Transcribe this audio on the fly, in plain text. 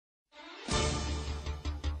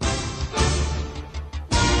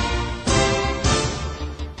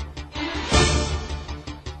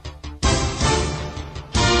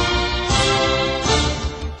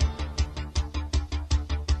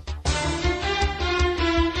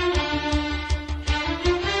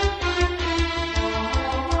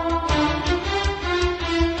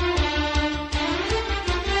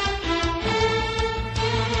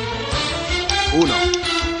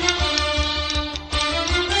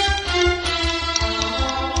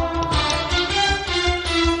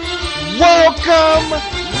Welcome,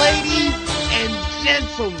 ladies and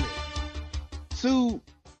gentlemen, to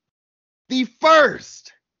the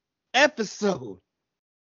first episode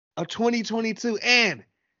of 2022 and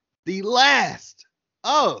the last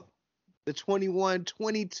of the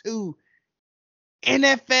 21-22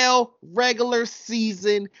 NFL regular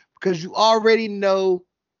season, because you already know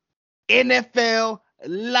NFL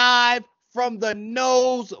live from the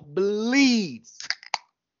nosebleeds.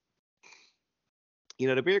 You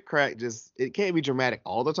know, the beer crack it can't be dramatic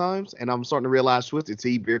all the times, and I'm starting to realize Twisted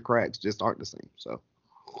Tea beer cracks just aren't the same. So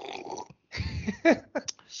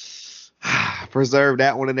preserve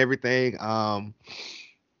that one and everything. I'm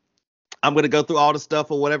gonna go through all the stuff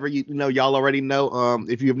or whatever you know y'all already know.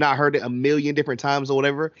 If you have not heard it a million different times or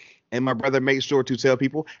whatever, and my brother makes sure to tell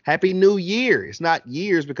people Happy New Year. It's not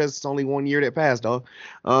years because it's only 1 year that passed, dog.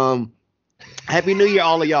 Happy New Year,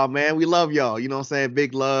 all of y'all, man. We love y'all. You know what I'm saying?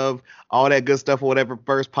 Big love, all that good stuff or whatever.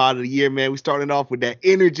 First part of the year, man. We starting off with that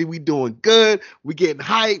energy. We doing good. We getting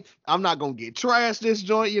hype. I'm not going to get trashed this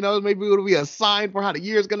joint. You know, maybe it'll be a sign for how the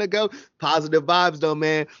year is going to go. Positive vibes, though,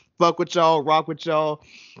 man. Fuck with y'all. Rock with y'all.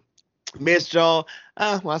 Missed y'all.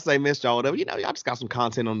 When I say missed y'all, whatever, you know, y'all just got some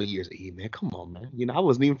content on New Year's Eve, man. Come on, man. You know, I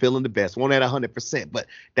wasn't even feeling the best. One at 100%, but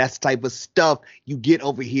that's the type of stuff you get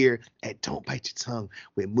over here at Don't Bite Your Tongue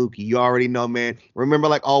with Mookie. You already know, man. Remember,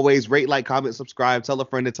 like always, rate, like, comment, subscribe, tell a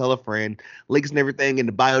friend to tell a friend. Links and everything in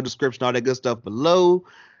the bio description, all that good stuff below.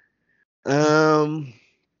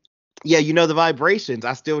 Yeah, you know the vibrations.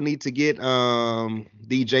 I still need to get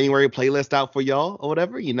the January playlist out for y'all or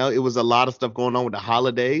whatever. You know, it was a lot of stuff going on with the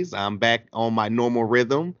holidays. I'm back on my normal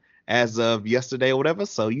rhythm as of yesterday or whatever.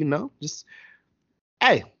 So, you know, just,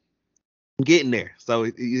 hey, I'm getting there. So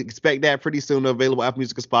you expect that pretty soon. Available Apple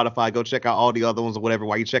Music or Spotify. Go check out all the other ones or whatever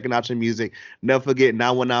while you're checking out your music. Never forget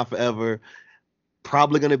 919 Forever.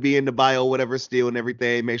 Probably going to be in the bio, whatever, still and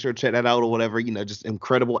everything. Make sure to check that out or whatever. You know, just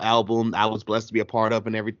incredible album. I was blessed to be a part of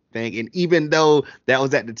and everything. And even though that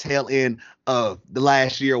was at the tail end of the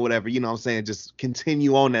last year or whatever, you know what I'm saying? Just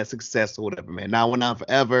continue on that success or whatever, man. 919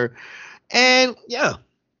 Forever. And yeah,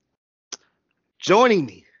 joining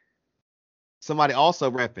me, somebody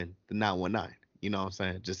also repping the 919. You know what I'm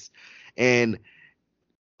saying? Just, and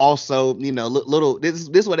also, you know, little this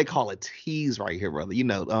is what they call a tease right here, brother. You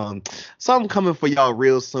know, something coming for y'all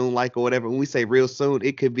real soon, like or whatever. When we say real soon,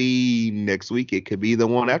 it could be next week, it could be the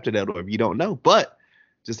one after that, or you don't know. But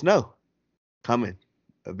just know, coming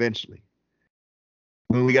eventually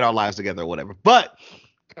when we get our lives together or whatever. But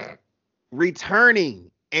returning,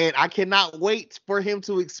 and I cannot wait for him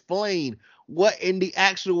to explain what in the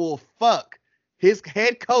actual fuck his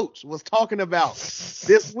head coach was talking about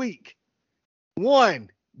this week.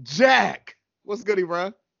 Jack, what's goody,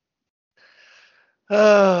 bro?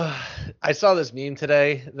 I saw this meme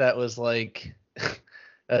today that was like,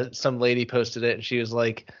 some lady posted it and she was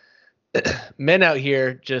like, men out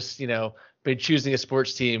here just, you know, been choosing a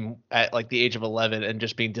sports team at like the age of 11 and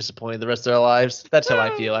just being disappointed the rest of their lives. That's how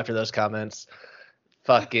I feel after those comments.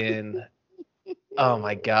 Fucking, oh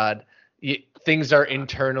my God. Things are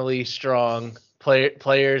internally strong.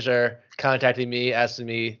 Players are contacting me, asking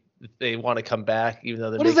me if they want to come back, even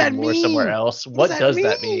though they're making more somewhere else. What does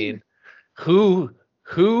that mean?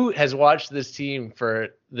 Who has watched this team for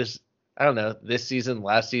this? I don't know, this season,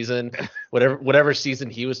 last season, whatever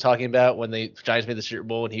season he was talking about when the Giants made the Super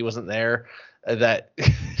Bowl and he wasn't there, that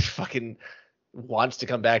fucking wants to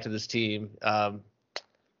come back to this team.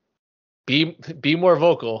 Be more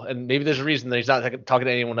vocal, and maybe there's a reason that he's not talking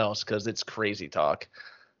to anyone else, because it's crazy talk.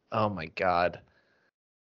 Oh my God.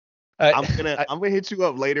 I'm gonna hit you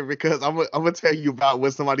up later because I'm gonna tell you about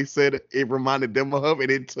what somebody said it reminded them of, and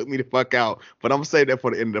it took me the fuck out. But I'm gonna save that for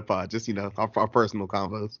the end of the pod, just, you know, our personal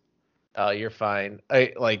combos. Oh, you're fine.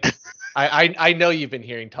 I know you've been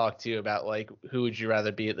hearing talk too about like who would you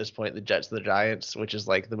rather be at this point, the Jets or the Giants, which is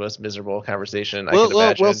like the most miserable conversation I can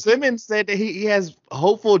imagine. Well, Simmons said that he has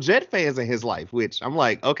hopeful Jet fans in his life, which I'm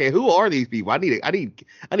like, okay, who are these people? I need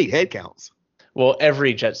head counts. Well,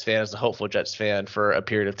 every Jets fan is a hopeful Jets fan for a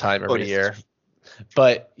period of time every year.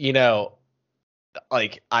 But, you know,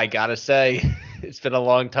 like, I gotta say, it's been a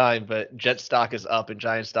long time, but Jet stock is up and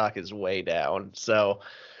Giant stock is way down. So,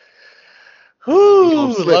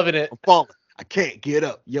 loving it. I'm falling. I can't get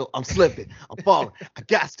up. Yo, I'm slipping. I'm falling. I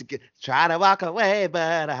got to try to walk away,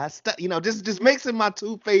 but I stuck. You know, just mixing my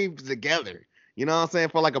two faves together. You know what I'm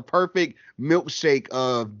saying? For like a perfect milkshake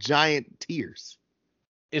of giant tears.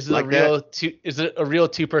 Is it like a real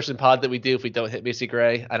two-person pod that we do if we don't hit Macy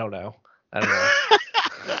Gray? I don't know.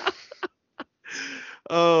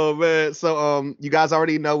 Oh man. So you guys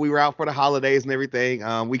already know we were out for the holidays and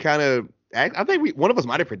everything. We kind of, I think one of us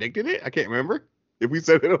might have predicted it. I can't remember. if we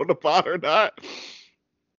said it on the pod or not.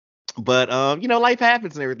 But life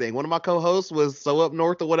happens and everything. One of my co-hosts was so up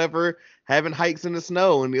north or whatever, having hikes in the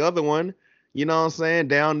snow, and the other one, you know what I'm saying,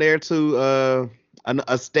 down there to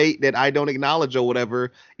a state that I don't acknowledge or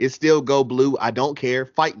whatever, is still go blue. I don't care.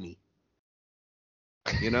 Fight me.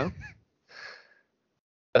 You know?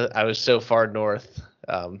 I was so far north.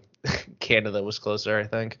 Canada was closer, I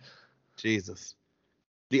think. Jesus.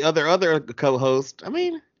 The other co-host, I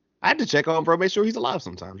mean, I had to check on him, bro, make sure he's alive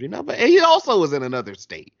sometimes, but he also was in another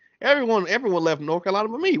state. Everyone left North Carolina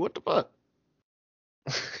but me. What the fuck?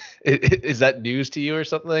 Is that news to you or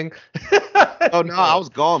something? Oh no, I was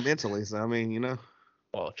gone mentally, so I mean,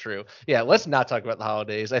 Well, true. Yeah, let's not talk about the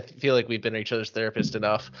holidays. I feel like we've been each other's therapist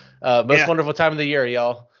enough. Most wonderful time of the year,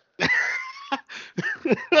 y'all.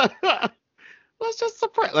 Let's just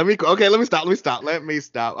suppress. Let me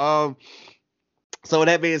stop. So with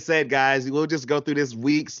that being said, guys, we'll just go through this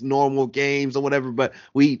week's normal games or whatever, but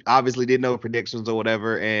we obviously did no predictions or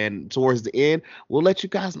whatever, and towards the end, we'll let you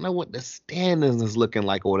guys know what the standings is looking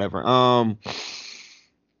like or whatever. I'm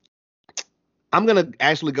gonna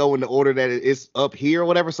actually go in the order that it's up here or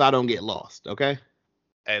whatever, so I don't get lost. Okay.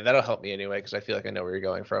 Hey, that'll help me anyway, because I feel like I know where you're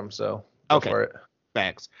going from. So go for it.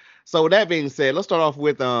 Facts. So with that being said, let's start off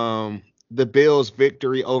with the Bills'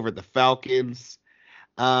 victory over the Falcons.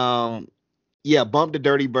 Yeah, bump the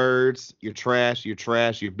Dirty Birds. You're trash.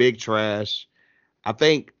 You're big trash. I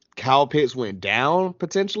think Kyle Pitts went down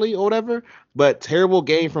potentially or whatever, but terrible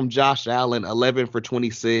game from Josh Allen, 11 for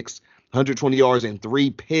 26, 120 yards and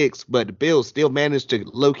 3 picks, but the Bills still managed to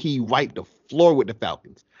low-key wipe the floor with the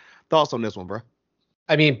Falcons. Thoughts on this one, bro?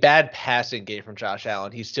 I mean, bad passing game from Josh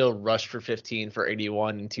Allen. He still rushed for 15 for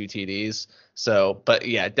 81 and 2 TDs. So, but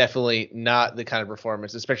yeah, definitely not the kind of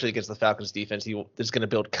performance, especially against the Falcons defense. He is going to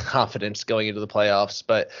build confidence going into the playoffs.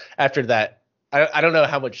 But after that, I don't know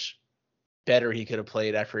how much better he could have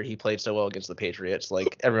played after he played so well against the Patriots.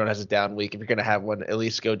 Like, everyone has a down week. If you're going to have one, at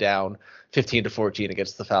least go down 15-14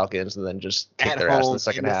 against the Falcons and then just kick their ass in the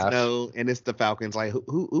second half. And it's the Falcons. Like,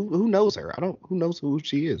 who knows her? Who knows who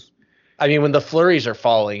she is? I mean, when the flurries are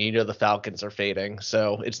falling, the Falcons are fading,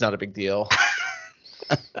 so it's not a big deal.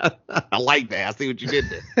 I like that. I see what you did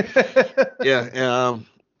there. Yeah.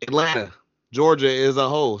 Atlanta, Georgia is a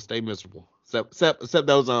whole. Stay miserable. Except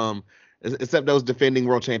those defending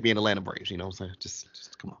world champion Atlanta Braves. You know what I'm saying?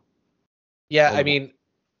 Just come on. Yeah, I mean,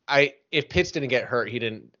 if Pitts didn't get hurt, he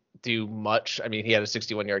didn't do much. I mean, he had a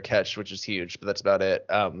 61-yard catch, which is huge, but that's about it.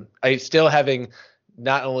 I still having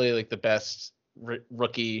not only like the best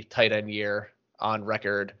rookie tight end year on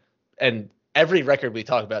record, and every record we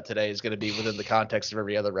talk about today is going to be within the context of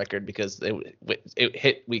every other record because it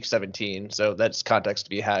hit week 17, so that's context to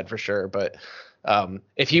be had for sure. But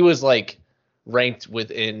if he was like ranked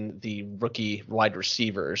within the rookie wide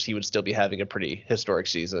receivers, he would still be having a pretty historic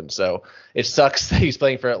season. So it sucks that he's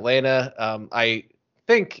playing for Atlanta. I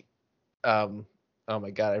think oh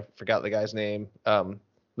my god, I forgot the guy's name.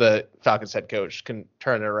 The Falcons head coach can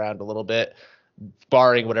turn it around a little bit,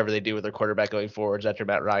 barring whatever they do with their quarterback going forwards after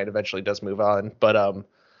Matt Ryan eventually does move on. But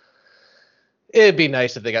it'd be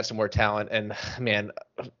nice if they got some more talent. And man,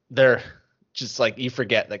 they're just like, you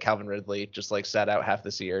forget that Calvin Ridley just like sat out half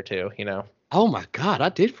this year too, Oh my God, I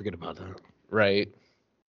did forget about that. Right.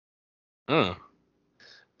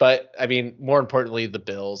 But I mean, more importantly, the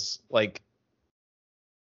Bills, like,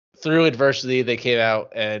 through adversity, they came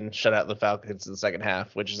out and shut out the Falcons in the second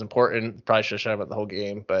half, which is important. Probably should have shut them out the whole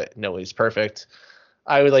game, but nobody's perfect.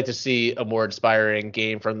 I would like to see a more inspiring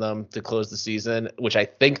game from them to close the season, which I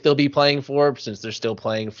think they'll be playing for since they're still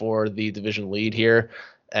playing for the division lead here.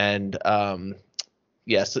 And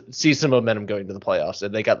yes, see some momentum going to the playoffs,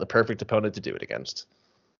 and they got the perfect opponent to do it against.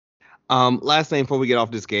 Last thing before we get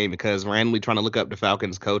off this game, because randomly trying to look up the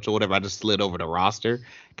Falcons coach or whatever, I just slid over the roster.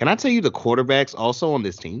 Can I tell you the quarterback's also on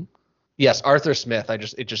this team? Yes, Arthur Smith.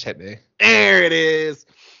 It just hit me. There it is.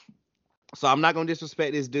 So I'm not gonna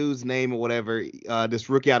disrespect this dude's name or whatever. This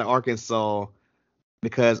rookie out of Arkansas,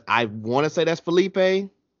 because I want to say that's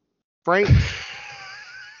Felipe Frank,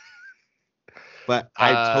 but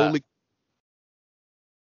I totally.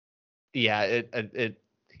 Yeah, it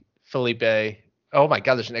Felipe. Oh my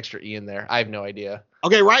God, there's an extra E in there. I have no idea.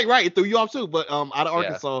 Okay, right. It threw you off too. But out of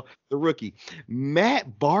Arkansas, the rookie,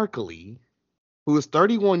 Matt Barkley, who is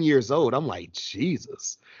 31 years old. I'm like,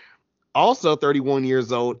 Jesus. Also 31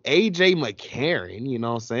 years old, A.J. McCarron, you know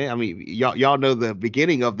what I'm saying? I mean, y'all know the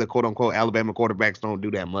beginning of the quote-unquote Alabama quarterbacks don't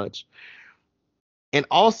do that much. And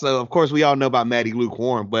also, of course, we all know about Matty Luke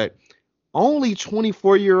Warren, but only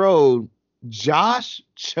 24-year-old Josh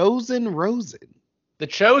Chosen Rosen. The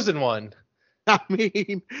chosen one. I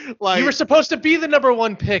mean, like, you were supposed to be the number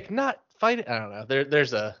one pick, not fighting. I don't know.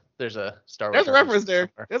 There's a Star Wars. There's a reference there.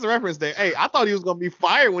 Somewhere. There's a reference there. Hey, I thought he was gonna be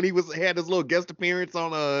fired when he had his little guest appearance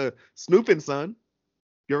on Snoop and Son.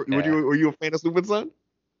 Were you a fan of Snoop and Son?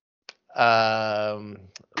 My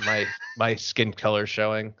skin color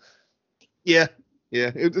showing. Yeah.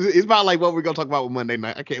 It's about like what we're gonna talk about with Monday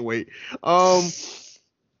night. I can't wait. All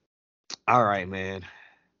right, man.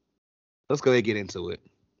 Let's go ahead and get into it.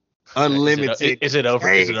 Unlimited. Is it over?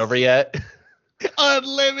 Is it over yet?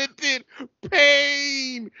 Unlimited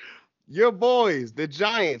pain. Your boys, the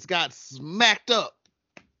Giants, got smacked up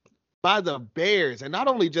by the Bears, and not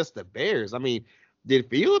only just the Bears. I mean, did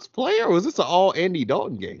Fields play, or was this an all Andy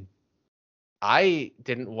Dalton game? I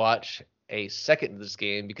didn't watch a second of this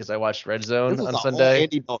game because I watched Red Zone on Sunday. All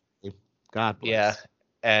Andy Dalton game. God bless. Yeah,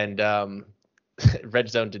 and Red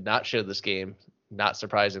Zone did not show this game, not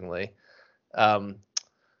surprisingly.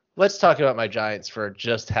 Let's talk about my Giants for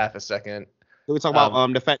just half a second. Can we talk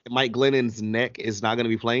about the fact that Mike Glennon's neck is not going to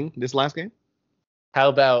be playing this last game? How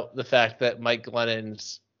about the fact that Mike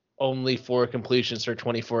Glennon's only 4 completions for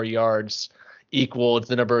 24 yards equaled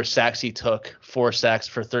the number of sacks he took, 4 sacks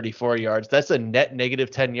for 34 yards. That's a net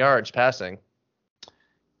negative 10 yards passing.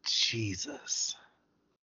 Jesus.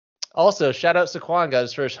 Also, shout out Saquon, got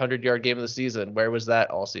his first 100-yard game of the season. Where was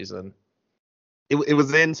that all season? It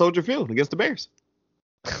was in Soldier Field against the Bears.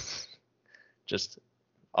 Just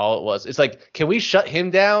all it was. It's like, can we shut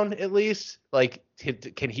him down at least? Like,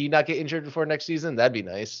 can he not get injured before next season? That'd be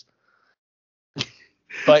nice.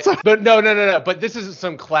 But no. But this isn't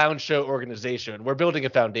some clown show organization. We're building a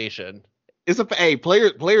foundation.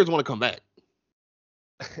 Players want to come back.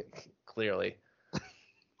 Clearly.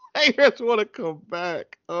 Players want to come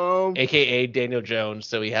back. AKA Daniel Jones,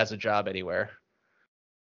 so he has a job anywhere.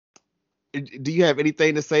 Do you have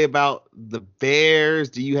anything to say about the Bears?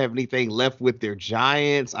 Do you have anything left with their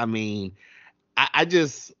Giants? I mean, that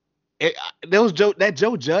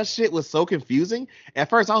Joe Judge shit was so confusing. At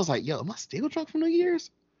first, I was like, yo, am I still drunk from New Year's?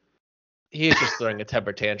 He's just throwing a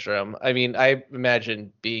temper tantrum. I mean, I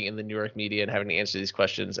imagine being in the New York media and having to answer these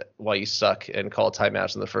questions while you suck and call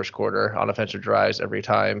timeouts in the first quarter on offensive drives every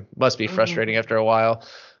time must be frustrating after a while.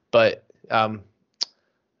 But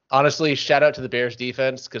honestly, shout out to the Bears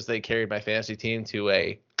defense because they carried my fantasy team to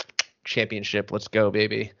a championship. Let's go,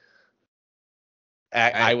 baby.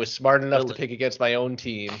 I was smart enough to pick against my own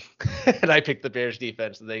team, and I picked the Bears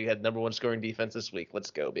defense, and they had number 1 scoring defense this week.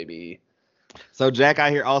 Let's go, baby. So Jack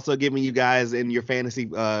out here also giving you guys in your fantasy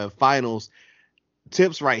finals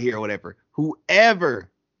tips right here or whatever. Whoever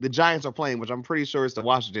the Giants are playing, which I'm pretty sure it's the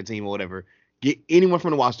Washington team or whatever, get anyone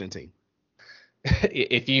from the Washington team.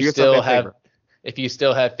 If you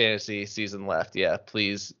still have fantasy season left, yeah,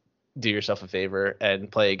 please do yourself a favor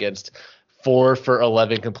and play against 4 for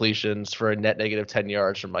 11 completions for a net negative 10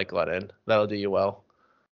 yards from Mike Glennon. That'll do you well.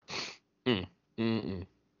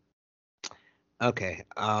 Okay.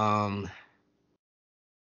 I'm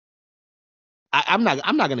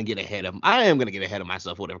not gonna get ahead of him. I am gonna get ahead of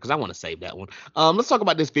myself, whatever, because I want to save that one. Let's talk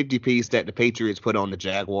about this 50 piece that the Patriots put on the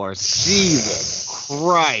Jaguars. Jesus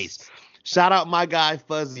Christ. Shout out my guy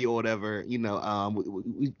Fuzzy or whatever. You know,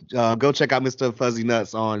 go check out Mr. Fuzzy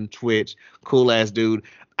Nuts on Twitch. Cool ass dude.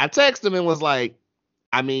 I texted him and was like,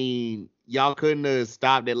 I mean, y'all couldn't have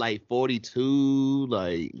stopped at like 42.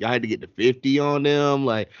 Like, y'all had to get to 50 on them.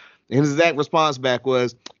 Like, and his exact response back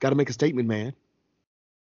was, gotta make a statement, man.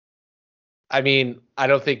 I mean, I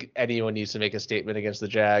don't think anyone needs to make a statement against the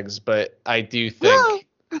Jags, but I do think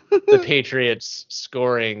the Patriots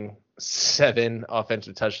scoring 7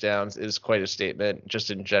 offensive touchdowns is quite a statement just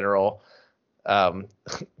in general.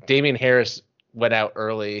 Damian Harris went out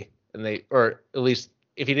early, and or at least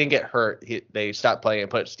if he didn't get hurt, they stopped playing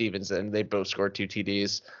and put Stevens in. They both scored 2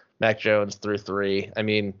 TDs. Mac Jones threw 3. I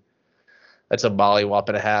mean, that's a mollywop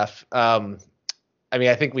and a half. I mean,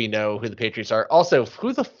 I think we know who the Patriots are. Also,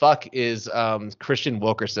 who the fuck is Christian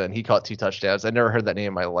Wilkerson? He caught 2 touchdowns. I never heard that name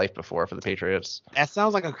in my life before for the Patriots. That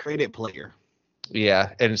sounds like a created player.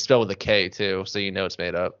 Yeah, and it's spelled with a K too, so you know it's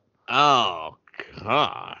made up. Oh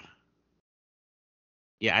God.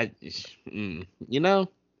 Yeah, you know,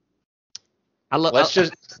 I love us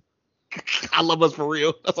for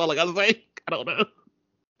real. That's all I gotta say. I don't know.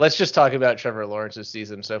 Let's just talk about Trevor Lawrence's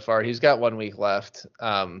season so far. He's got 1 week left.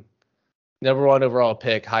 Number 1 overall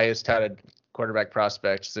pick, highest touted quarterback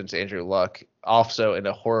prospect since Andrew Luck. Also in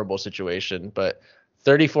a horrible situation, but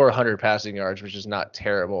 3,400 passing yards, which is not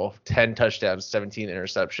terrible. 10 touchdowns, 17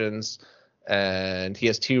 interceptions, and he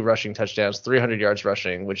has 2 rushing touchdowns, 300 yards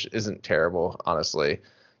rushing, which isn't terrible, honestly.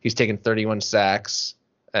 He's taken 31 sacks,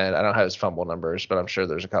 and I don't have his fumble numbers, but I'm sure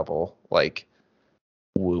there's a couple. Like,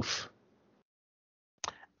 woof.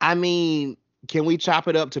 I mean, can we chop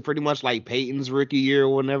it up to pretty much like Peyton's rookie year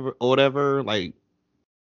or whatever? Like,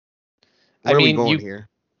 where are we going here?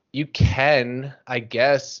 You can, I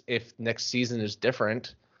guess, if next season is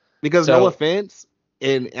different. Because no offense,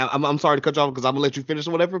 and I'm sorry to cut you off because I'm gonna let you finish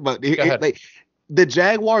or whatever, but the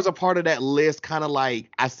Jaguars are part of that list, kind of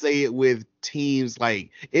like I say it with teams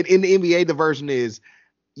like in the NBA, the version is,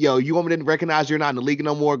 yo, you want me to recognize you're not in the league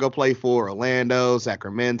no more? Go play for Orlando,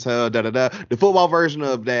 Sacramento, da-da-da. The football version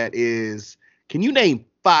of that is, can you name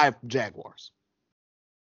 5 Jaguars?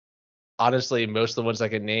 Honestly, most of the ones I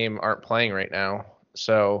can name aren't playing right now.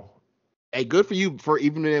 So, hey, good for you for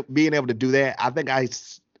even being able to do that. I think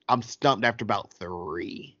I'm stumped after about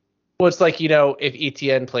 3. Well, it's like, if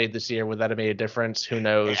ETN played this year, would that have made a difference? Who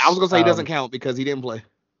knows? I was gonna say he doesn't count because he didn't play.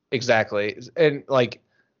 Exactly, and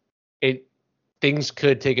things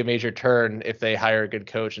could take a major turn if they hire a good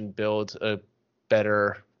coach and build a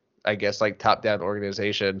better, I guess, like top-down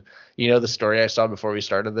organization. The story I saw before we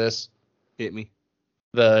started this? Hit me.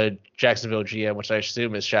 The Jacksonville GM, which I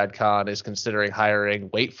assume is Shad Khan, is considering hiring,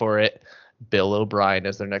 wait for it, Bill O'Brien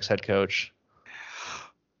as their next head coach.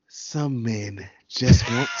 Some men just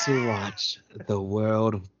want to watch the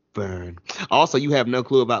world burn. Also, you have no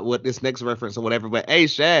clue about what this next reference or whatever, but hey,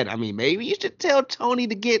 Shad, I mean, maybe you should tell Tony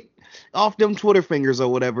to get off them Twitter fingers or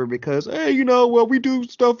whatever, because hey, we do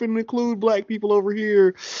stuff and include black people over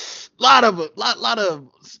here. Lot of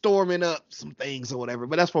storming up some things or whatever,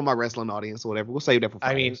 but that's for my wrestling audience or whatever. We'll save that for Fridays.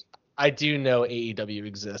 I mean, I do know AEW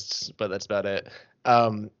exists, but that's about it.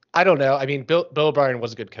 I don't know. I mean, Bill O'Brien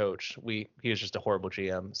was a good coach. He was just a horrible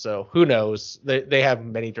GM. So who knows? They have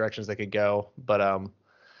many directions they could go, but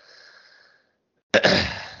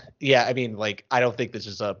yeah, I mean, like, I don't think this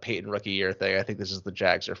is a Peyton rookie year thing. I think this is the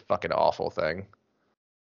Jags are fucking awful thing.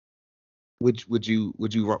 Would you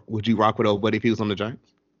rock with old buddy if he was on the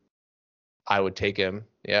Giants? I would take him.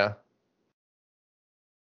 Yeah.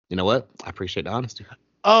 You know what? I appreciate the honesty.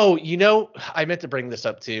 Oh, I meant to bring this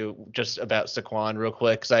up too, just about Saquon real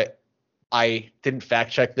quick, because I didn't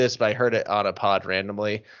fact check this, but I heard it on a pod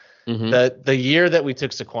randomly. Mm-hmm. The year that we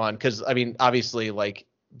took Saquon, because I mean, obviously, like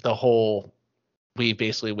the whole we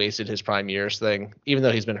basically wasted his prime years thing, even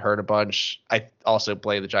though he's been hurt a bunch. I also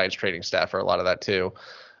play the Giants training staff for a lot of that too.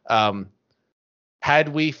 Had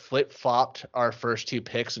we flip-flopped our first 2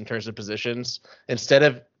 picks in terms of positions, instead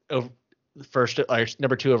of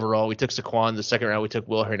number 2 overall, we took Saquon. The second round, we took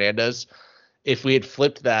Will Hernandez. If we had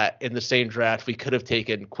flipped that in the same draft, we could have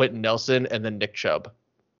taken Quentin Nelson and then Nick Chubb.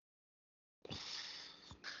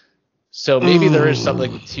 So maybe there is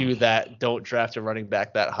something to that don't draft a running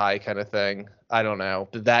back that high kind of thing. I don't know.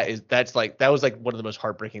 But that was like one of the most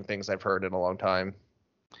heartbreaking things I've heard in a long time.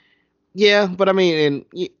 Yeah, but I mean,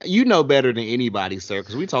 and you know better than anybody, sir,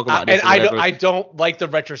 because we talk about this. And I don't like the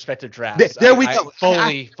retrospective drafts. There we go.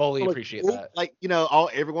 I fully appreciate that. Like,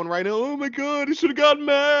 everyone right now, oh my God, he should have gotten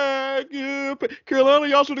Mac. Yeah, Carolina,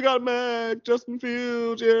 y'all should have gotten Mac. Justin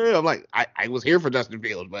Fields, yeah. I'm like, I was here for Justin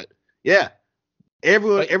Fields, but yeah,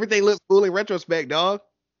 everything looks cool in retrospect, dog.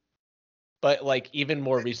 But like even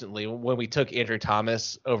more recently, when we took Andrew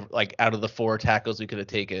Thomas over, like out of the 4 tackles we could have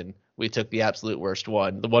taken, we took the absolute worst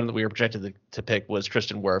one. The one that we were projected to pick was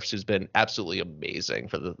Tristan Wirfs, who's been absolutely amazing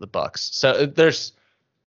for the Bucks. So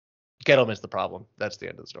Gettleman's the problem. That's the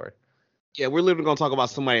end of the story. Yeah, we're literally gonna talk about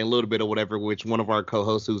somebody in a little bit or whatever, which one of our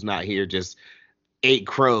co-hosts who's not here just ate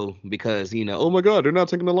crow because oh my God, they're not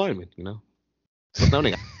taking the lineman.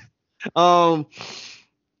 So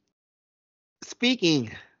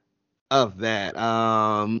speaking of that,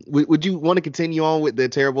 would you want to continue on with the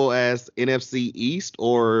terrible ass NFC East,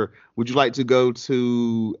 or would you like to go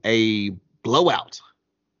to a blowout?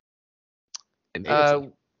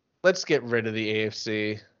 Let's get rid of the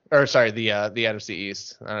AFC, or sorry, the NFC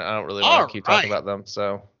East. I don't really want to keep talking about them.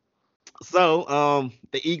 So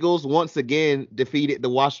the Eagles once again defeated the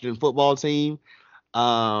Washington football team.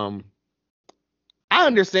 I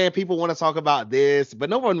understand people want to talk about this, but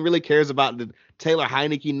no one really cares about the Taylor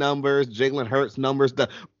Heineke numbers, Jalen Hurts numbers, the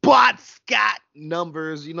Bot Scott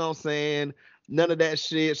numbers. You know what I'm saying? None of that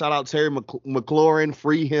shit. Shout out Terry McLaurin.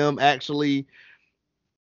 Free him, actually.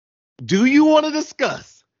 Do you want to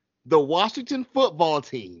discuss the Washington football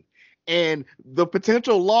team and the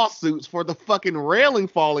potential lawsuits for the fucking railing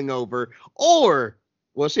falling over, or,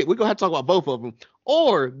 well, shit, we're going to have to talk about both of them,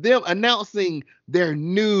 or them announcing their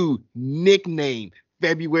new nickname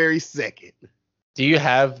February 2nd. Do you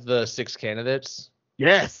have the 6 candidates?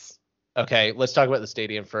 Yes. Okay, let's talk about the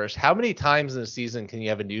stadium first. How many times in a season can you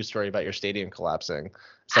have a news story about your stadium collapsing?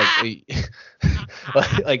 It's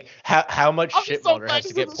like, like how much shit water has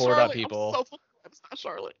to get poured on people? It's not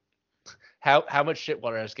Charlotte. how much shit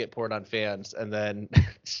water has to get poured on fans, and then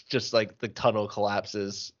it's just like the tunnel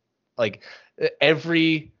collapses. Like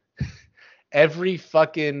every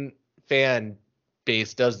fucking fan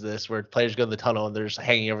base does this, where players go in the tunnel and they're just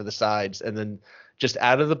hanging over the sides, and then just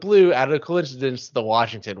out of the blue, out of coincidence, the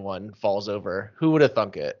Washington one falls over. Who would have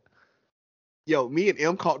thunk it? Yo, me and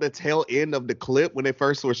M caught the tail end of the clip when they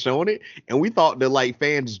first were showing it, and we thought the like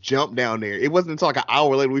fans jumped down there. It wasn't until like an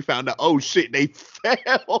hour later we found out, oh shit, they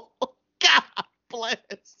fell. God bless.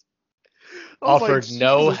 I was Offered like,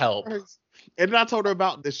 no Jesus help. Christ. And then I told her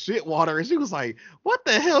about the shit water, and she was like, "What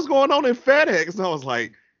the hell's going on in FedEx?" And I was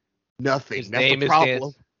like, "Nothing. His That's name the is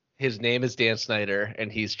problem." His name is Dan Snyder,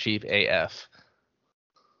 and he's cheap AF.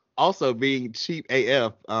 Also, being cheap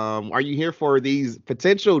AF, are you here for these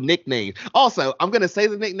potential nicknames? Also, I'm gonna say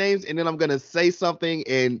the nicknames, and then I'm gonna say something,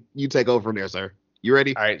 and you take over from there, sir. You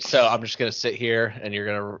ready? All right, so I'm just gonna sit here, and you're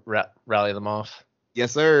gonna rally them off.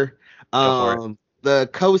 Yes, sir. Go for it. The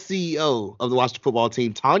co-CEO of the Washington football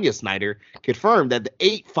team, Tanya Snyder, confirmed that the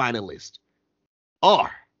 8 finalists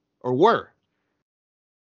are or were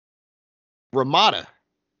Ramada,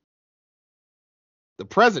 the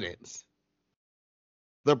Presidents,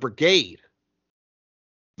 the Brigade,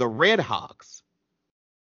 the Red Hawks,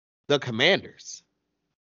 the Commanders,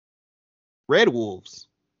 Red Wolves,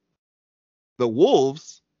 the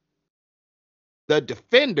Wolves, the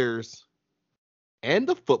Defenders, and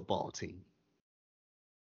the football team.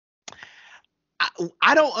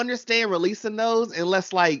 I don't understand releasing those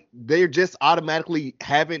unless like they're just automatically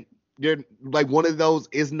they're like one of those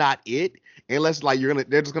is not it, unless like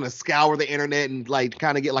they're just gonna scour the internet and like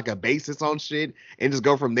kind of get like a basis on shit and just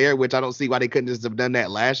go from there, which I don't see why they couldn't just have done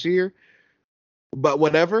that last year. But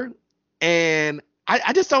whatever. And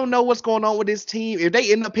I just don't know what's going on with this team. If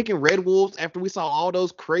they end up picking Red Wolves after we saw all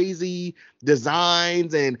those crazy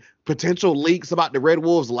designs and potential leaks about the Red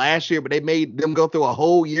Wolves last year, but they made them go through a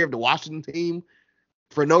whole year of the Washington team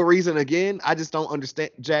for no reason again, I just don't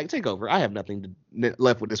understand. Jack, take over. I have nothing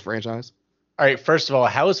left with this franchise. All right, first of all,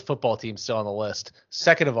 how is football team still on the list?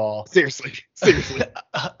 Second of all, seriously.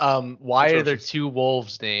 Why are there 2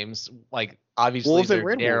 Wolves names? Like, obviously, Wolves and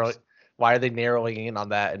Red Wolves. Why are they narrowing in on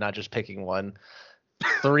that and not just picking one?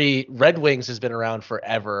 3, Red Wings has been around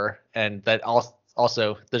forever, and that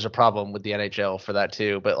also there's a problem with the NHL for that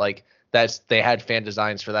too. But like, they had fan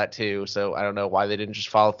designs for that too, so I don't know why they didn't just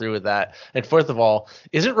follow through with that. And fourth of all,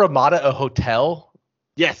 isn't Ramada a hotel?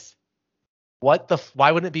 Yes. Why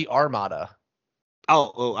wouldn't it be Armada?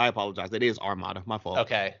 Oh, I apologize. It is Armada. My fault.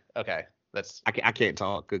 Okay. That's I can't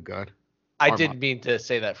talk. Good God. I didn't mean to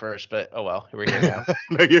say that first, but oh well, we're here now.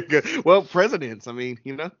 No, you're good. Well, presidents. I mean,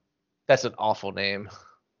 you know. That's an awful name.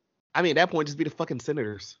 I mean, at that point, just be the fucking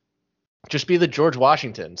Senators. Just be the George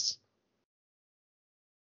Washingtons.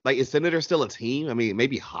 Like, is Senator still a team? I mean,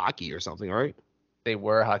 maybe hockey or something, right? They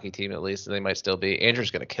were a hockey team at least, and they might still be.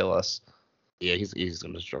 Andrew's gonna kill us. Yeah, he's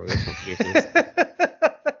gonna destroy us.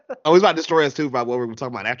 Oh, he's about to destroy us too by what we're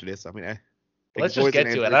talking about after this. I mean, let's just get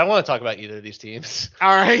to it. I don't want to talk about either of these teams.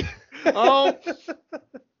 All right.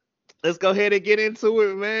 Let's go ahead and get into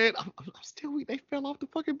it, man. I'm still weak. They fell off the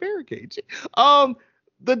fucking barricade.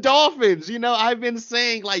 The Dolphins, you know, I've been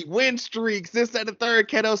saying like win streaks, this, that, the third.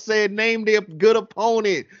 Keto said, name their good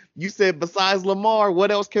opponent. You said besides Lamar,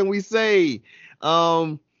 what else can we say?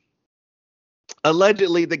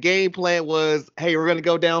 Allegedly, the game plan was, hey, we're going to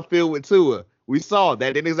go downfield with Tua. We saw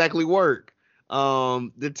that didn't exactly work.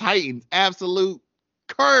 The Titans, absolute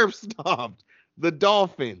curb stomped the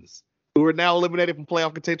Dolphins, who are now eliminated from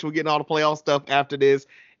playoff contention. We're getting all the playoff stuff after this.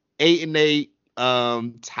 8-8.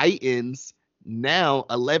 Titans now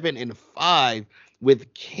 11-5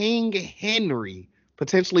 with King Henry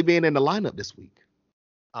potentially being in the lineup this week.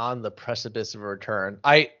 On the precipice of a return.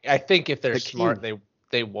 I think if they're smart,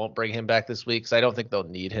 they won't bring him back this week, because I don't think they'll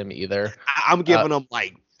need him either. I'm giving them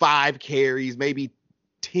like 5 carries, maybe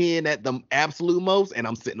 10 at the absolute most, and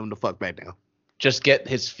I'm sitting him the fuck back down. Just get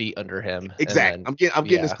his feet under him. Exactly. I'm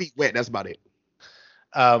getting his feet wet. That's about it.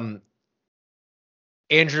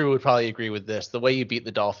 Andrew would probably agree with this. The way you beat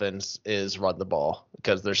the Dolphins is run the ball,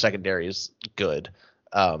 because their secondary is good.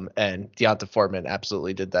 And Deonta Foreman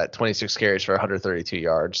absolutely did that. 26 carries for 132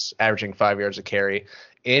 yards, averaging 5 yards a carry.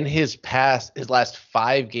 In his last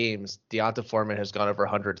 5 games, Deonta Foreman has gone over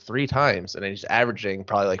 103 times, and he's averaging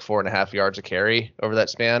probably like 4.5 yards a carry over that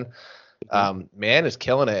span. Man is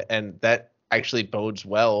killing it, and that actually bodes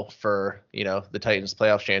well for, you know, the Titans'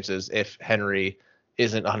 playoff chances. If Henry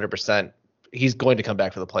isn't 100%, he's going to come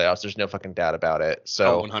back for the playoffs. There's no fucking doubt about it.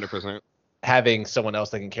 So 100%. Having someone else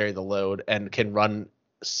that can carry the load and can run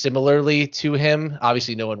similarly to him.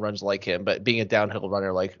 Obviously, no one runs like him, but being a downhill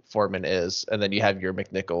runner like Foreman is, and then you have your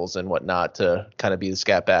McNichols and whatnot to kind of be the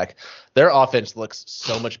scat back. Their offense looks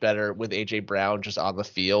so much better with AJ Brown just on the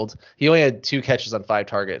field. He only had 2 catches on 5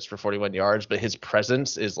 targets for 41 yards, but his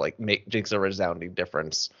presence is like makes a resounding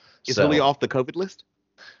difference. Is Julio off the COVID list?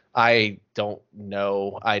 I don't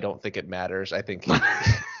know. I don't think it matters. I think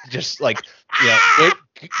just like, yeah,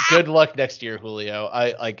 good luck next year, Julio.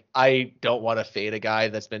 I don't want to fade a guy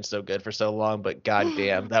that's been so good for so long, but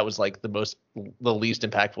goddamn, that was like the least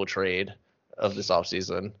impactful trade of this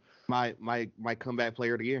offseason. My comeback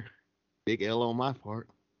player of the year. Big L on my part.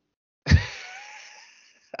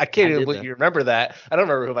 I can't even believe you remember that. I don't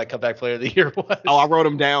remember who my comeback player of the year was. Oh, I wrote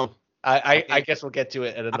him down. I guess we'll get to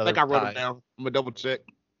it at another time. I think I wrote him down. I'm gonna double check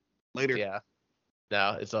later. Yeah.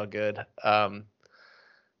 No, it's all good.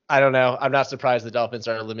 I don't know. I'm not surprised the Dolphins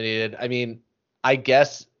are eliminated. I mean, I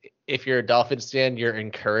guess if you're a Dolphins fan, you're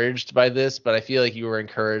encouraged by this, but I feel like you were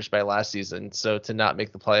encouraged by last season. So to not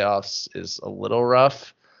make the playoffs is a little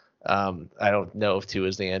rough. I don't know if 2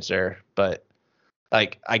 is the answer, but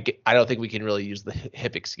like I don't think we can really use the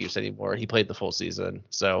hip excuse anymore. He played the full season.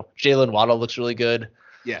 So Jalen Waddle looks really good.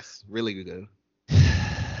 Yes, really good.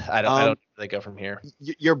 I don't know where they go from here.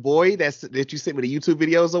 Your boy that you sent me the YouTube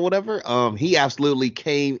videos or whatever, he absolutely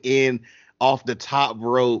came in off the top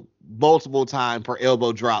rope multiple times for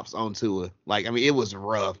elbow drops on Tua. Like, I mean, it was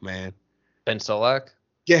rough, man. Ben Solak?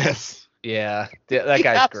 Yes. Yeah, that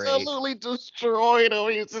guy's great. Absolutely destroyed him.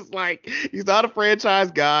 He's just like, he's not a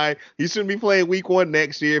franchise guy. He shouldn't be playing week 1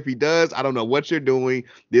 next year. If he does, I don't know what you're doing.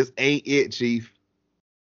 This ain't it, Chief.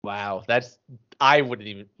 Wow, I wouldn't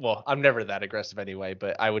even. Well, I'm never that aggressive anyway,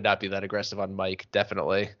 but I would not be that aggressive on Mike.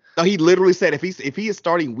 Definitely. No, he literally said if he is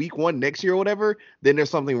starting week 1 next year or whatever, then there's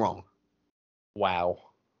something wrong. Wow.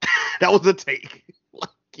 That was the take. Like,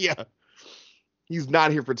 yeah, he's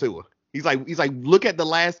not here for Tua. He's like, look at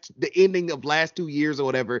the ending of last 2 years or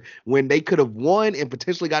whatever, when they could have won and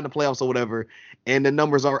potentially gotten the playoffs or whatever, and the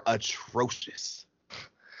numbers are atrocious.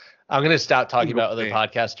 I'm gonna stop talking about other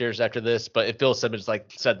podcasters after this, but if Bill Simmons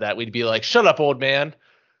said that, we'd be like, "Shut up, old man."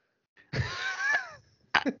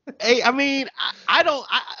 Hey, I mean, I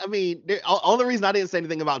mean, the only reason I didn't say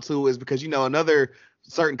anything about Tua is because another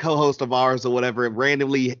certain co-host of ours or whatever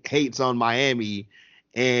randomly hates on Miami,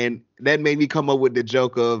 and that made me come up with the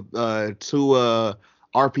joke of Tua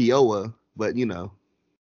RPOa, but anywho.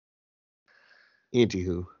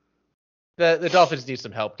 The Dolphins need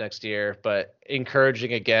some help next year, but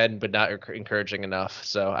encouraging again, but not encouraging enough.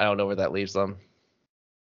 So I don't know where that leaves them.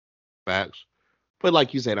 Facts. But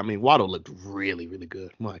like you said, I mean, Waddle looked really, really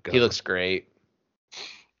good. My God. He looks great.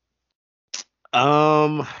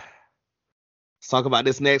 Let's talk about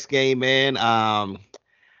this next game, man.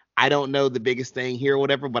 I don't know the biggest thing here or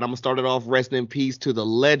whatever, but I'm going to start it off. Rest in peace to the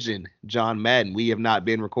legend, John Madden. We have not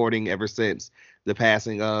been recording ever since the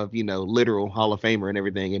passing of, literal Hall of Famer and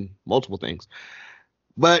everything and multiple things.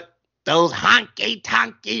 But those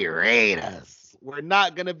honky-tonky Raiders were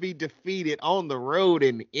not going to be defeated on the road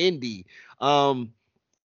in Indy.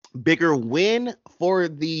 Bigger win for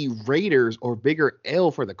the Raiders or bigger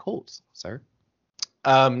L for the Colts, sir?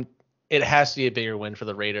 It has to be a bigger win for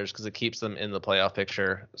the Raiders because it keeps them in the playoff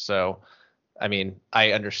picture. So, I mean,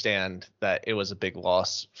 I understand that it was a big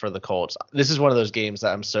loss for the Colts. This is one of those games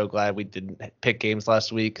that I'm so glad we didn't pick games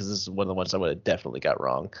last week because this is one of the ones I would have definitely got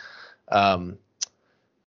wrong.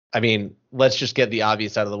 I mean, let's just get the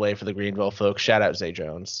obvious out of the way for the Greenville folks. Shout out Zay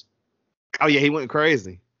Jones. Oh, yeah, he went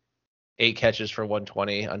crazy. 8 catches for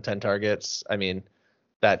 120 on 10 targets. I mean,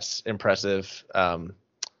 that's impressive.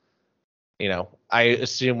 I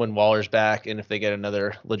assume when Waller's back and if they get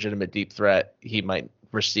another legitimate deep threat, he might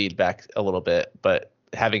recede back a little bit. But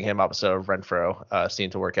having him opposite of Renfro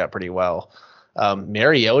seemed to work out pretty well.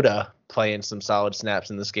 Mariota playing some solid snaps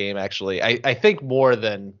in this game, actually. I think more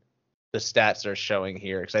than the stats are showing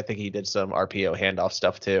here because I think he did some RPO handoff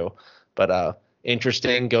stuff too. But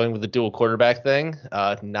interesting going with the dual quarterback thing.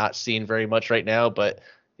 Not seen very much right now, but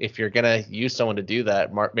if you're going to use someone to do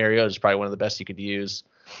that, Mariota is probably one of the best you could use.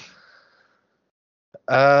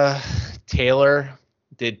 Taylor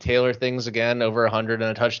did Taylor things again, over 100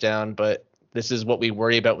 and a touchdown, but this is what we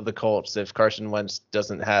worry about with the Colts. If Carson Wentz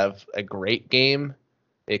doesn't have a great game,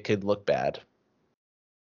 it could look bad.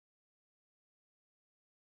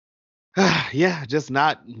 Yeah, just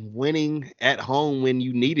not winning at home when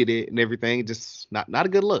you needed it and everything. Just not a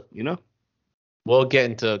good look, We'll get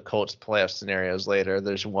into Colts playoff scenarios later.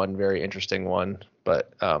 There's one very interesting one,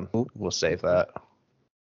 but we'll save that.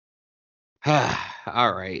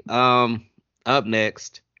 All right. Up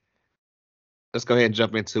next, let's go ahead and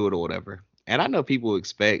jump into it or whatever. And I know people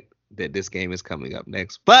expect that this game is coming up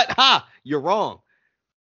next. But you're wrong.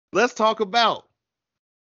 Let's talk about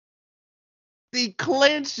the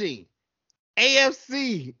clinching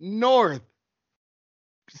AFC North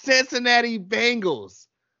Cincinnati Bengals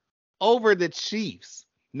over the Chiefs.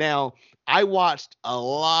 Now, I watched a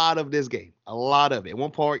lot of this game, a lot of it. At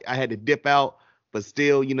one point, I had to dip out, but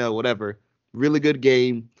still, whatever. Really good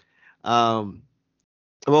game.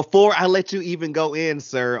 Before I let you even go in,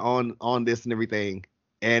 sir, on this and everything,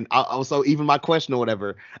 and also even my question or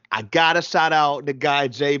whatever, I gotta shout out the guy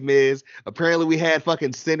Jay Miz. Apparently, we had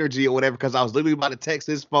fucking synergy or whatever because I was literally about to text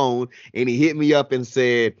his phone, and he hit me up and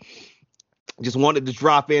said, just wanted to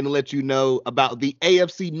drop in and let you know about the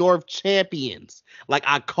AFC North champions. Like,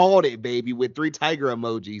 I called it, baby, with 3 tiger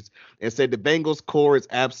emojis, and said the Bengals core is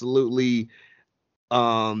absolutely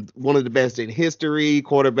one of the best in history.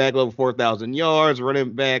 Quarterback over 4,000 yards,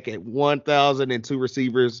 running back at 1,000, and 2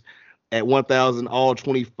 receivers at 1,000, all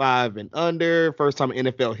 25 and under. First time in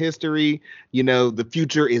NFL history. The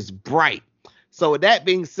future is bright. So with that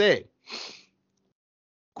being said,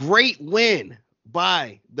 great win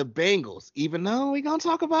by the Bengals, even though we're going to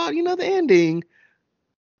talk about, the ending,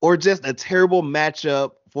 or just a terrible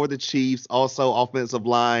matchup for the Chiefs. Also, offensive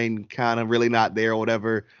line kind of really not there or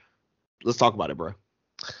whatever. Let's talk about it, bro.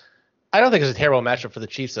 I don't think it's a terrible matchup for the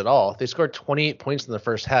Chiefs at all. They scored 28 points in the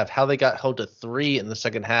first half. How they got held to 3 in the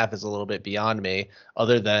second half is a little bit beyond me,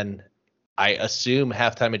 other than I assume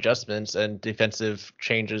halftime adjustments and defensive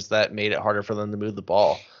changes that made it harder for them to move the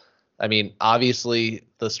ball. I mean, obviously,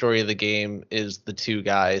 the story of the game is the 2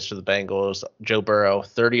 guys for the Bengals. Joe Burrow,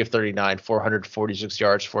 30 of 39, 446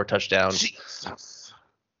 yards, 4 touchdowns. Jesus.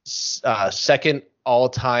 Second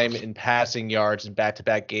all-time in passing yards in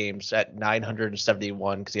back-to-back games at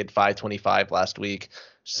 971 because he had 525 last week.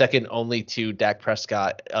 Second only to Dak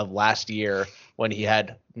Prescott of last year when he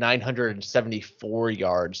had 974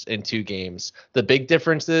 yards in 2 games. The big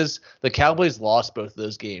difference is the Cowboys lost both of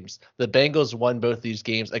those games. The Bengals won both these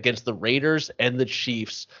games against the Raiders and the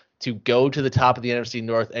Chiefs to go to the top of the NFC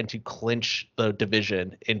North and to clinch the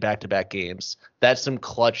division in back-to-back games. That's some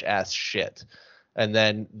clutch-ass shit. And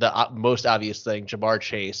then the most obvious thing, Ja'Marr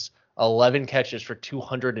Chase, 11 catches for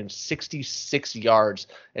 266 yards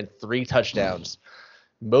and 3 touchdowns.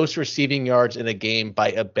 Most receiving yards in a game by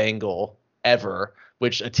a Bengal ever,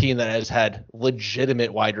 which a team that has had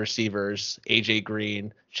legitimate wide receivers, AJ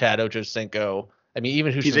Green, Chad Ochocinco. I mean,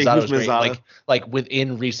 even Houshmandzadeh was great, like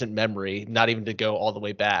within recent memory, not even to go all the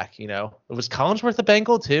way back, Was Collinsworth a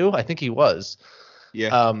Bengal too? I think he was.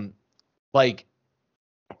 Yeah.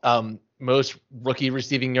 Most rookie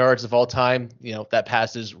receiving yards of all time, that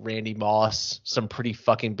passes Randy Moss, some pretty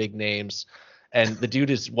fucking big names. And the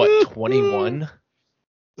dude is, 21?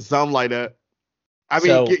 Something like that. I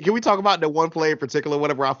mean, can we talk about the one play in particular,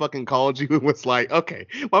 whatever I fucking called you? It was like, okay,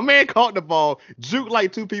 my man caught the ball, juked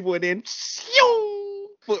like 2 people, and then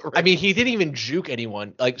I mean, he didn't even juke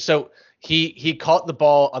anyone. He caught the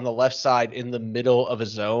ball on the left side in the middle of a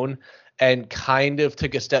zone and kind of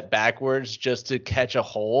took a step backwards just to catch a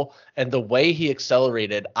hole. And the way he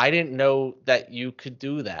accelerated, I didn't know that you could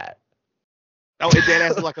do that. Oh, and that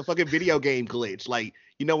has like a fucking video game glitch. Like,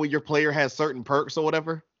 when your player has certain perks or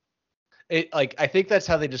whatever. I think that's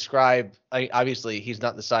how they describe. Obviously, he's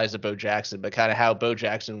not the size of Bo Jackson, but kind of how Bo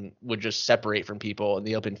Jackson would just separate from people in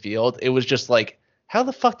the open field. It was just like, how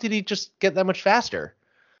the fuck did he just get that much faster?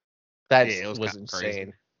 That was insane.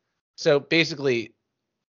 Crazy. So basically,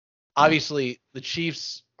 obviously, the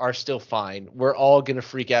Chiefs are still fine. We're all going to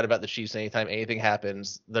freak out about the Chiefs anytime anything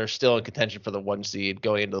happens. They're still in contention for the 1 seed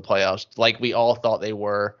going into the playoffs, like we all thought they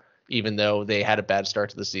were, even though they had a bad start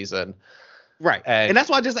to the season. Right. And that's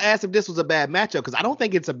why I just asked if this was a bad matchup, because I don't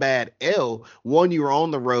think it's a bad L. 1, you were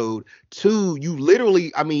on the road. 2, you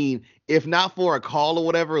literally, I mean, if not for a call or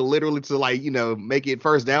whatever, literally to make it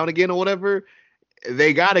first down again or whatever,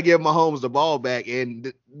 they got to give Mahomes the ball back.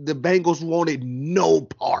 And the Bengals wanted no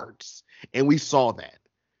parts. And we saw that.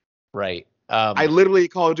 Right. I literally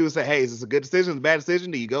called you and said, hey, is this a good decision? Is it a bad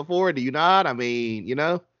decision? Do you go for it? Do you not? I mean,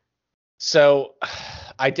 So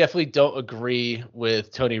I definitely don't agree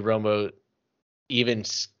with Tony Romo even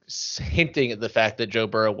hinting at the fact that Joe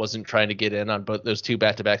Burrow wasn't trying to get in on both those 2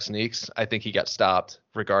 back-to-back sneaks. I think he got stopped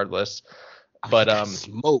regardless. But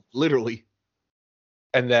smoke, literally.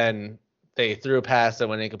 And then they threw a pass that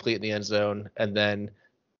went incomplete in the end zone, and then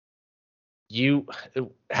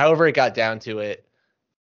however it got down to it,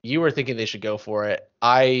 you were thinking they should go for it.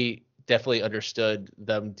 I definitely understood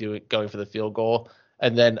them going for the field goal,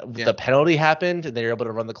 and then the penalty happened, and they were able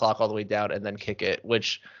to run the clock all the way down and then kick it,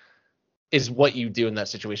 which is what you do in that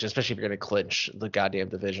situation, especially if you're going to clinch the goddamn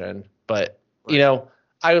division. But,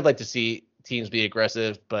 I would like to see teams be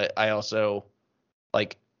aggressive, but I also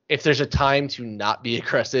like if there's a time to not be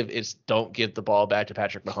aggressive, it's don't give the ball back to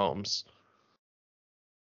Patrick Mahomes.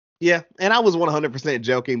 Yeah, and I was 100%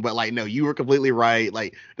 joking, but like, no, you were completely right.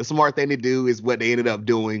 Like, the smart thing to do is what they ended up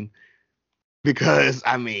doing because,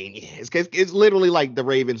 I mean, it's literally like the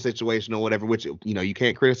Ravens situation or whatever, which, you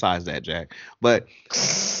can't criticize that, Jack. But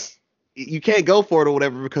you can't go for it or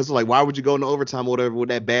whatever because, like, why would you go into overtime or whatever with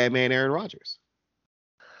that bad man Aaron Rodgers?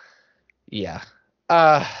 Yeah.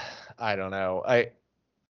 I don't know.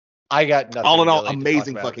 I got nothing. All in all, really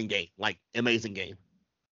amazing fucking game. Like, amazing game.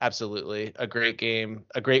 Absolutely. A great game.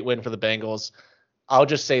 A great win for the Bengals. I'll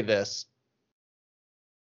just say this.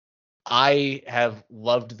 I have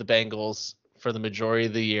loved the Bengals for the majority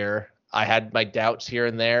of the year. I had my doubts here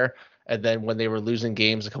and there. And then when they were losing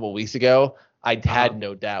games a couple of weeks ago, I had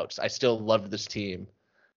no doubts. I still loved this team.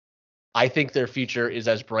 I think their future is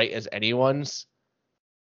as bright as anyone's.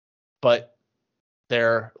 But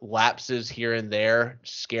their lapses here and there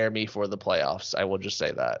scare me for the playoffs. I will just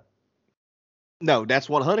say that. No, that's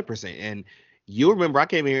 100%. And you remember I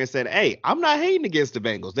came here and said, hey, I'm not hating against the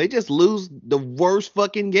Bengals. They just lose the worst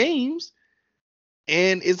fucking games,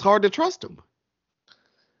 and it's hard to trust them.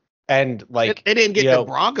 And like they didn't get the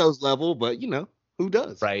Broncos level, but who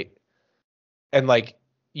does? Right. And like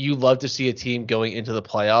you love to see a team going into the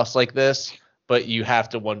playoffs like this, but you have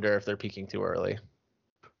to wonder if they're peaking too early.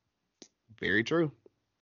 Very true.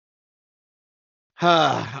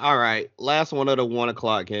 All right. Last one of the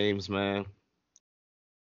 1:00 games, man.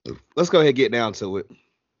 Let's go ahead and get down to it.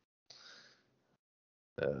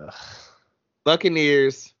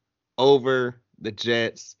 Buccaneers over the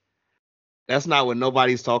Jets. That's not what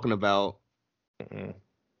nobody's talking about. Mm-mm.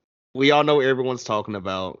 We all know what everyone's talking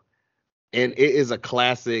about. And it is a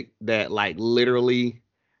classic that, like, literally,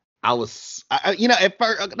 at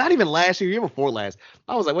first, not even last year before last,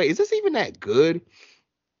 I was like, wait, is this even that good?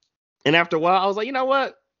 And after a while, I was like, you know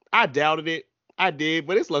what? I doubted it. I did,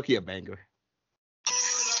 but it's low-key a banger.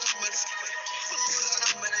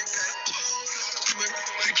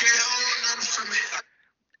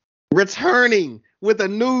 Returning with a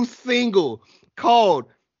new single called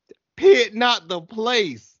Pit Not the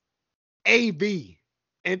Place. AB,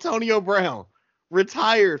 Antonio Brown,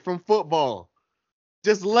 retired from football.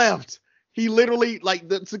 Just left. He literally, like,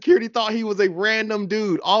 the security thought he was a random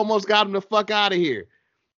dude. Almost got him the fuck out of here.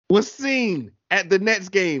 Was seen at the Nets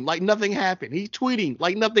game like nothing happened. He's tweeting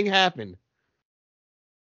like nothing happened.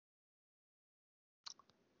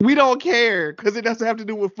 We don't care because it doesn't have to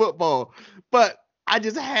do with football. But I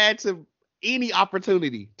just had any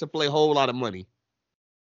opportunity to play a whole lot of money.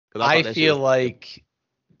 I feel like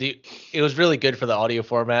it was really good for the audio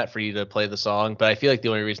format for you to play the song, but I feel like the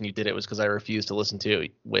only reason you did it was because I refused to listen to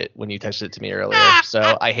it when you texted it to me earlier.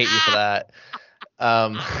 So I hate you for that.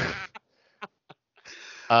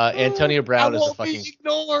 Antonio Brown is a fucking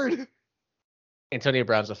ignored. Antonio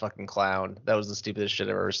Brown's a fucking clown. That was the stupidest shit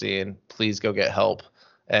I've ever seen. Please go get help,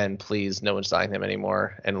 and please no one sign him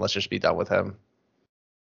anymore, and let's just be done with him.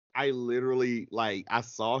 I literally, like, I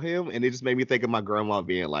saw him and it just made me think of my grandma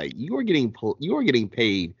being like, you are getting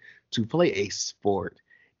paid to play a sport.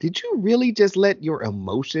 Did you really just let your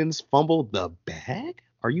emotions fumble the bag?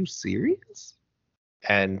 Are you serious?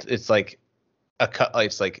 And it's like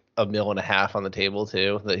it's like $1.5 million on the table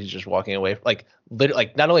too, that he's just walking away. Like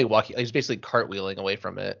not only walking, he's basically cartwheeling away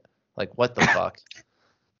from it. Like, what the fuck?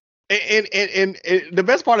 And the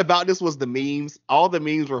best part about this was the memes. All the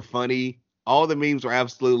memes were funny. All the memes were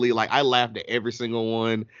absolutely, like, I laughed at every single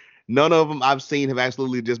one. None of them I've seen have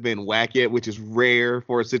absolutely just been whack yet, which is rare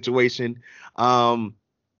for a situation. All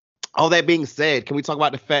that being said, can we talk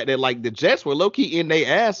about the fact that, like, the Jets were low-key in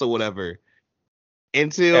their ass or whatever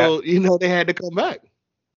until, they had to come back?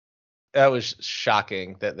 That was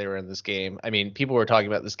shocking that they were in this game. I mean, people were talking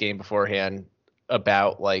about this game beforehand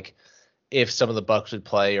about, like, if some of the Bucs would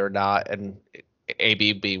play or not, and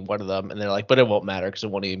AB being one of them, and they're like, but it won't matter because it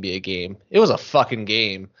won't even be a game. It was a fucking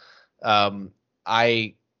game. Braxton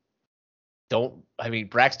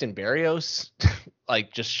Berrios,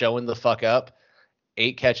 like, just showing the fuck up.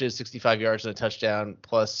 8 catches, 65 yards and a touchdown,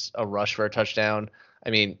 plus a rush for a touchdown. I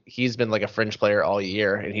mean, he's been like a fringe player all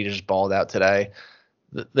year, and he just balled out today.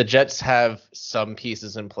 The Jets have some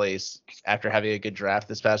pieces in place after having a good draft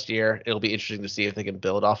this past year. It'll be interesting to see if they can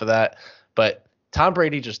build off of that. But Tom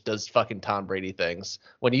Brady just does fucking Tom Brady things.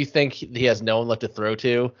 When you think he has no one left to throw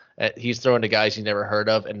to, he's throwing to guys you never heard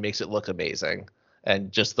of and makes it look amazing.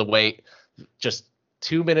 And just the way, just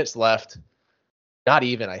 2 minutes left, Not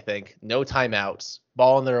even, I think. No timeouts.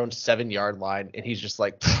 Ball on their own 7-yard line, and he's just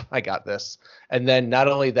like, I got this. And then not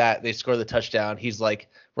only that, they score the touchdown. He's like,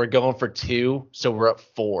 we're going for 2, so we're up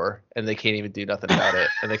 4, and they can't even do nothing about it,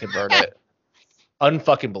 and they convert it.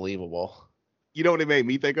 Unfucking believable. You know what it made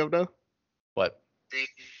me think of though? What?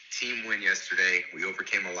 Team win yesterday. We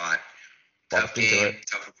overcame a lot. Tough game,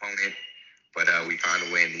 tough opponent, but we found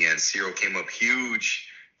a way in the end. Cyril came up huge,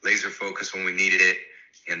 laser focused when we needed it,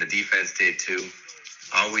 and the defense did too.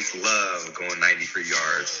 I always love going 93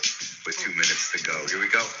 yards with 2 minutes to go. Here we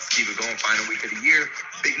go. Let's keep it going. Final week of the year.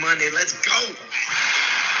 Big Monday. Let's go.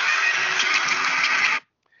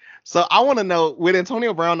 So I want to know, with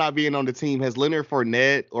Antonio Brown not being on the team, has Leonard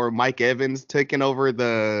Fournette or Mike Evans taken over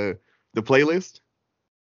the playlist?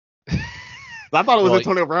 I thought it was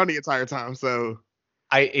Antonio Brown the entire time. So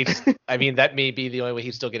I mean, that may be the only way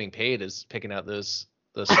he's still getting paid is picking out those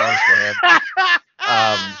songs for him.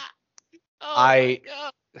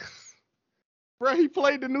 Bro, he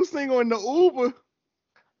played the new single in the Uber.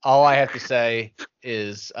 All I have to say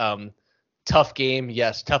is, tough game,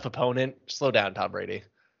 yes. Tough opponent. Slow down, Tom Brady.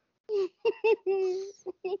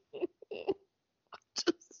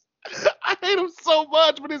 I hate him so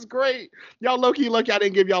much, but it's great. Y'all low-key lucky I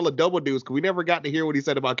didn't give y'all a double deuce because we never got to hear what he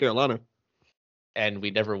said about Carolina. And we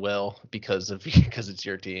never will because it's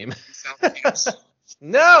your team.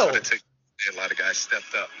 No. A lot of guys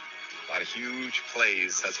stepped up. A lot of huge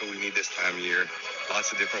plays. That's what we need this time of year.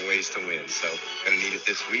 Lots of different ways to win. So, gonna need it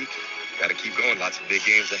this week. Got to keep going. Lots of big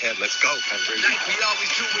games ahead. Let's go. Like we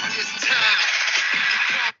always do with this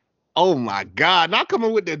time. Oh my God! Not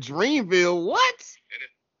coming with the Dreamville. What?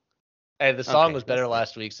 Hey, the song was better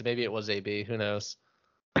last week, so maybe it was AB. Who knows?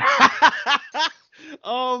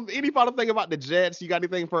 Any final thing about the Jets? You got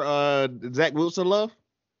anything for Zach Wilson love?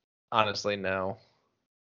 Honestly, no.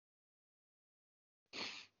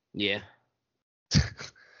 Yeah.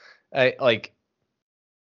 They're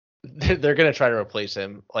gonna try to replace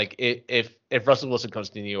him. Like if Russell Wilson comes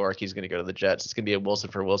to New York, he's gonna go to the Jets. It's gonna be a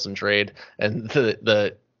Wilson for Wilson trade, and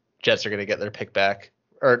the Jets are gonna get their pick back,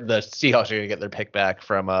 or the Seahawks are gonna get their pick back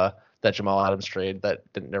from that Jamal Adams trade that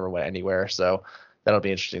never went anywhere. So that'll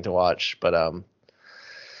be interesting to watch. But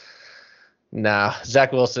nah,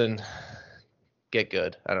 Zach Wilson, get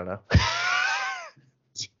good. I don't know.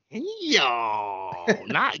 Yo,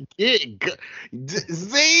 not get good.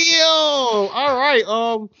 Zio. All right.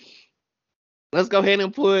 Let's go ahead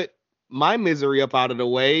and put my misery up out of the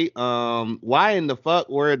way. Why in the fuck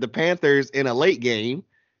were the Panthers in a late game?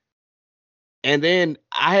 And then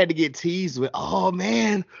I had to get teased with, oh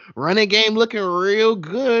man, running game looking real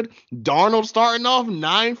good. Darnold starting off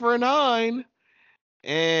 9 for 9.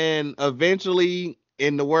 And eventually,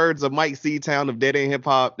 in the words of Mike Seatown of Dead End Hip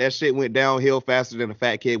Hop, that shit went downhill faster than a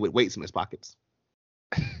fat kid with weights in his pockets.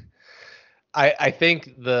 I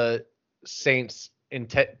think the Saints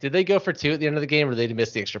did they go for 2 at the end of the game, or did they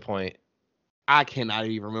miss the extra point? I cannot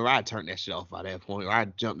even remember. I turned that shit off by that point, or I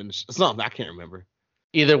jumped in something. I can't remember.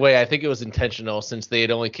 Either way, I think it was intentional since they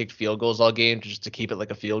had only kicked field goals all game just to keep it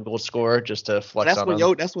like a field goal score, just to flex on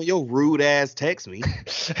them. That's when your rude ass text me.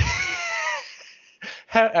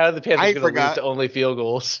 How are the Panthers going to lose to only field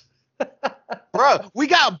goals? Bro, we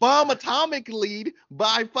got bomb atomic lead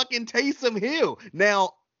by fucking Taysom Hill.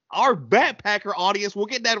 Now, our backpacker audience will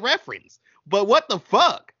get that reference. But what the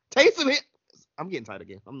fuck? Taysom Hill. I'm getting tired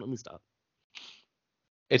again. Let me stop.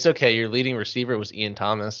 It's okay. Your leading receiver was Ian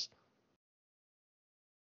Thomas.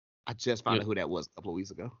 I just found out who that was a couple of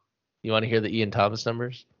weeks ago. You want to hear the Ian Thomas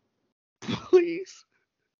numbers? Please.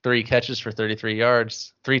 3 catches for 33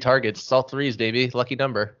 yards. 3 targets. It's all 3s, baby. Lucky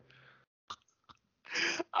number.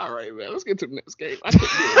 All right, man. Let's get to the next game. I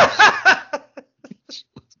can't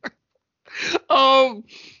do it.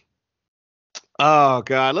 Oh,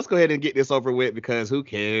 God. Let's go ahead and get this over with because who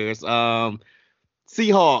cares?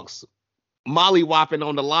 Seahawks. Molly whopping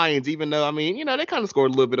on the Lions, even though, I mean, they kind of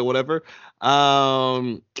scored a little bit or whatever.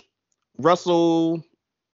 Russell's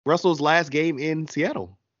last game in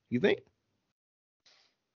Seattle, you think?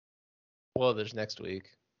 Well, there's next week.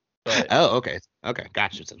 But, oh, okay. Okay,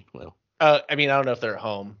 gotcha. Well, I mean, I don't know if they're at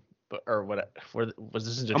home, but or what? Was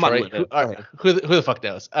this in Detroit? Who the fuck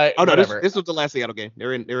knows? This was the last Seattle game.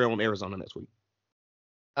 They're on Arizona next week.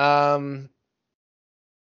 I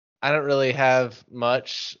don't really have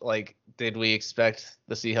much. Like, did we expect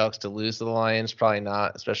the Seahawks to lose to the Lions? Probably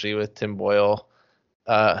not, especially with Tim Boyle.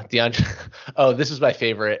 DeAndre. Oh, this is my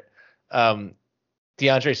favorite.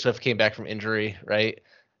 DeAndre Swift came back from injury, right?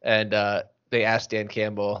 And they asked Dan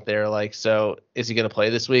Campbell. They're like, "So is he going to play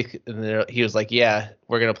this week?" And he was like, "Yeah,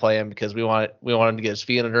 we're going to play him because we want him to get his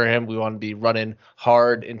feet under him. We want to be running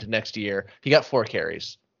hard into next year." He got 4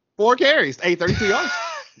 carries. 4 carries. Hey, 32 yards.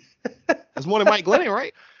 That's more than Mike Glennon,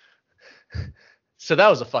 right? So that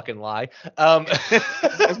was a fucking lie.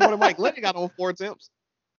 That's more than Mike Glennon got on 4 attempts.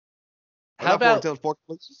 How about 4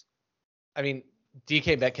 completions? I mean,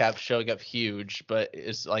 DK Metcalf showing up huge, but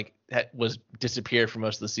is like was disappeared for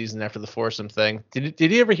most of the season after the foursome thing. Did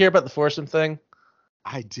you ever hear about the foursome thing?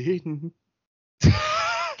 I didn't.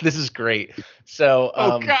 This is great. So,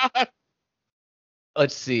 Oh God.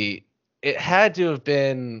 Let's see. It had to have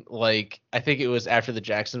been like I think it was after the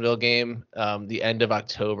Jacksonville game, the end of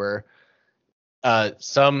October.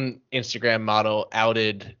 Some Instagram model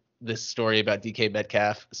outed this story about DK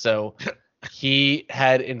Metcalf. So he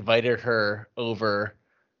had invited her over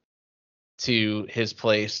to his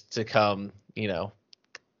place to come,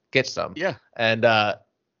 get some. Yeah. And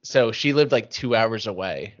so she lived like 2 hours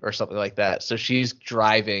away or something like that. So she's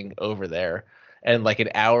driving over there, and like an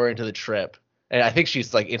hour into the trip, and I think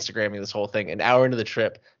she's like Instagramming this whole thing. An hour into the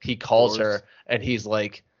trip, he calls her and he's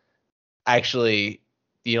like, actually,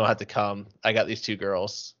 you don't have to come. I got these 2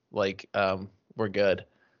 girls. Like, we're good.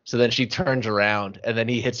 So then she turns around and then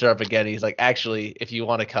he hits her up again. He's like, actually, if you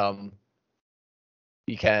want to come,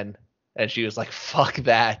 you can. And she was like, fuck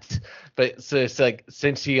that. But so it's like,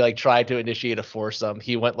 since he like tried to initiate a foursome,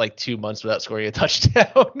 he went like 2 months without scoring a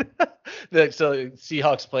touchdown. So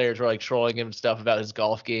Seahawks players were like trolling him and stuff about his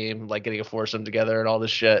golf game, like getting a foursome together and all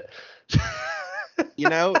this shit.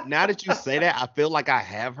 Now that you say that, I feel like I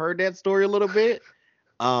have heard that story a little bit.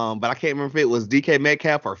 But I can't remember if it was DK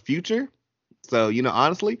Metcalf or Future. So,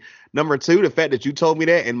 honestly, number 2, the fact that you told me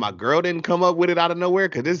that and my girl didn't come up with it out of nowhere,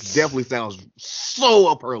 because this definitely sounds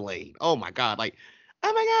so up her lane. Oh my God. Like,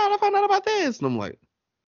 oh my God, I found out about this. And I'm like,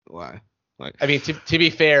 why? Like, I mean, to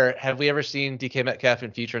be fair, have we ever seen DK Metcalf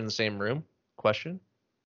and Future in the same room? Question.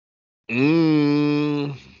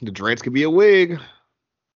 The dreads could be a wig.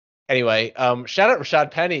 Anyway, shout out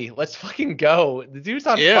Rashad Penny. Let's fucking go. The dude's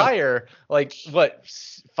on fire. Like, what,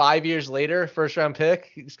 5 years later, first round pick?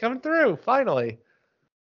 He's coming through, finally.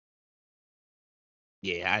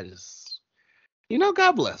 Yeah, I just,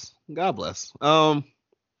 God bless. God bless.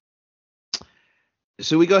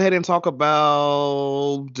 Should we go ahead and talk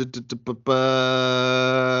about,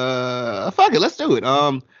 fuck it, let's do it.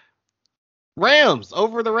 Rams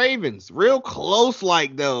over the Ravens. Real close,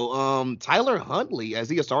 like, though. Tyler Huntley, as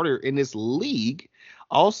he a starter in this league.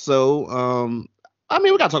 Also, I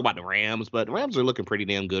mean, we got to talk about the Rams, but the Rams are looking pretty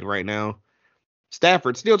damn good right now.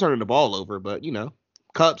 Stafford still turning the ball over, but,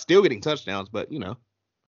 Kupp still getting touchdowns, but,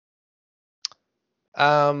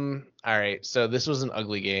 All right, so this was an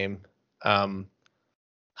ugly game.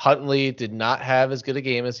 Huntley did not have as good a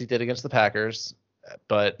game as he did against the Packers,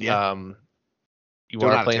 but you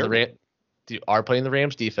are playing the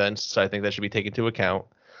Rams defense, so I think that should be taken into account.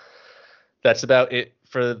 That's about it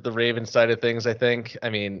for the Ravens side of things, I think. I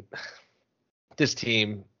mean, this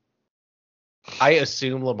team, I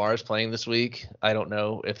assume Lamar's playing this week. I don't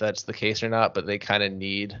know if that's the case or not, but they kind of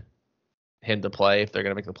need him to play if they're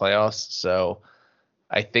going to make the playoffs. So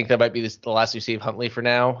I think that might be the last we see of Huntley for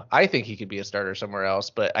now. I think he could be a starter somewhere else,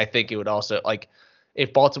 but I think it would also, like,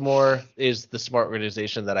 if Baltimore is the smart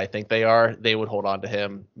organization that I think they are, they would hold on to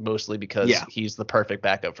him mostly because he's the perfect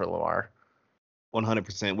backup for Lamar.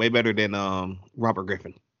 100%. Way better than Robert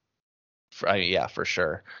Griffin. For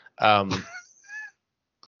sure.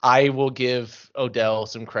 I will give Odell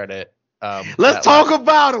some credit. Let's talk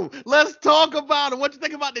about him. What you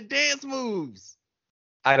think about the dance moves?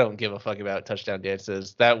 I don't give a fuck about touchdown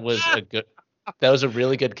dances. That was a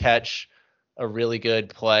really good catch. A really good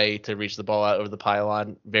play to reach the ball out over the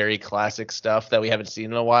pylon. Very classic stuff that we haven't seen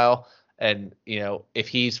in a while. And, if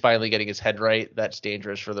he's finally getting his head right, that's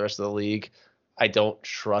dangerous for the rest of the league. I don't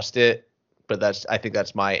trust it, but I think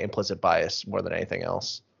that's my implicit bias more than anything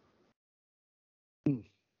else.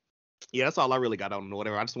 Yeah, that's all I really got on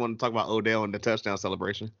whatever. I just want to talk about Odell and the touchdown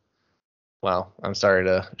celebration. Well, I'm sorry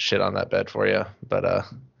to shit on that bed for you, but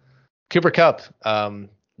Cooper Kupp,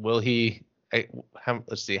 will he?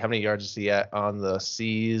 Let's see, how many yards is he at on the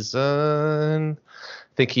season?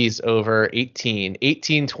 I think he's over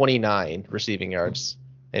 1829 receiving yards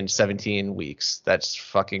in 17 weeks. That's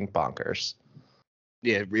fucking bonkers.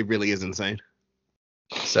 Yeah, it really is insane.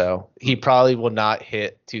 So he probably will not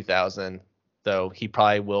hit 2,000, though he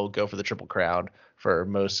probably will go for the Triple Crown for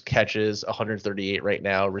most catches, 138 right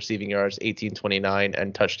now, receiving yards, 1829,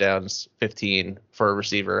 and touchdowns, 15 for a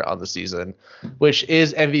receiver on the season, which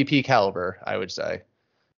is MVP caliber, I would say.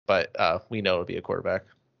 But we know it'll be a quarterback.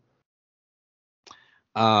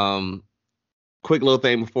 Quick little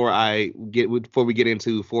thing before we get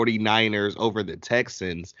into 49ers over the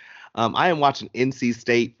Texans. I am watching NC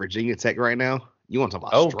State, Virginia Tech right now. You want to talk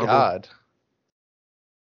about struggle? God.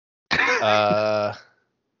 I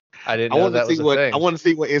didn't know that was a thing. I want to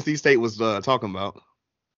see what NC State was talking about.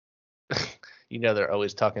 You know they're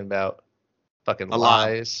always talking about fucking A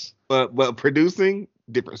lies. But producing,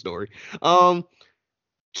 different story.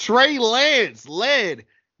 Trey Lance led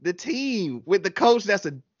the team with the coach that's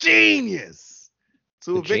a genius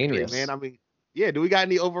to a victory, man. I mean, yeah, do we got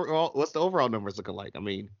any overall? What's the overall numbers looking like? I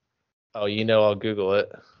mean, oh, you know, I'll Google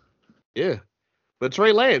it. Yeah. But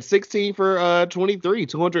Trey Lance, 16 for 23,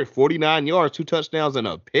 249 yards, 2 touchdowns, and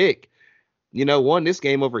a pick. You know, won this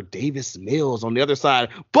game over Davis Mills on the other side.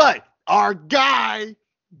 But our guy,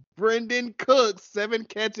 Brendan Cooks, 7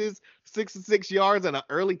 catches, 66 yards, and an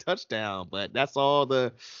early touchdown. But that's all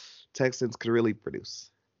the Texans could really produce.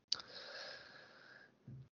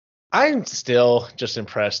 I'm still just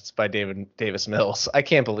impressed by Davis Mills. I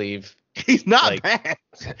can't believe he's not bad.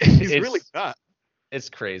 He's really not. It's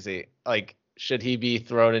crazy. Like, should he be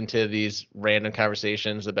thrown into these random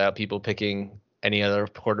conversations about people picking any other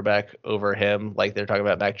quarterback over him, like they're talking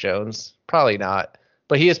about Mac Jones? Probably not.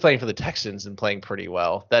 But he is playing for the Texans and playing pretty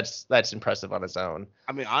well. That's impressive on its own.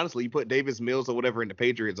 I mean, honestly, you put Davis Mills or whatever in the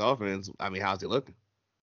Patriots offense. I mean, how's he looking?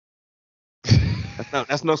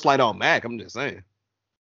 That's no slight on Mac. I'm just saying.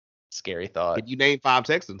 Scary thought. Can you name 5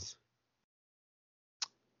 Texans?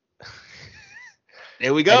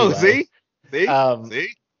 There we go. Anyway. See?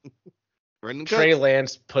 Trey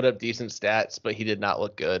Lance put up decent stats, but he did not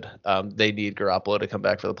look good. They need Garoppolo to come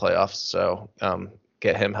back for the playoffs, so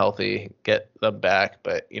get him healthy, get them back.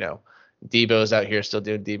 But, you know, Debo's out here still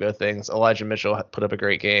doing Debo things. Elijah Mitchell put up a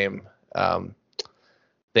great game.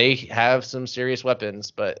 They have some serious weapons,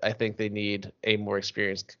 but I think they need a more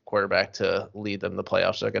experienced quarterback to lead them to the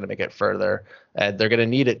playoffs. So they're going to make it further. And they're going to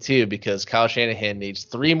need it, too, because Kyle Shanahan needs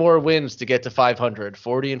 3 more wins to get to 500,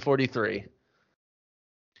 40 and 43.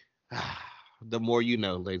 The more you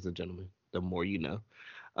know, ladies and gentlemen. The more you know.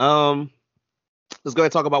 Let's go ahead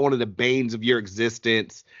and talk about one of the banes of your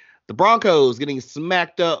existence. The Broncos getting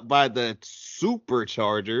smacked up by the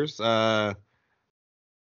Superchargers.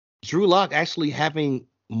 Drew Lock actually having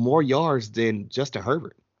more yards than Justin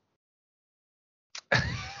Herbert.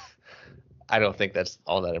 I don't think that's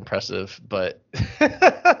all that impressive, but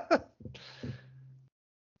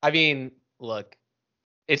I mean, look,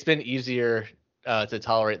 it's been easier to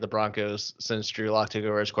tolerate the Broncos since Drew Lock took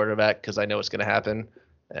over as quarterback because I know what's going to happen,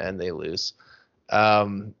 and they lose. I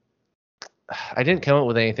didn't come up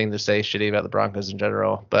with anything to say shitty about the Broncos in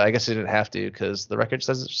general, but I guess I didn't have to because the record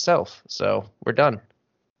says it itself. So we're done.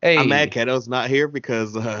 Hey, I'm mad Keto's not here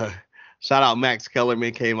because shout out Max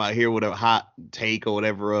Kellerman came out here with a hot take or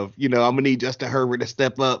whatever of, you know, I'm going to need Justin Herbert to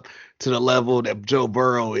step up to the level that Joe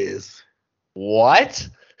Burrow is. What?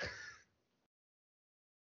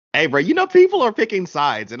 Hey, bro, you know, people are picking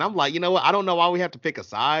sides, and I'm like, you know what? I don't know why we have to pick a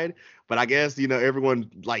side, but I guess, you know, everyone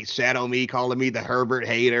like shadow me, calling me the Herbert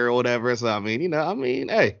hater or whatever. So, I mean,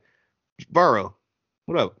 hey, Burrow,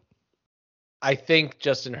 what up? I think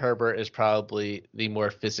Justin Herbert is probably the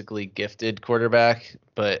more physically gifted quarterback,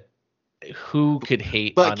 but who could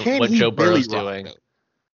hate on what Joe Burrow's doing?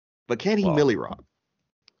 But can he Millie Rock?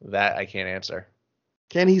 That I can't answer.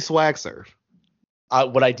 Can he swag surf?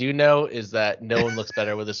 What I do know is that no one looks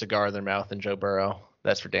better with a cigar in their mouth than Joe Burrow.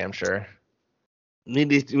 That's for damn sure. We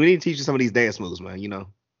need to teach you some of these dance moves, man. You know.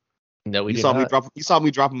 No, you saw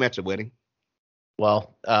me drop them at your wedding.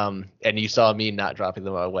 Well, and you saw me not dropping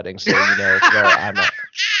them at my wedding, so you know where I'm at.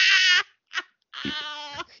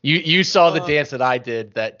 You saw the dance that I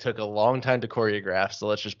did that took a long time to choreograph, so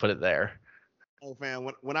let's just put it there. Oh, man,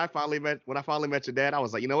 when I finally met your dad, I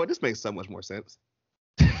was like, you know what, this makes so much more sense.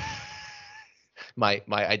 My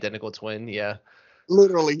identical twin, yeah.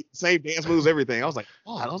 Literally same dance moves, everything. I was like,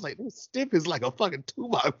 this stiff is like a fucking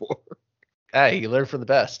 2x4. Hey, you learn from the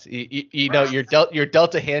best. You know, you're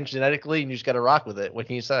dealt a hand genetically, and you just got to rock with it. What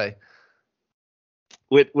can you say?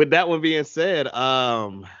 With that one being said,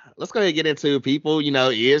 let's go ahead and get into people. You know,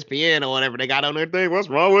 ESPN or whatever they got on their thing. What's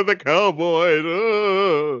wrong with the Cowboys?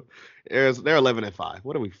 They're 11-5.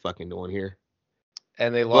 What are we fucking doing here?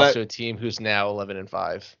 And they lost to a team who's now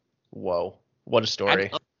 11-5. Whoa, what a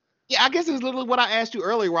story! I guess it's literally what I asked you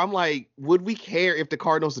earlier, where I'm like, would we care if the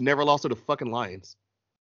Cardinals never lost to the fucking Lions?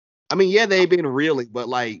 I mean, yeah, they've been reeling, but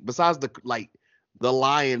like, besides the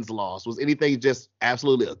Lions loss, was anything just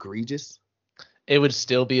absolutely egregious? It would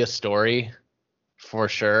still be a story, for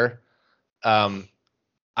sure. I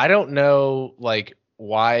don't know, like,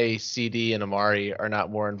 why CD and Amari are not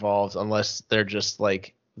more involved, unless they're just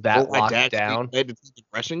like that locked down.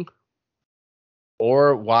 Rushing.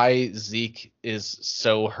 Or why Zeke is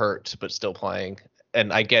so hurt but still playing.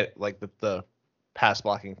 And I get like the pass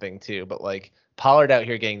blocking thing too, but like Pollard out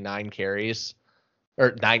here getting 9 carries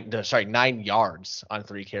or 9 yards on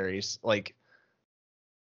 3 carries. Like,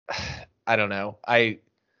 I don't know. I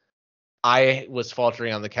was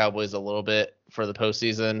faltering on the Cowboys a little bit for the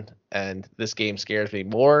postseason, and this game scares me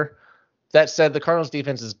more. That said, the Cardinals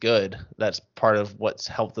defense is good. That's part of what's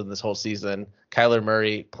helped them this whole season. Kyler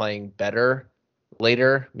Murray playing better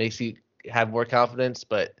later makes you have more confidence,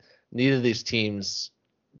 but neither of these teams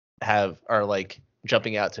are like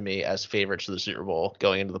jumping out to me as favorites for the Super Bowl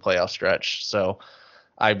going into the playoff stretch. So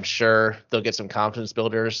I'm sure they'll get some confidence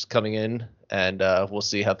builders coming in, and we'll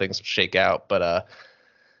see how things shake out. But I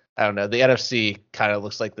don't know. The NFC kind of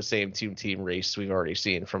looks like the same two-team race we've already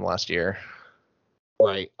seen from last year.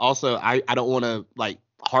 Right. Also, I don't want to like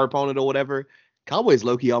harp on it or whatever. Cowboys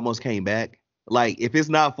low-key almost came back. Like, if it's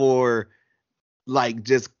not for like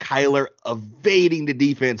just Kyler evading the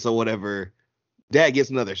defense or whatever, Dak gets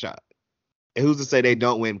another shot. And who's to say they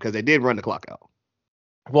don't win, because they did run the clock out.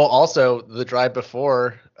 Well, also the drive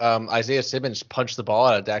before, Isaiah Simmons punched the ball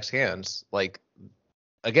out of Dak's hands. Like,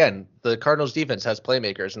 again, the Cardinals defense has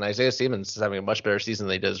playmakers, and Isaiah Simmons is having a much better season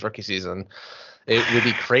than he did his rookie season. It would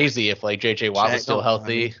be crazy if like J.J. Watt was still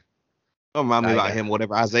healthy. Don't remind me about him,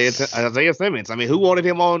 whatever. Isaiah Simmons. I mean, who wanted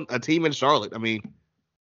him on a team in Charlotte? I mean,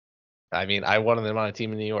 I wanted him on a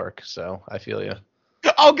team in New York, so I feel you.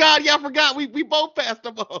 Oh God, yeah, I forgot. We both passed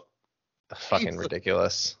him up. Fucking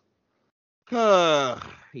ridiculous. Yeah,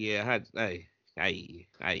 I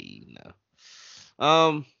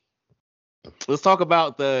know. Let's talk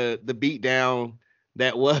about the beatdown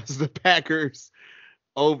that was the Packers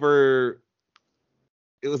over.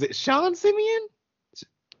 Was it Sean Simeon?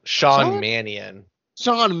 Sean Mannion.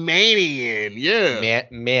 Sean Mannion, yeah.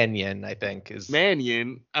 Mannion, I think is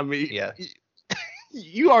Mannion. I mean, yeah.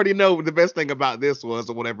 You already know what the best thing about this was,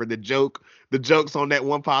 or whatever. The jokes on that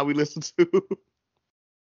one pod we listened to.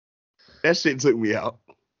 That shit took me out.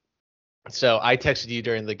 So I texted you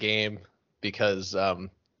during the game because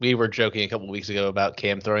we were joking a couple weeks ago about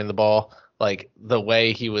Cam throwing the ball. Like, the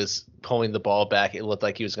way he was pulling the ball back, it looked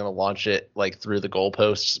like he was going to launch it like through the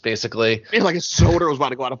goalposts, basically. It's like his shoulder was about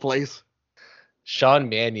to go out of place. Sean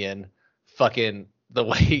Mannion, fucking the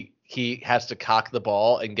way he has to cock the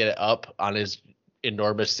ball and get it up on his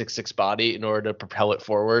enormous 6'6" body in order to propel it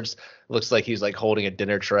forwards. Looks like he's like holding a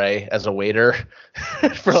dinner tray as a waiter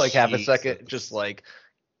for like half a second. Just like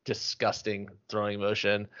disgusting throwing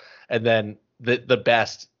motion. And then the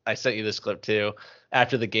best, I sent you this clip too.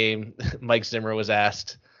 After the game, Mike Zimmer was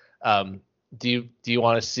asked, do you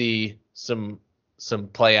want to see some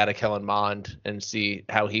play out of Kellen Mond and see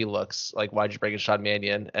how he looks? Like, why'd you bring in Sean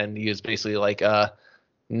Mannion? And he was basically like,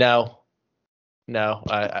 no,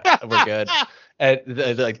 we're good. And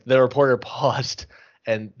the reporter paused,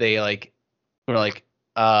 and they were like,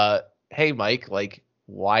 hey Mike, like,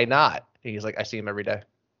 why not? And he's like, I see him every day.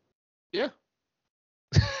 Yeah.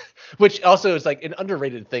 Which also is like an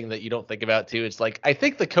underrated thing that you don't think about too. It's like, I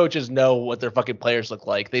think the coaches know what their fucking players look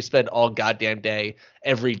like. They spend all goddamn day,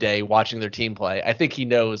 every day watching their team play. I think he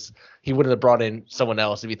knows he wouldn't have brought in someone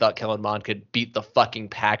else if he thought Kellen Mond could beat the fucking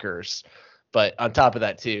Packers. But on top of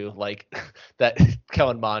that too, like, that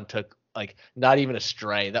Kellen Mond took like not even a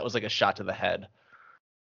stray. That was like a shot to the head.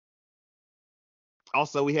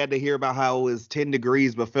 Also, we had to hear about how it was 10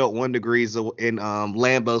 degrees but felt 1 degree in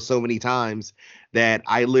Lambeau so many times that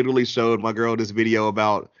I literally showed my girl this video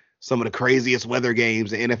about some of the craziest weather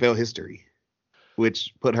games in NFL history,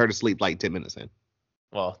 which put her to sleep like 10 minutes in.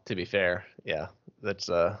 Well, to be fair, yeah, that's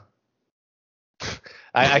I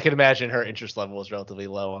can imagine her interest level is relatively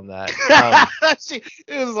low on that.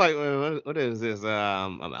 It was like, what is this?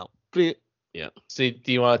 I'm out. Yeah. So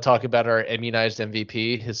do you want to talk about our immunized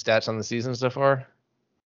MVP, his stats on the season so far?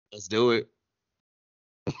 Let's do it.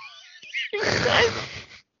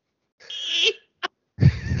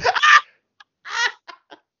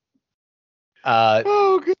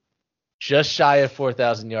 Just shy of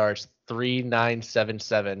 4,000 yards,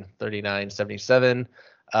 3,977, 3,977,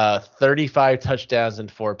 35 touchdowns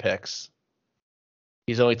and 4 picks.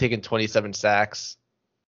 He's only taken 27 sacks.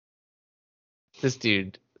 This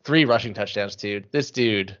dude, 3 rushing touchdowns, dude. This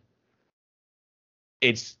dude,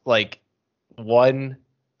 it's like the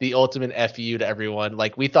ultimate FU to everyone.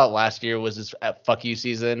 Like, we thought last year was his fuck you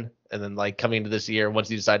season, and then like coming into this year, once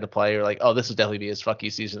he decided to play, we're like, oh, this will definitely be his fuck you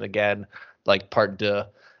season again, like part 2.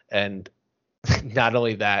 And not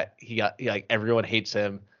only that, like everyone hates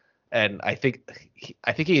him, and I think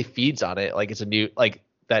he feeds on it. Like, it's a new, like,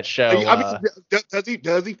 that show. I mean,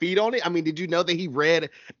 does he feed on it? I mean, did you know that he read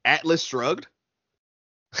Atlas Shrugged?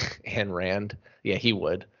 And Rand? Yeah, he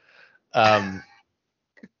would.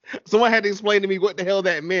 Someone had to explain to me what the hell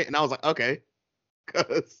that meant, and I was like, okay.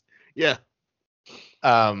 'Cause, yeah.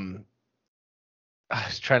 I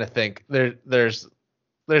was trying to think.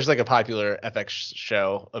 There's like a popular FX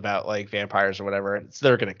show about like vampires or whatever.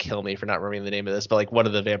 They're gonna kill me for not remembering the name of this, but like one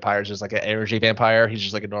of the vampires is like an energy vampire. He's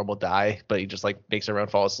just like a normal guy, but he just like makes everyone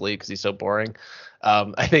fall asleep because he's so boring.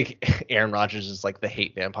 I think Aaron Rodgers is like the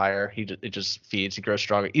hate vampire. It just feeds. He grows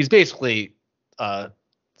stronger. He's basically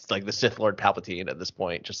it's like the Sith Lord Palpatine at this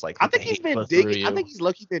point. Just like I think he's been digging. I think he's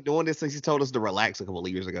lucky been doing this since he told us to relax a couple of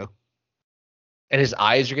years ago. And his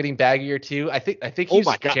eyes are getting baggier too. I think he's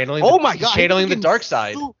channeling. Channeling the dark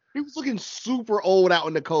side. He was looking super old out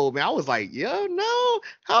in the cold, man. I was like, yo, no.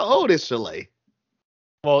 How old is Chalet?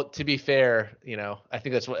 Well, to be fair, I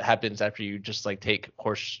think that's what happens after you just like take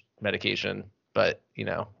horse medication. But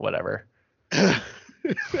whatever.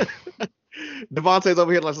 Devontae's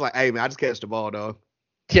over here like, hey man, I just catch the ball, dog.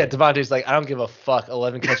 Yeah, Devontae's like, I don't give a fuck.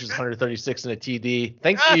 11 catches, 136 in a TD.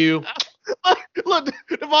 Thank you. Look,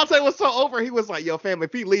 Devontae was so over. He was like, yo, fam,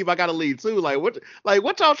 if he leave, I gotta leave too.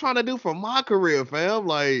 What y'all trying to do for my career, fam?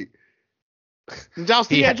 Like, did y'all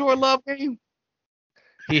see that Jordan Love game?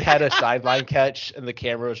 He had a sideline catch, and the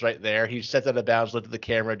camera was right there. He stepped out of bounds, looked at the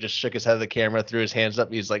camera, just shook his head at the camera, threw his hands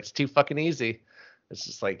up. He's like, it's too fucking easy. It's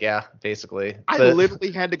just like, yeah, basically. I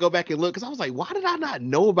literally had to go back and look because I was like, why did I not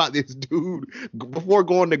know about this dude before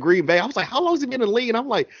going to Green Bay? I was like, how long has he been in the league? And I'm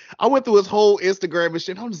like, I went through his whole Instagram and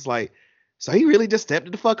shit. I'm just like, so he really just stepped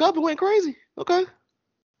it the fuck up and went crazy. Okay.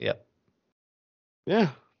 Yep. Yeah.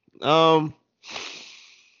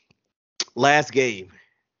 Last game.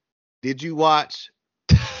 Did you watch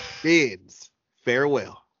Ben's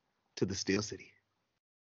farewell to the Steel City?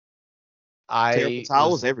 Terrible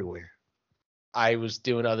towels everywhere. I was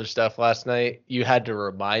doing other stuff last night. You had to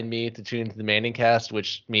remind me to tune into the Manning Cast,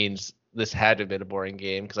 which means this had to have been a boring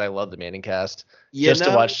game because I love the Manning Cast.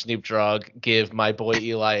 To watch Snoop Dogg give my boy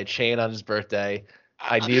Eli a chain on his birthday.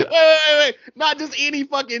 I knew. Wait. Not just any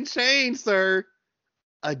fucking chain, sir.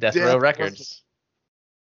 A Death Row Records.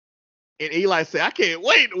 And Eli said, I can't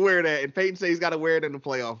wait to wear that. And Peyton said he's got to wear it in the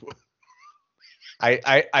playoff.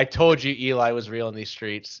 I told you Eli was real in these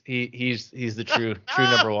streets. He's the true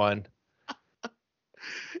number one.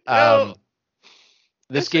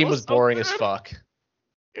 This game was boring as fuck.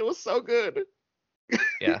 It was so good.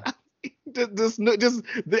 Yeah.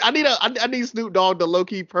 I need Snoop Dogg to low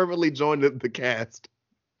key permanently join the cast.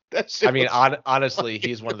 Honestly,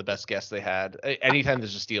 he's one of the best guests they had. Anytime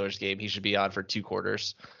there's a Steelers game, he should be on for 2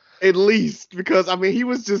 quarters. At least, because he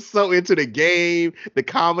was just so into the game. The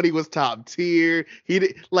comedy was top tier. He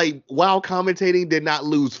did, while commentating, did not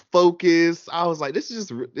lose focus. I was like, this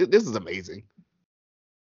is amazing.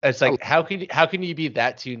 It's like, how can you be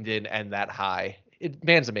that tuned in and that high?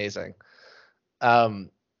 Man's amazing.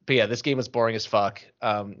 But yeah, this game was boring as fuck.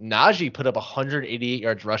 Najee put up 188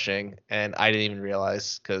 yards rushing, and I didn't even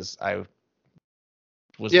realize because I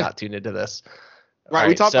was not tuned into this. Right,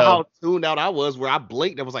 we talked about how tuned out I was, where I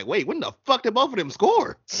blinked and was like, wait, when the fuck did both of them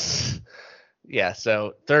score? Yeah,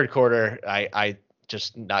 so third quarter, I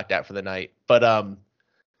just knocked out for the night. But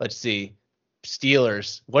let's see.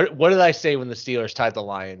 Steelers. What did I say when the Steelers tied the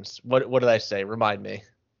Lions? What did I say? Remind me.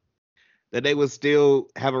 That they would still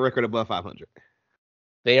have a record above 500.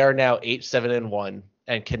 They are now 8-7-1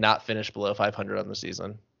 and cannot finish below 500 on the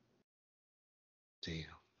season. Damn.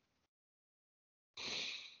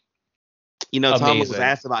 Thomas was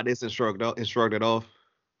asked about this and shrugged it off.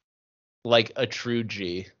 Like a true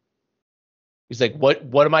G. He's like, what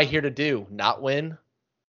am I here to do? Not win?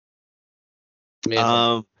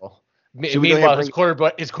 Meanwhile, his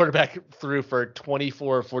quarterback threw for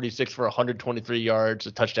 24-46 for 123 yards,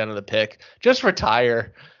 a touchdown and a pick. Just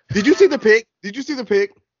retire. Did you see the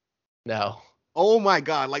pick? No. Oh my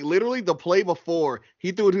God. Literally the play before,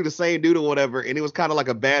 he threw it to the same dude or whatever, and it was kind of like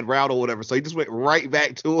a bad route or whatever. So he just went right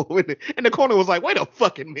back to him, and the corner was like, wait a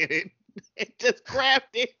fucking minute. It just grabbed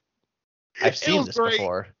it. I've seen this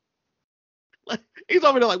before. He's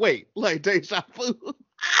over there wait, deja vu.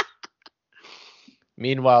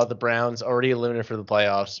 Meanwhile, the Browns already eliminated for the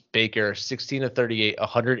playoffs. Baker, 16-38,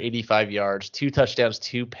 185 yards, 2 touchdowns,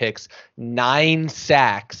 2 picks, 9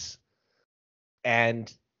 sacks.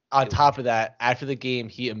 And on top of that, after the game,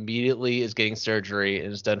 he immediately is getting surgery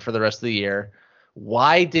and is done for the rest of the year.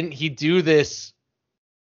 Why didn't he do this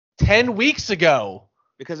 10 weeks ago?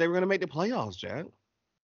 Because they were going to make the playoffs, Jack.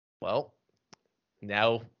 Well,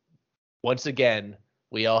 now, once again,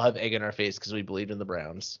 we all have egg in our face because we believed in the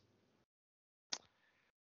Browns.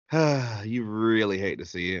 You really hate to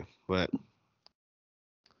see it, but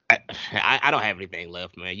I don't have anything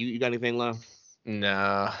left, man. You got anything left?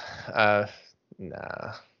 Nah.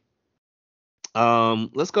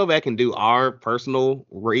 Let's go back and do our personal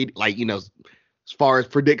rate, as far as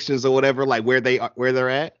predictions or whatever, where they're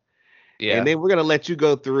at. Yeah. And then we're gonna let you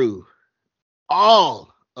go through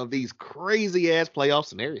all of these crazy ass playoff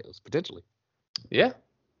scenarios potentially. Yeah.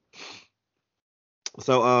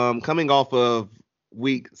 So coming off of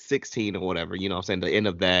week 16 or whatever, you know what I'm saying, the end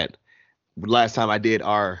of that, last time I did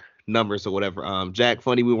our numbers or whatever, Jack,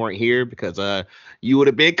 funny we weren't here because you would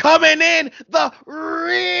have been coming in the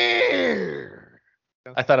rear.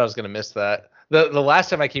 I thought I was gonna miss that. The last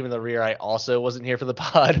time I came in the rear, I also wasn't here for the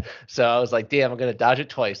pod, so I was like, damn, I'm gonna dodge it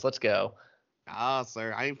twice. Let's go. Ah,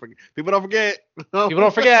 sir, I ain't forget. People don't forget. People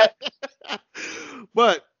don't forget.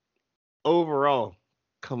 But overall,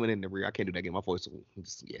 coming in the rear, I can't do that. Get my voice.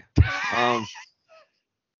 Yeah.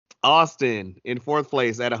 Austin in fourth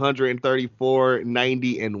place at 134,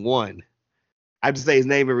 90, and 1. I have to say his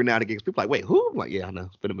name every now and again. People are like, wait, who? I'm like, yeah, I know.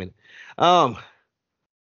 It's been a minute.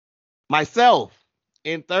 Myself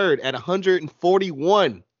in third at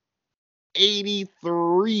 141,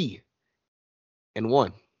 83, and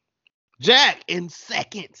 1. Jack in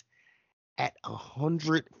second at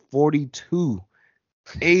 142,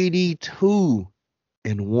 82,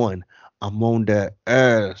 and 1. I'm on that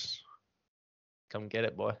ass. Come get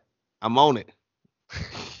it, boy. I'm on it.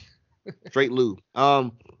 Straight lube.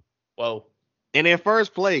 Whoa. And in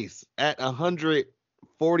first place at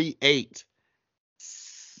 148,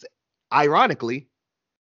 ironically,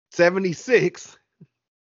 76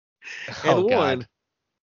 and 1.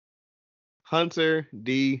 Hunter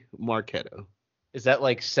D. Marketo. Is that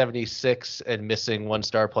like 76 and missing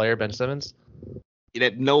 1-star player, Ben Simmons?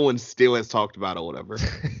 That no one still has talked about or whatever.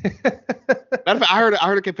 Matter of fact, I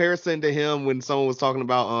heard a comparison to him when someone was talking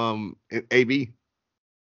about AB.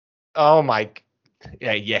 Oh my,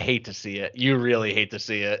 yeah, you hate to see it. You really hate to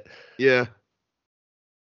see it. Yeah.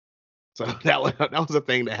 So that was a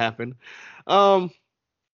thing that happened. But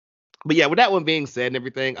yeah, with that one being said and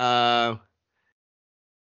everything,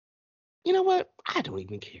 you know what? I don't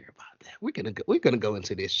even care about that. We're gonna go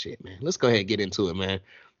into this shit, man. Let's go ahead and get into it, man.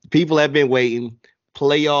 People have been waiting.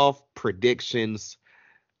 Playoff predictions.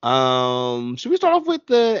 Should we start off with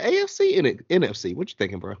the AFC and NFC? What you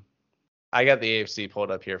thinking, bro? I got the AFC pulled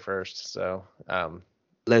up here first, so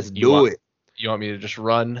let's do it. You want me to just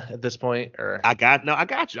run at this point, or I got you.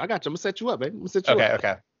 I'm gonna set you up, baby. I'm gonna set you up.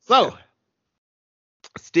 Okay. So,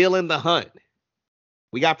 still in the hunt.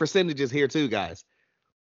 We got percentages here too, guys.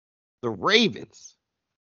 The Ravens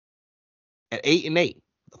at 8-8,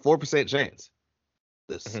 a 4% chance.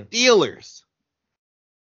 The Steelers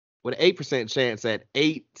with an 8% chance at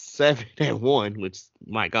 8-7-1, which,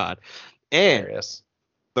 my God. And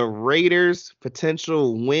the Raiders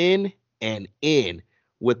potential win and in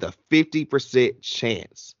with a 50%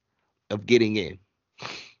 chance of getting in.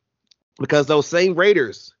 Because those same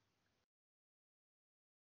Raiders,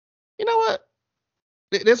 you know what?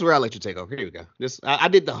 This is where I let you take over. Here we go. I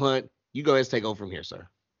did the hunt. You go ahead and take over from here, sir.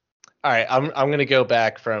 All right, I'm gonna go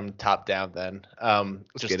back from top down then,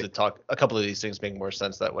 just to talk a couple of these things make more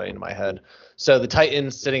sense that way in my head. So the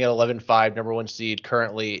Titans sitting at 11-5, number 1 seed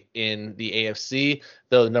currently in the AFC,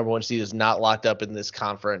 though the number 1 seed is not locked up in this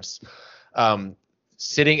conference.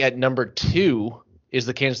 Sitting at number 2 is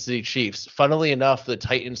the Kansas City Chiefs. Funnily enough, the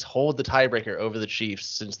Titans hold the tiebreaker over the Chiefs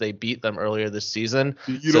since they beat them earlier this season.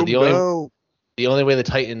 The only way the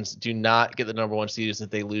Titans do not get the number 1 seed is if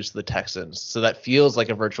they lose to the Texans. So that feels like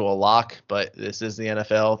a virtual lock, but this is the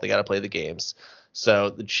NFL. They got to play the games. So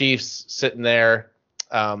the Chiefs sitting there.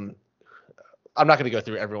 I'm not going to go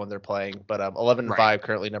through everyone they're playing, but 11-5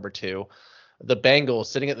 currently number 2. The Bengals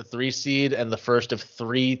sitting at the 3 seed and the first of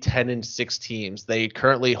 3 10-6 teams. They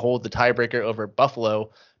currently hold the tiebreaker over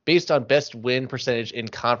Buffalo based on best win percentage in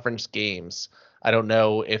conference games. I don't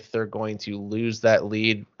know if they're going to lose that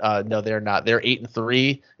lead. No, they're not. They're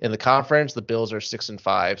 8-3 in the conference. The Bills are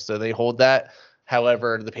 6-5, so they hold that.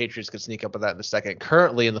 However, the Patriots could sneak up on that in the second.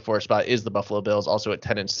 Currently in the 4th spot is the Buffalo Bills, also at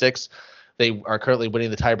 10-6. They are currently winning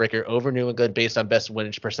the tiebreaker over New England based on best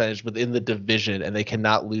win percentage within the division, and they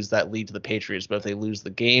cannot lose that lead to the Patriots. But if they lose the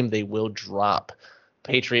game, they will drop.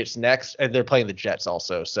 Patriots next, and they're playing the Jets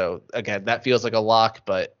also. So again, that feels like a lock,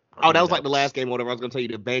 but. Oh, that was like the last game or whatever. I was going to tell you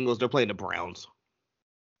the Bengals, they're playing the Browns.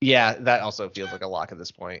 Yeah, that also feels like a lock at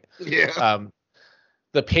this point. Yeah.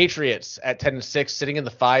 The Patriots at 10-6, sitting in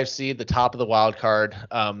the 5 seed, the top of the wild card.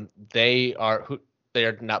 They are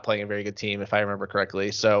not playing a very good team, if I remember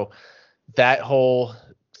correctly. So that whole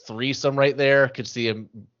threesome right there could see a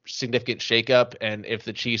significant shakeup. And if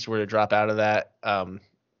the Chiefs were to drop out of that, the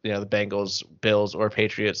Bengals, Bills, or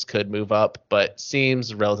Patriots could move up, but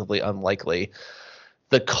seems relatively unlikely.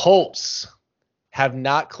 The Colts have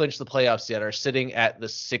not clinched the playoffs yet are sitting at the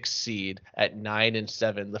 6th seed at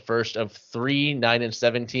 9-7, the first of 3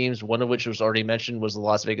 9-7 teams, one of which was already mentioned was the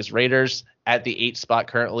Las Vegas Raiders at the 8th spot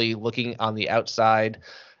currently, looking on the outside,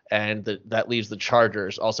 and that leaves the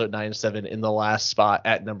Chargers also at 9-7 in the last spot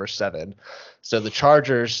at number 7. So the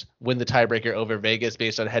Chargers win the tiebreaker over Vegas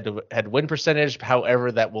based on head-to-head win percentage.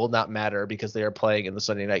 However, that will not matter because they are playing in the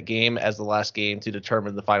Sunday night game as the last game to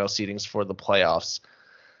determine the final seedings for the playoffs.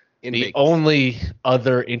 The Vegas. only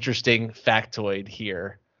other interesting factoid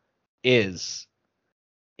here is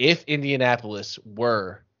if Indianapolis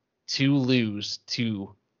were to lose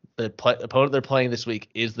to the opponent they're playing this week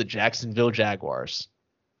is the Jacksonville Jaguars.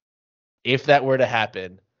 If that were to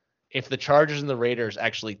happen, if the Chargers and the Raiders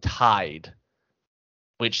actually tied,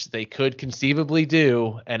 which they could conceivably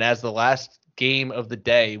do, and as the last game of the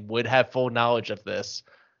day would have full knowledge of this,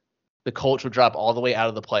 the Colts would drop all the way out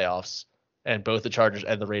of the playoffs, and both the Chargers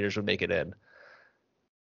and the Raiders would make it in.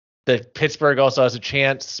 The Pittsburgh also has a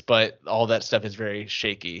chance, but all that stuff is very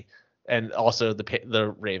shaky, and also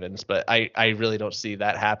the Ravens. But I really don't see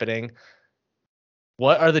that happening.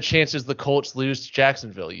 What are the chances the Colts lose to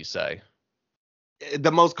Jacksonville, you say?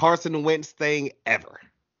 The most Carson Wentz thing ever.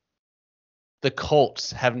 The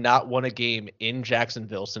Colts have not won a game in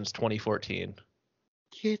Jacksonville since 2014.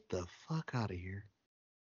 Get the fuck out of here.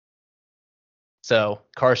 So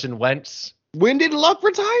Carson Wentz. When did Luck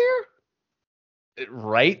retire?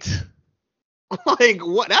 Right? Like,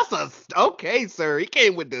 what? That's okay, sir. He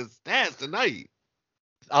came with the stats tonight.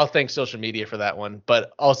 I'll thank social media for that one.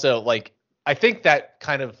 But also, like, I think that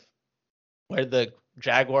kind of where the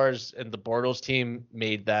Jaguars and the Bortles team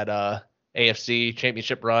made that AFC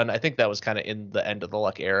championship run, I think that was kind of in the end of the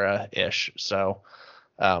Luck era-ish. So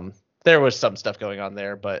there was some stuff going on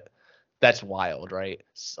there, but that's wild, right?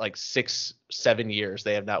 Like 6-7 years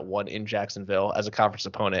they have not won in Jacksonville as a conference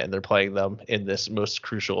opponent, and they're playing them in this most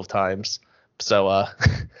crucial of times. So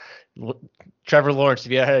Trevor Lawrence,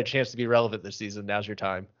 if you had a chance to be relevant this season, now's your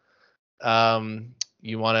time.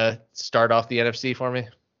 You want to start off the NFC for me?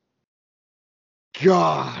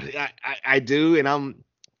 God, I do, and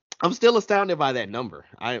I'm still astounded by that number.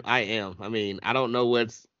 I am. I mean, I don't know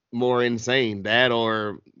what's more insane, that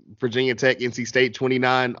or Virginia Tech, NC State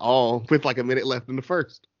 29 all with like a minute left in the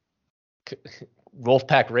first.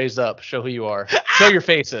 Wolfpack, raise up. Show who you are. Show your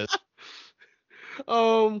faces.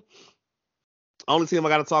 Only team I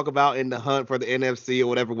got to talk about in the hunt for the NFC or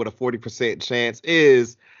whatever with a 40% chance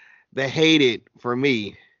is the hated for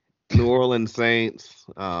me New Orleans Saints.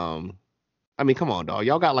 I mean, come on, dog.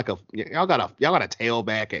 Y'all got a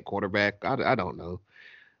tailback at quarterback. I don't know.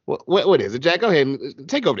 What is it, Jack? Go ahead and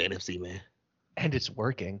take over the NFC, man. And it's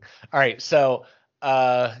working. All right, so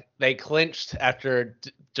they clinched after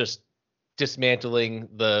just dismantling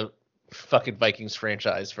the fucking Vikings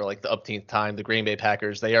franchise for like the upteenth time. The Green Bay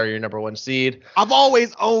Packers, they are your number 1 seed. I've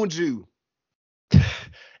always owned you.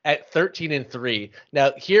 At 13-3.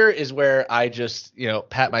 Now, here is where I just,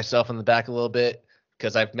 pat myself on the back a little bit,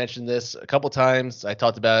 because I've mentioned this a couple times. I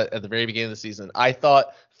talked about it at the very beginning of the season. I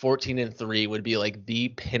thought 14-3 would be like the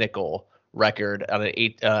pinnacle record on an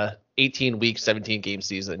 18-week, 17-game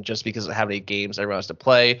season, just because of how many games everyone has to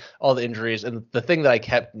play, all the injuries. And the thing that I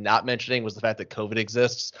kept not mentioning was the fact that COVID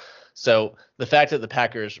exists. So the fact that the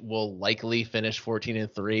Packers will likely finish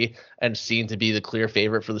 14-3 and seem to be the clear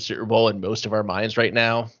favorite for the Super Bowl in most of our minds right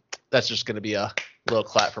now, that's just going to be a little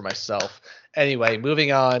clap for myself. Anyway,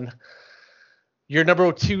 moving on. Your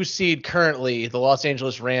number 2 seed currently, the Los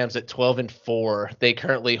Angeles Rams at 12-4. They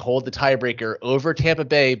currently hold the tiebreaker over Tampa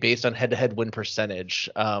Bay based on head-to-head win percentage,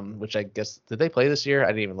 which I guess, did they play this year? I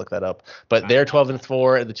didn't even look that up. But they're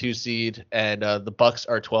 12-4 in the 2 seed, and the Bucks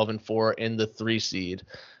are 12-4 in the 3 seed.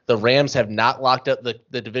 The Rams have not locked up the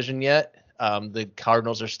division yet. The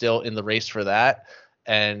Cardinals are still in the race for that.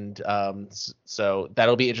 And so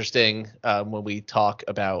that'll be interesting when we talk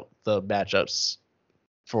about the matchups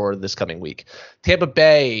for this coming week. Tampa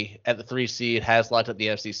Bay at the 3 seed has locked up the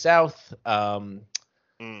NFC South. A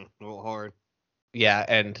little hard. Yeah,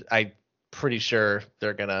 and I'm pretty sure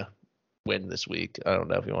they're going to win this week. I don't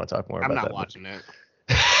know if you want to talk more about that. I'm not watching that.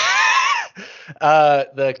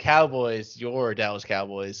 The Cowboys, your Dallas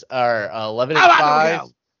Cowboys, are 11-5.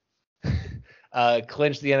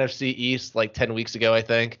 Clinched the NFC East like 10 weeks ago, I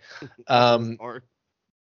think. And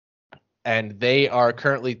they are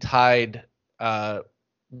currently tied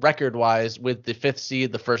record-wise with the 5th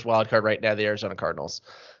seed, the first wild card right now, the Arizona Cardinals.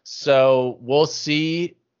 So we'll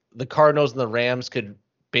see. The Cardinals and the Rams could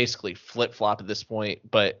basically flip-flop at this point,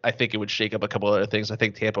 but I think it would shake up a couple other things. I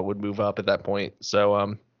think Tampa would move up at that point.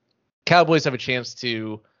 So Cowboys have a chance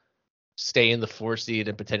to stay in the 4 seed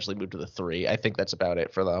and potentially move to the 3. I think that's about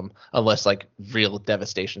it for them, unless like real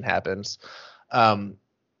devastation happens.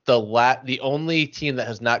 The only team that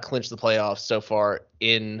has not clinched the playoffs so far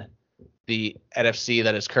in the NFC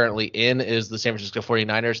that is currently in is the San Francisco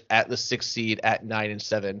 49ers at the 6th seed at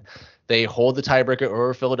 9-7. They hold the tiebreaker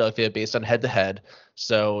over Philadelphia based on head-to-head.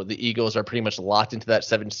 So the Eagles are pretty much locked into that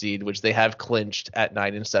 7th seed, which they have clinched at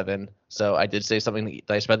 9-7. So I did say something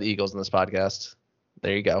nice about the Eagles in this podcast.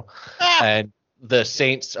 There you go. And the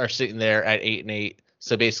Saints are sitting there at 8-8.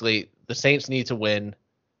 So basically the Saints need to win,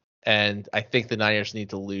 and I think the Niners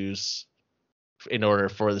need to lose in order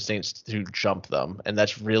for the Saints to jump them. And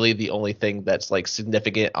that's really the only thing that's like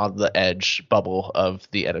significant on the edge bubble of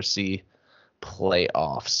the NFC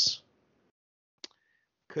playoffs.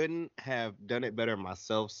 Couldn't have done it better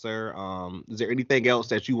myself, sir. Is there anything else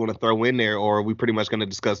that you want to throw in there, or are we pretty much going to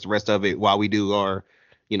discuss the rest of it while we do our,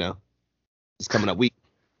 this coming up week?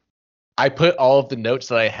 I put all of the notes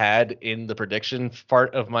that I had in the prediction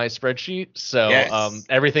part of my spreadsheet. So yes.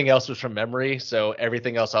 Everything else was from memory. So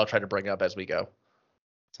everything else I'll try to bring up as we go.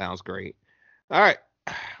 Sounds great. All right.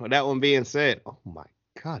 With that one being said, oh my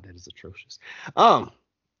God, that is atrocious.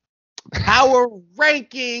 Power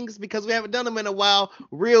rankings, because we haven't done them in a while.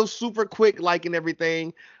 Real super quick, like and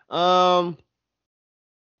everything. Remaining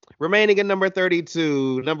at number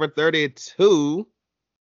 32. Number 32.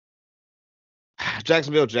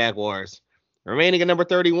 Jacksonville Jaguars. Remaining at number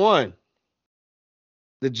 31.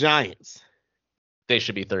 The Giants. They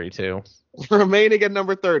should be 32. Remaining at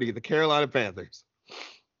number 30. The Carolina Panthers.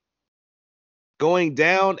 Going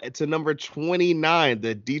down to number 29.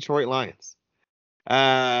 The Detroit Lions.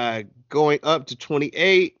 Going up to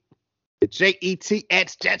 28. The Jets.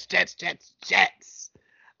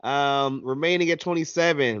 Remaining at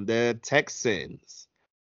 27. The Texans.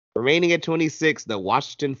 Remaining at 26. The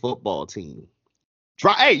Washington Football Team.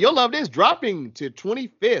 Hey, you'll love this. Dropping to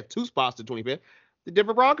 25th, 2 spots to 25th, the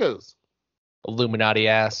Denver Broncos. Illuminati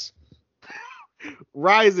ass.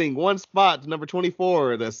 Rising 1 spot to number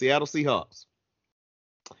 24, the Seattle Seahawks.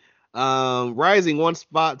 Rising 1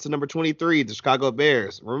 spot to number 23, the Chicago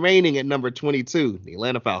Bears. Remaining at number 22, the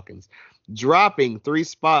Atlanta Falcons. Dropping 3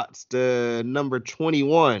 spots to number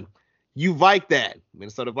 21, you like that,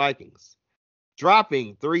 Minnesota Vikings.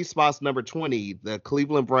 Dropping 3 spots to number 20, the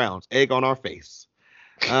Cleveland Browns. Egg on our face.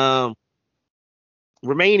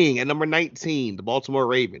 Remaining at number 19, the Baltimore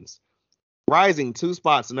Ravens. Rising 2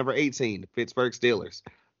 spots to number 18, the Pittsburgh Steelers.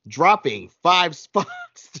 Dropping 5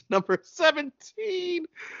 spots to number 17,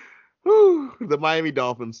 the Miami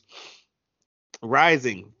Dolphins.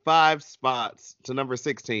 Rising 5 spots to number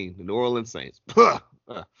 16, the New Orleans Saints. God,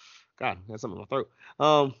 that's something in my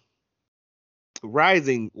throat.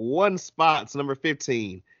 Rising 1 spot to number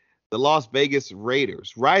 15, the Las Vegas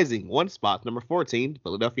Raiders. Rising 1 spot to number 14, the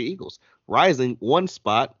Philadelphia Eagles. Rising 1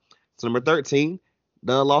 spot to number 13,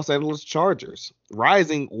 the Los Angeles Chargers.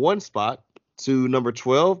 Rising 1 spot to number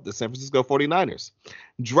 12, the San Francisco 49ers.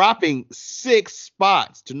 Dropping 6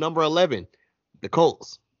 spots to number 11, the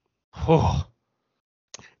Colts.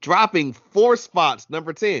 Dropping 4 spots,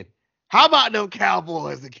 number 10. How about them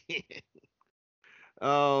Cowboys again?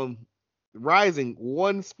 Rising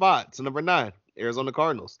 1 spot to number 9, Arizona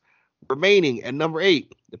Cardinals. Remaining at number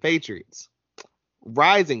 8, the Patriots.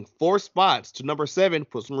 Rising 4 spots to number 7.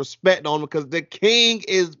 Put some respect on them because the king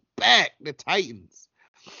is back, the Titans.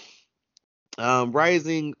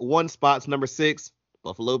 Rising 1 spot to number 6,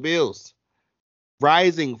 Buffalo Bills.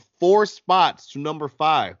 Rising 4 spots to number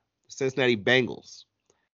 5, Cincinnati Bengals.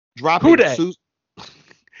 Dropping 2.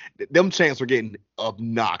 Them chants were getting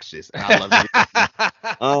obnoxious. I love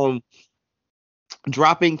it.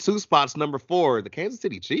 Dropping 2 spots, number 4, the Kansas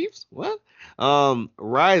City Chiefs. What?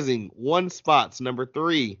 Rising 1 spot to number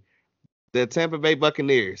 3, the Tampa Bay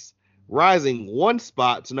Buccaneers. Rising 1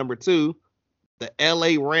 spot to number 2, the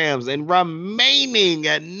LA Rams. And remaining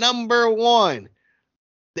at number 1,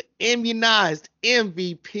 the immunized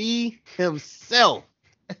MVP himself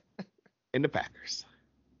in the Packers.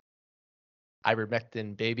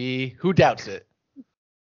 Ivermectin, baby. Who doubts it?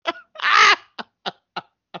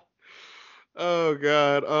 Oh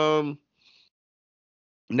God.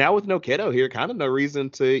 Now with no Kiddo here, kind of no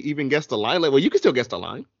reason to even guess the line. Well, you can still guess the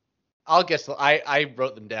line. I'll guess. I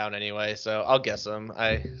wrote them down anyway, so I'll guess them.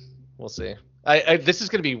 We'll see. This is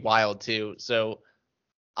gonna be wild too. So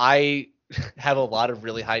I have a lot of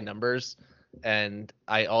really high numbers, and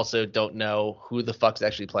I also don't know who the fuck's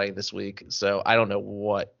actually playing this week. So I don't know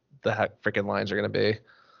what the heck freaking lines are gonna be.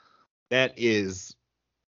 That is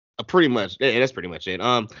pretty much. That's pretty much it.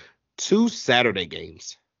 2 Saturday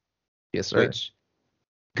games. Yes, sir. Which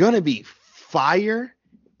gonna be fire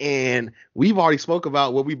And we've already spoke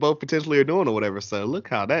about what we both potentially are doing or whatever. So look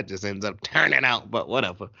how that just ends up turning out. But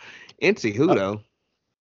whatever. Anywho, though.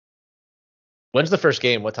 When's the first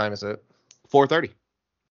game? What time is it? 4:30.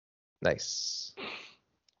 Nice.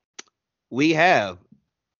 We have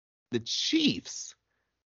the Chiefs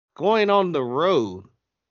going on the road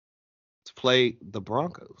to play the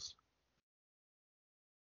Broncos.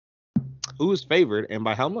 Who is favored and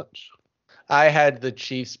by how much? I had the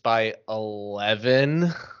Chiefs by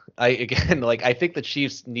 11. I think the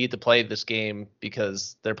Chiefs need to play this game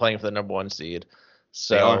because they're playing for the number 1 seed.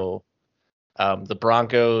 So the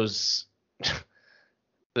Broncos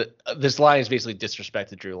this line is basically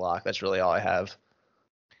disrespected Drew Lock. That's really all I have.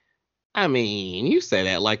 I mean, you say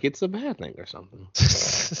that like it's a bad thing or something.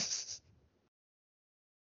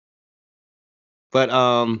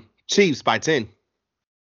 But Chiefs by 10.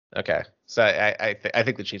 Okay. So I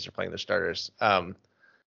think the Chiefs are playing their starters.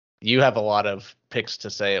 You have a lot of picks to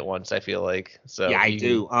say at once, I feel like. So yeah, I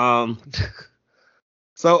do.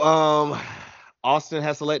 So Austin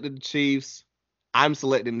has selected the Chiefs. I'm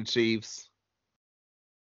selecting the Chiefs.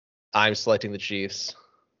 I'm selecting the Chiefs.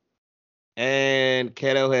 And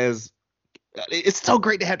Keto has. It's so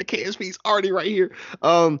great to have the KSPs already right here.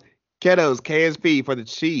 Keto's KSP for the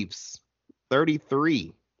Chiefs,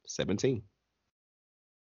 33-17.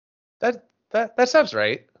 That sounds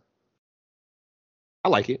right. I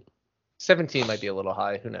like it. 17 might be a little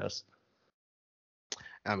high. Who knows?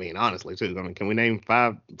 I mean, honestly, too. I mean, can we name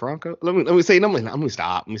 5 Broncos? Let me say. Let me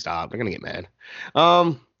stop. They're gonna get mad.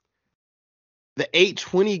 The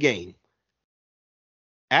 8:20 game.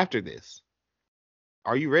 After this,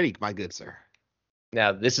 are you ready, my good sir?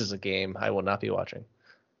 Now, this is a game I will not be watching.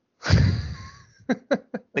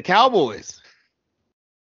 The Cowboys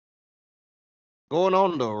going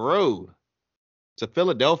on the road to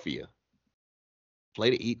Philadelphia,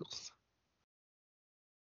 play the Eagles.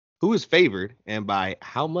 Who is favored and by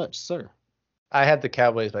how much, sir? I had the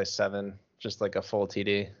Cowboys by 7, just like a full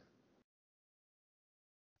TD.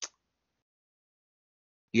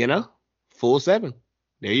 Full 7.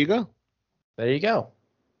 There you go. There you go.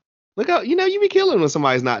 Look how, you be killing when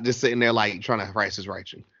somebody's not just sitting there like trying to price is right.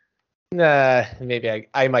 Nah, maybe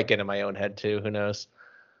I might get in my own head too. Who knows?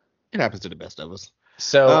 It happens to the best of us.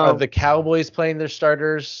 So are the Cowboys playing their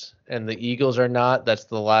starters and the Eagles are not? That's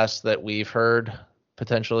the last that we've heard,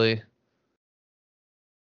 potentially.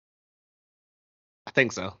 I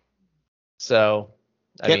think so. So,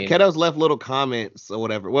 Keto's left little comments or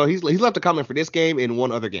whatever. Well, he's left a comment for this game and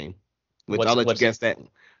one other game, which I'll let you guess that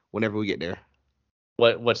whenever we get there.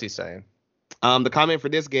 What's he saying? The comment for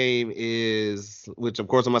this game is, which of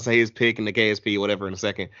course I'm gonna say his pick and the KSP or whatever in a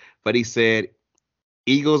second, but he said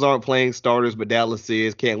Eagles aren't playing starters, but Dallas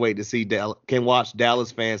is. Can't wait to see can watch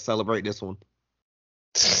Dallas fans celebrate this one.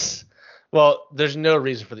 Well, there's no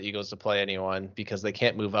reason for the Eagles to play anyone because they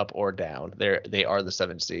can't move up or down. They are the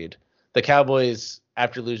 7th seed. The Cowboys,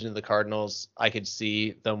 after losing to the Cardinals, I could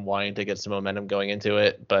see them wanting to get some momentum going into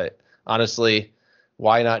it, but honestly,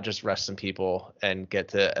 why not just rest some people and get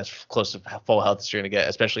to as close to full health as you're going to get,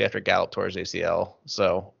 especially after Gallup tore his ACL.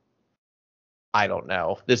 So I don't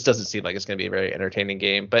know. This doesn't seem like it's going to be a very entertaining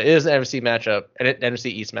game, but it is an NFC matchup and an NFC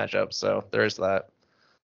East matchup. So there is that.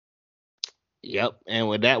 Yep. And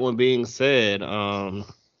with that one being said,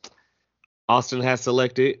 Austin has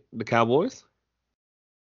selected the Cowboys.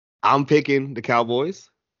 I'm picking the Cowboys.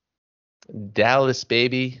 Dallas,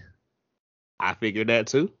 baby. I figured that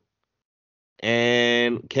too.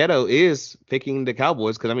 And Keto is picking the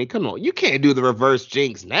Cowboys because, I mean, come on. You can't do the reverse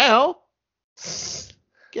jinx now.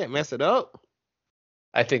 Can't mess it up.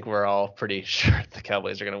 I think we're all pretty sure the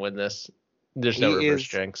Cowboys are going to win this. There's no reverse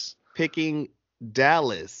jinx. Picking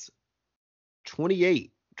Dallas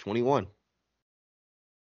 28-21.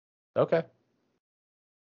 Okay.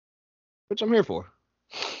 Which I'm here for.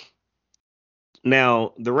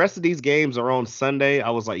 Now, the rest of these games are on Sunday. I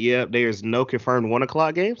was like, yeah, there's no confirmed 1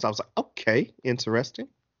 o'clock game. So I was like, okay, interesting.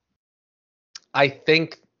 I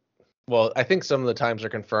think some of the times are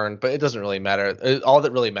confirmed, but it doesn't really matter. All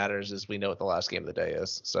that really matters is we know what the last game of the day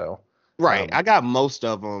is. So right. I got most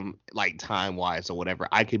of them like time-wise or whatever.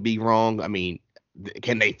 I could be wrong. I mean,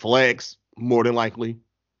 can they flex? More than likely.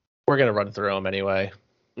 We're going to run through them anyway.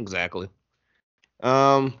 Exactly.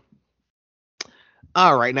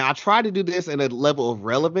 All right, now I tried to do this in a level of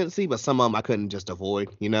relevancy, but some of them I couldn't just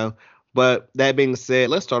avoid, But that being said,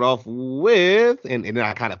 let's start off with, and then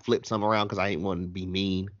I kind of flipped some around because I ain't want to be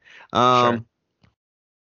mean. Sure.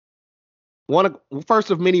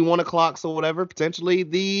 First of many 1 o'clocks or whatever, potentially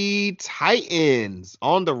the Titans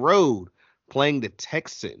on the road playing the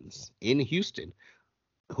Texans in Houston.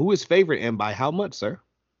 Who is favorite and by how much, sir?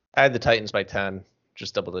 I had the Titans by 10.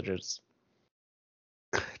 just double digits?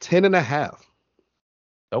 10.5.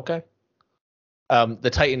 Okay. The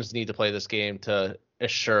Titans need to play this game to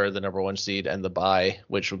assure the number 1 seed and the bye,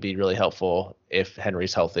 which would be really helpful if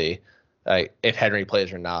Henry's healthy. If Henry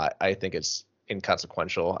plays or not, I think it's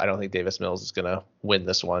inconsequential. I don't think Davis Mills is going to win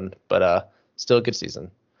this one, but still a good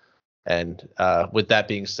season. And with that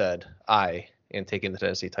being said, I am taking the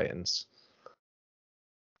Tennessee Titans.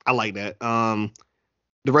 I like that.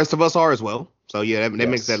 The rest of us are as well. So yeah, that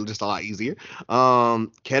makes that just a lot easier.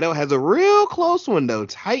 Keto has a real close one though.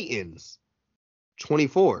 Titans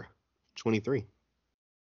 24-23.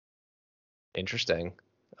 Interesting.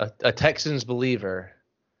 A Texans believer.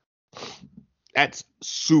 That's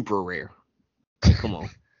super rare. Come on.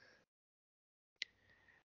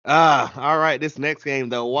 All right. This next game,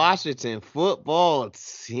 the Washington football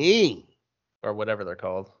team, or whatever they're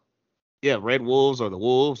called. Yeah, Red Wolves or the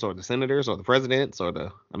Wolves or the Senators or the Presidents or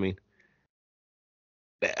the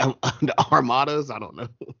Armadas. I don't know.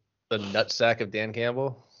 The nutsack of Dan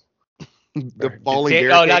Campbell. The falling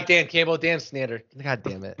barricades. Oh, not Dan Campbell, Dan Snyder. God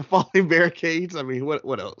damn it. The falling barricades. I mean,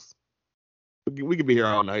 what else? We could be here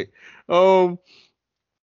all night. The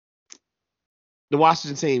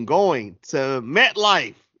Washington team going to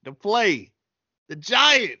MetLife to play the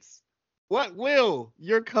Giants. What will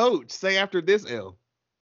your coach say after this L?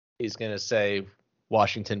 He's going to say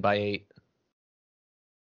Washington by 8.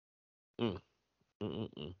 That's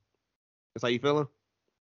how you feeling?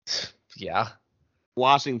 Yeah.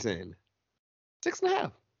 Washington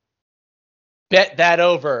 6.5. Bet that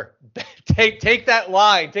over. Take that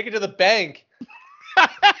line. Take it to the bank.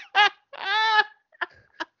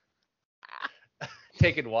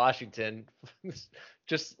 Taking Washington.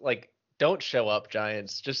 Just don't show up,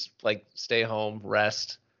 Giants. Just stay home,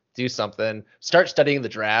 rest, do something. Start studying the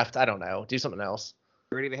draft. I don't know. Do something else.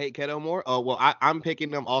 Ready to hate Keto more? Oh, well, I'm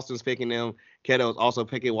picking them. Austin's picking them. Keto's also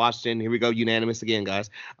picking Washington. Here we go. Unanimous again, guys.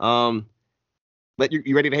 But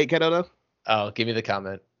you ready to hate Keto, though? Oh, give me the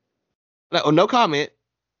comment. No comment.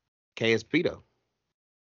 KSP, though.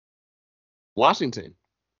 Washington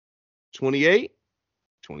 28-27.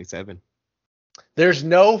 There's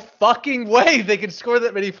no fucking way they can score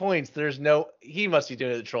that many points. He must be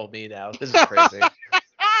doing it to troll me now. This is crazy.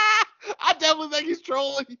 I definitely think he's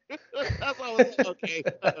trolling. That's why I was okay.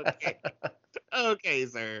 Okay,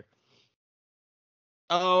 sir.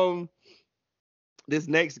 This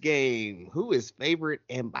next game, who is favorite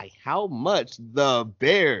and by how much? The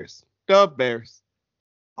Bears. The Bears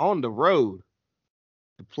on the road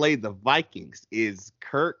to play the Vikings. Is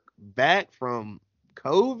Kirk back from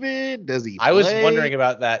COVID? Does he play? I was wondering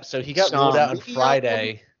about that. So he got ruled out on Sean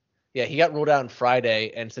Friday. Yeah, he got ruled out on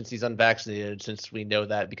Friday, and since he's unvaccinated, since we know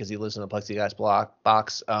that because he lives in a plexiglass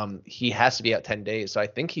box, he has to be out 10 days. So I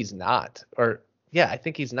think he's not. I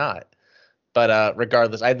think he's not. But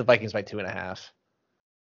regardless, I had the Vikings by 2.5.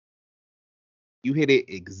 You hit it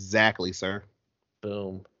exactly, sir.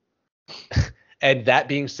 Boom. And that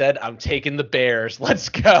being said, I'm taking the Bears. Let's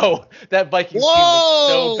go. That Vikings team looks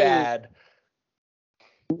so bad.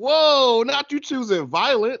 Whoa, not you choosing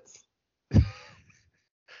violence.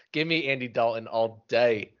 Give me Andy Dalton all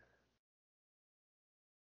day.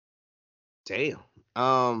 Damn.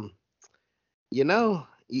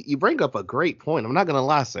 You bring up a great point. I'm not going to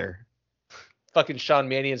lie, sir. Fucking Sean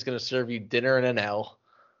Mannion's going to serve you dinner and an L.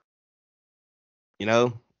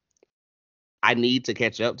 I need to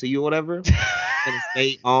catch up to you or whatever. And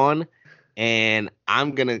stay on. And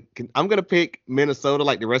I'm gonna pick Minnesota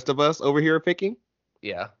like the rest of us over here are picking.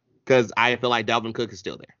 Yeah. Because I feel like Dalvin Cook is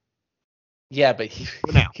still there. Yeah, but he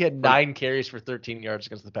had 9 carries for 13 yards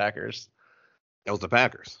against the Packers. That was the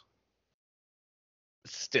Packers.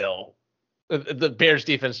 Still. The Bears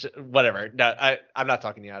defense, whatever. No, I'm not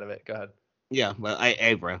talking you out of it. Go ahead. Yeah, well,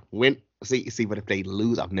 hey, bro. See, but if they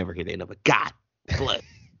lose, I'll never hear the end of it. God, blood.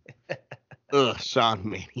 Ugh, Sean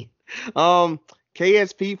Mannion.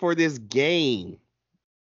 KSP for this game.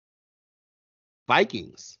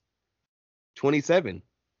 Vikings 27-24.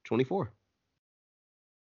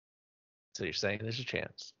 So you're saying there's a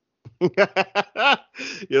chance?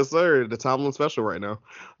 Yes, sir. The Tomlin special right now.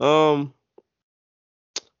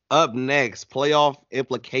 Up next, playoff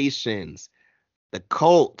implications. The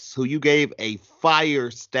Colts, who you gave a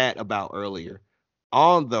fire stat about earlier,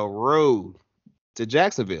 on the road to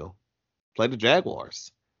Jacksonville, play the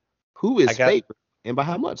Jaguars. Who is favorite and by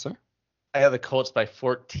how much, sir? I have the Colts by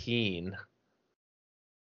 14.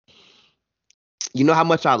 You know how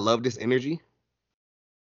much I love this energy?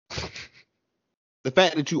 The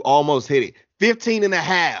fact that you almost hit it.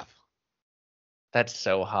 15.5. That's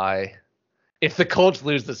so high. If the Colts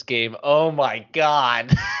lose this game, oh my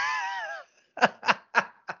God.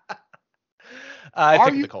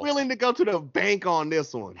 Are you willing to go to the bank on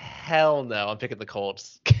this one? Hell no. I'm picking the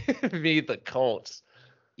Colts. Give me the Colts.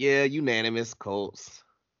 Yeah, unanimous Colts.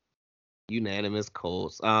 Unanimous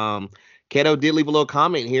Colts. Keto did leave a little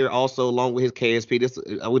comment here also along with his KSP, this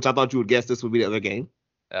which I thought you would guess this would be the other game.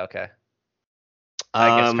 Okay.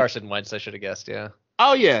 I guess Carson Wentz, I should have guessed, yeah.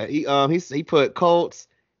 Oh yeah. He put Colts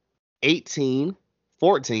 18-14.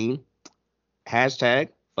 Hashtag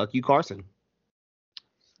fuck you, Carson.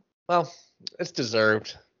 Well, it's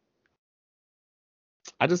deserved.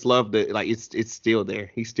 I just love that, like, it's still there.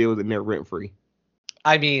 He's still in there rent free.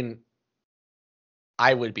 I mean,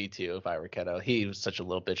 I would be too if I were Keto. He was such a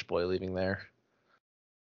little bitch boy leaving there.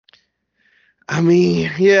 I mean,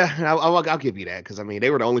 yeah, I'll give you that, because I mean they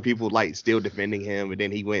were the only people like still defending him, and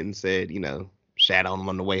then he went and said, shat on him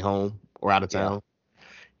on the way home or out of town.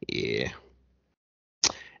 Yeah.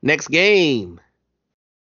 Next game,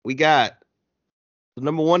 we got the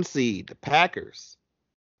number 1 seed, the Packers,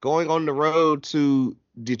 going on the road to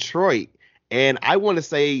Detroit. And I want to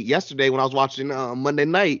say yesterday when I was watching Monday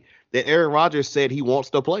night that Aaron Rodgers said he wants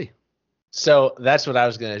to play. So that's what I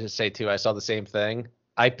was going to say too. I saw the same thing.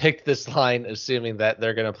 I picked this line assuming that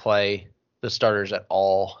they're going to play the starters at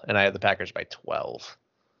all, and I have the Packers by 12.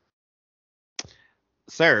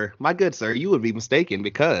 Sir, my good sir, you would be mistaken,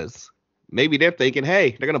 because maybe they're thinking,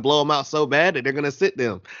 hey, they're going to blow them out so bad that they're going to sit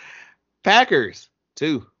them. Packers,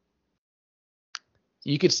 2.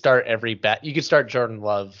 You could start you could start Jordan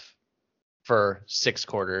Love for 6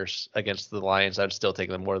 quarters against the Lions. I'd still take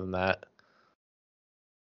them more than that.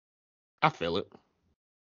 I feel it.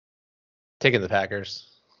 Taking the Packers.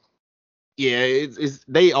 Yeah, it's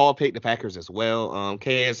they all picked the Packers as well.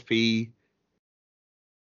 KSP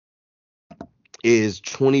is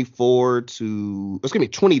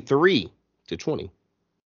 23-20.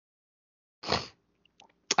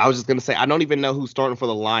 I was just gonna say I don't even know who's starting for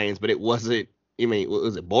the Lions, but it wasn't.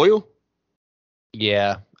 Was it Boyle?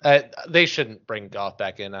 Yeah, they shouldn't bring Goff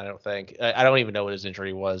back in. I don't think. I don't even know what his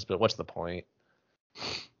injury was, but what's the point?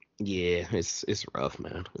 Yeah, it's rough,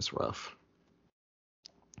 man. It's rough.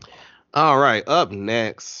 All right, up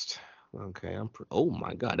next. Okay, oh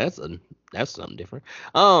my God, that's something different.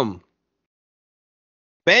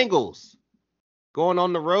 Bengals going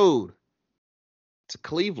on the road to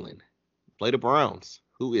Cleveland, play the Browns,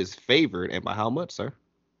 who is favored, and by how much, sir?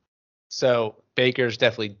 So Baker's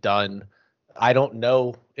definitely done. I don't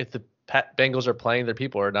know if the Bengals are playing their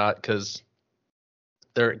people or not, because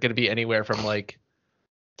they're going to be anywhere from like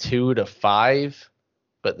 2 to 5,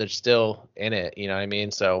 but they're still in it. You know what I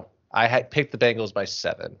mean? So I had picked the Bengals by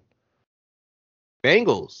 7.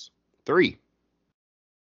 Bengals 3.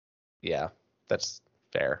 Yeah, that's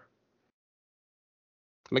fair.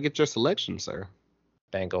 Can I get your selection, sir?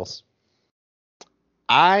 Bengals.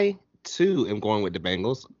 I too am going with the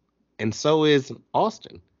Bengals, and so is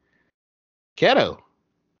Austin. Keto,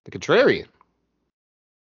 the contrarian.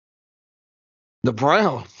 The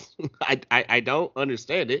Browns. I don't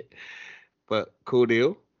understand it, but cool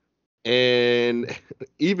deal. And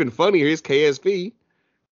even funnier is KSP.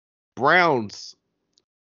 Browns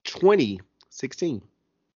 20-16.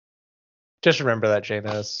 Just remember that,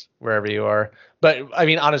 James, wherever you are. But I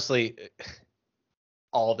mean, honestly,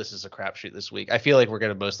 all of this is a crapshoot this week. I feel like we're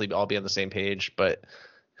going to mostly all be on the same page, but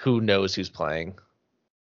who knows who's playing?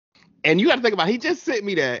 And you got to think about, he just sent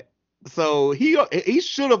me that, so he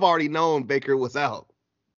should have already known Baker was out.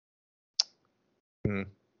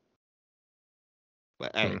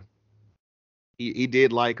 But hey, he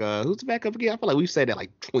did like who's the backup again? I feel like we've said that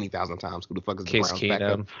like 20,000 times. Who the fuck is the Browns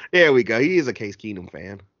backup? There we go. He is a Case Keenum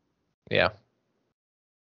fan. Yeah.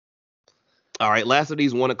 All right, last of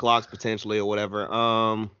these 1 o'clocks potentially or whatever.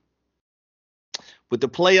 With the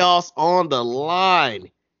playoffs on the line,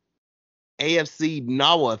 AFC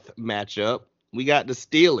North matchup, we got the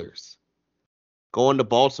Steelers going to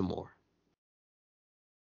Baltimore.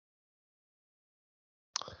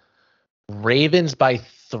 Ravens by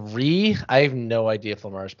 3. I have no idea if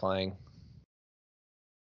Lamar's playing.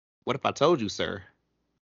 What if I told you, sir?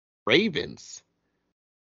 Ravens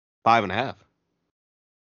 5.5.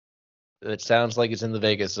 It sounds like it's in the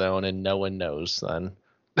Vegas zone and no one knows then.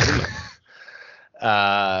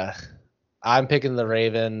 I'm picking the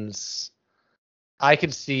Ravens. I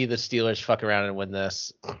could see the Steelers fuck around and win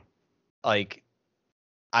this. And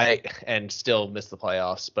still miss the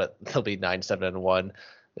playoffs, but they'll be 9-7-1.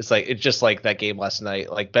 It's just like that game last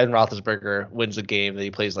night. Like Ben Roethlisberger wins a game that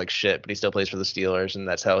he plays like shit, but he still plays for the Steelers, and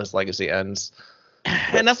that's how his legacy ends.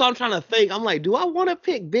 And that's what I'm trying to think. I'm like, do I want to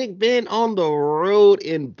pick Big Ben on the road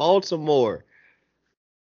in Baltimore?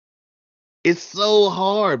 It's so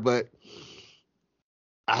hard, but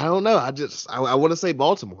I don't know. I want to say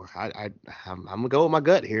Baltimore. I'm gonna go with my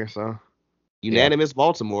gut here. So unanimous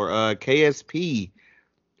Baltimore. KSP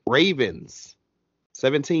Ravens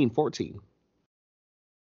 17-14.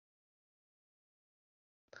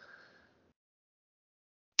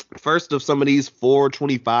 First of some of these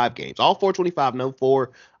 425 games. All 425, no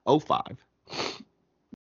 405.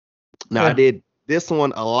 Now I did this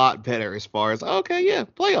one a lot better as far as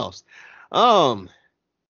playoffs. The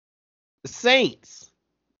Saints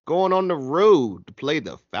going on the road to play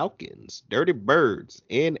the Falcons, Dirty Birds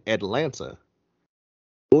in Atlanta.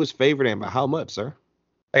 Who is favored and by how much, sir?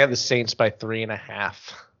 I got the Saints by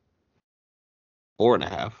 3.5.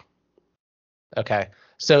 4.5. Okay.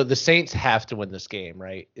 So the Saints have to win this game,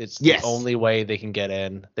 right? It's the only way they can get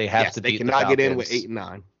in. They have to beat the Falcons. They cannot get in with 8 and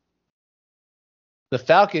 9. The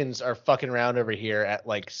Falcons are fucking around over here at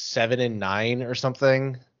like 7-9 or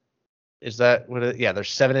something. Is that what it? Yeah, they're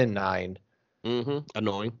 7-9.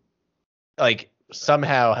 Annoying. Like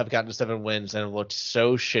somehow have gotten to 7 wins and have looked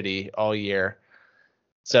so shitty all year.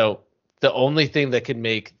 So the only thing that could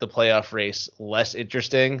make the playoff race less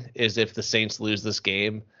interesting is if the Saints lose this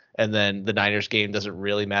game and then the Niners game doesn't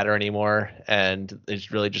really matter anymore and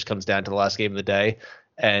it really just comes down to the last game of the day.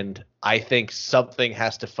 And I think something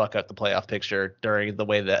has to fuck up the playoff picture during the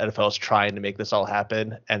way the NFL is trying to make this all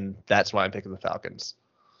happen, and that's why I'm picking the Falcons.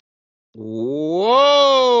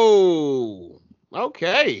 Whoa!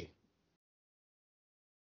 Okay.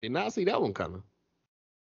 Did not see that one coming.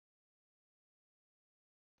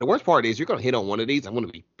 The worst part is you're gonna hit on one of these. I'm gonna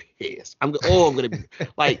be pissed. I'm gonna be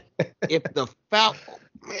like, if it's the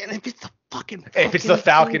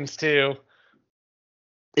Falcons too.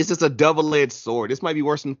 It's just a double-edged sword. This might be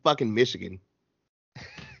worse than fucking Michigan.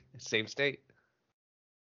 Same state.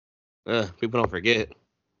 People don't forget.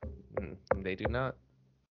 They do not.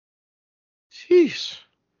 Sheesh.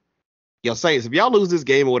 Yo, Saints, if y'all lose this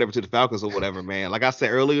game or whatever to the Falcons or whatever, man, like I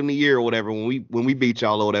said earlier in the year or whatever, when we beat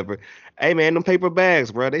y'all or whatever, hey man, them paper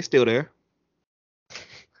bags, bro, they still there.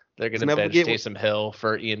 They're gonna bench Taysom Hill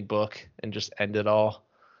for Ian Book and just end it all.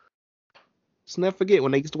 Just never forget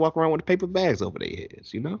when they used to walk around with the paper bags over their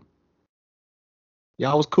heads, you know?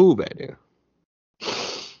 Y'all was cool back then.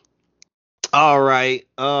 All right.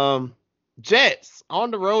 Jets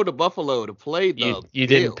on the road to Buffalo to play the You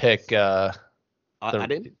didn't pick I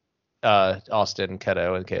didn't? Austin,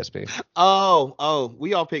 Keto, and KSP. Oh,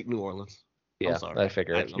 we all picked New Orleans. Yeah, I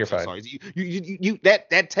figured. You're fine. Sorry. You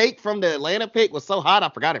that take from the Atlanta pick was so hot I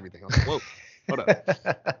forgot everything. I was like, whoa, hold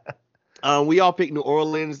up. We all picked New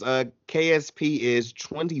Orleans. KSP is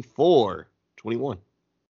 24-21.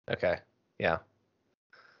 Okay. Yeah.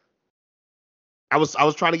 I was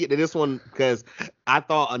trying to get to this one because I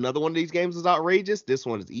thought another one of these games was outrageous. This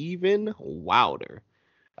one is even wilder.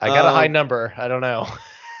 I got a high number. I don't know.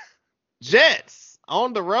 Jets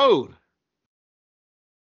on the road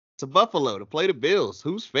to Buffalo to play the Bills.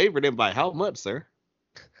 Who's favored and by how much, sir?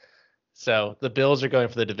 So the Bills are going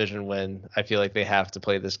for the division win. I feel like they have to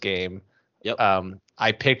play this game. Yep.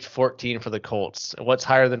 I picked 14 for the Colts. What's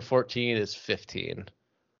higher than 14 is 15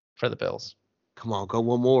 for the Bills. Come on, go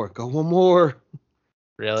one more. Go one more.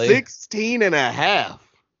 Really? 16.5.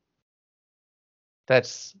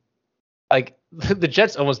 That's like the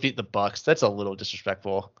Jets almost beat the Bucks. That's a little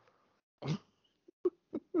disrespectful.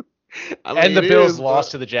 And the Bills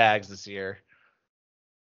lost to the Jags this year.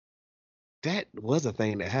 That was a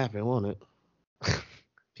thing that happened, wasn't it?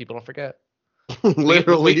 People don't forget.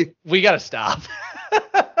 Literally. We got to stop.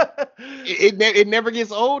 it never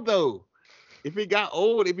gets old, though. If it got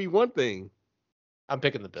old, it'd be one thing. I'm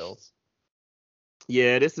picking the Bills.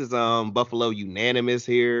 Yeah, this is Buffalo unanimous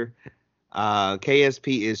here.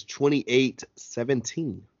 KSP is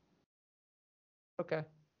 28-17. Okay.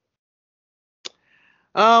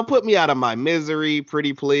 Put me out of my misery,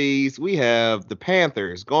 pretty please. We have the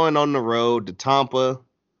Panthers going on the road to Tampa.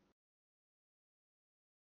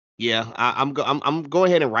 Yeah, I'm going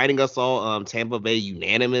ahead and writing us all Tampa Bay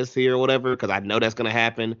unanimous here or whatever because I know that's gonna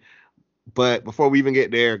happen. But before we even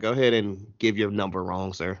get there, go ahead and give your number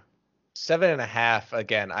wrong, sir. 7.5.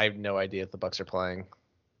 Again, I have no idea if the Bucks are playing.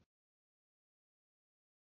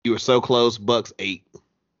 You were so close. Bucks 8.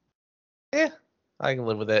 Yeah, I can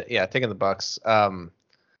live with it. Yeah, taking the Bucks.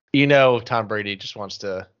 You know, Tom Brady just wants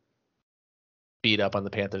to beat up on the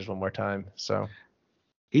Panthers one more time. So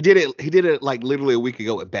he did it like literally a week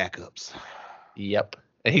ago with backups. Yep,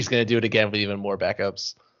 and he's gonna do it again with even more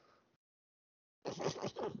backups.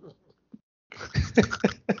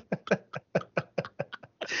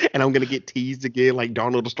 And I'm gonna get teased again like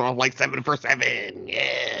Darnold Strong, like 7 for 7.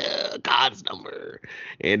 Yeah, God's number.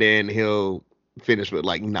 And then he'll finish with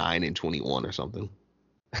like 9 and 21 or something.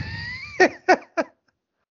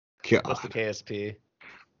 What's the KSP?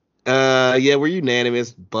 Yeah, we're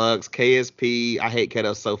unanimous. Bucks, KSP. I hate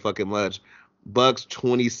Keto so fucking much. Bucks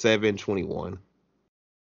 27-21.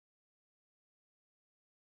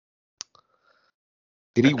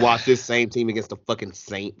 Did he watch this same team against the fucking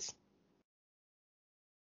Saints?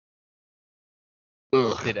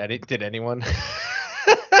 Ugh. Did anyone?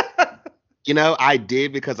 You know, I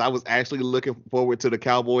did because I was actually looking forward to the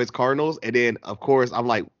Cowboys Cardinals, and then of course I'm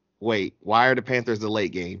like, wait, why are the Panthers the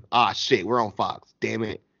late game? Ah, shit, we're on Fox. Damn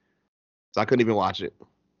it! So I couldn't even watch it.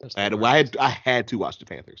 I had to watch the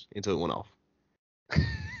Panthers until it went off.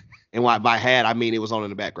 And by had, I mean it was on in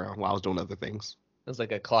the background while I was doing other things. It was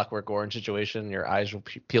like a Clockwork Orange situation. Your eyes were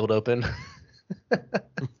peeled open.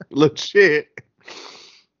 Legit.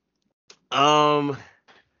 All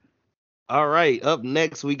right. Up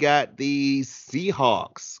next, we got the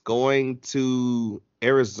Seahawks going to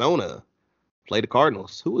Arizona, play the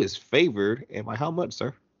Cardinals. Who is favored and by how much,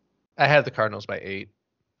 sir? I had the Cardinals by 8.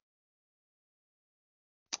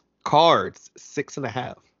 Cards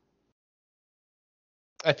 6.5.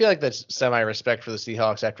 I feel like that's semi-respect for the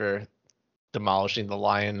Seahawks after demolishing the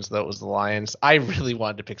Lions. That was the Lions. I really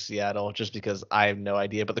wanted to pick Seattle just because I have no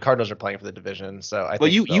idea, but the Cardinals are playing for the division, so I. Well,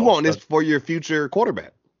 you want this for your future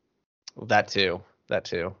quarterback. That too.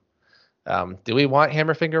 Do we want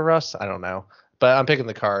Hammerfinger Russ? I don't know, but I'm picking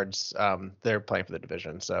the Cards. They're playing for the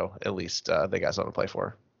division, so at least they got something to play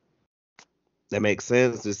for. That makes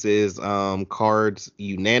sense. This is Cards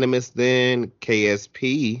unanimous. Then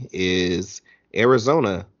KSP is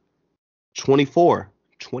Arizona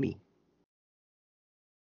 24-20.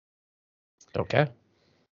 Okay.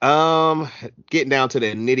 Getting down to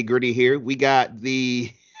the nitty gritty here, we got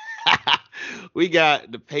the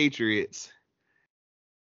Patriots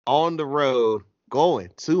on the road going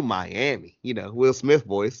to Miami. You know, Will Smith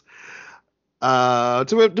voice.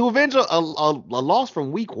 To avenge a loss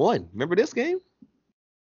from week 1. Remember this game?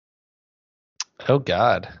 Oh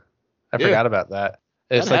God, I forgot about that.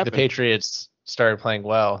 It's That like happened. the Patriots started playing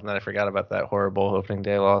well, and then I forgot about that horrible opening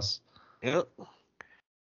day loss. Yep.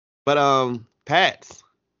 But Pats,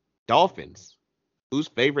 Dolphins. Who's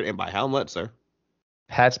favorite and by how much, sir?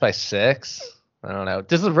 Pats by 6. I don't know.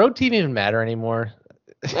 Does the road team even matter anymore?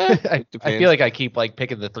 I depends. feel like I keep like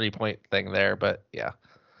picking the 3-point thing there, but yeah.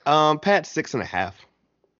 Pats 6.5.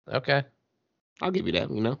 Okay. I'll give you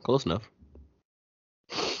that. You know, close enough.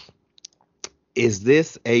 Is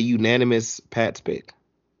this a unanimous Pats pick?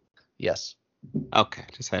 Yes. Okay,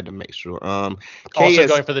 just had to make sure. Also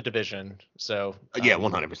going for the division, so yeah,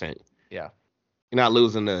 100%. Yeah. You're not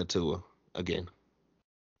losing to Tua again.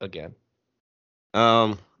 Again.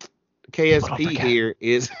 KSP here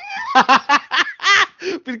is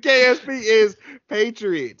but KSP is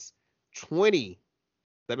Patriots 20-17.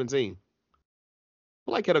 I feel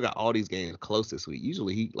like Kettle got all these games close this week.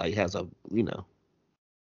 Usually he like has a, you know.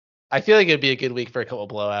 I feel like it'd be a good week for a couple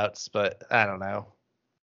blowouts, but I don't know.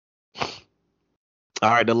 All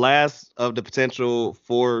right, the last of the potential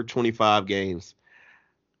 425 games.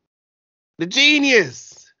 The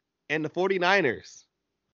Genius and the 49ers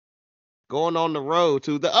going on the road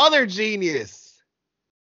to the other Genius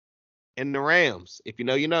and the Rams. If you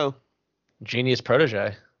know, you know. Genius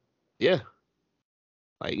protege. Yeah.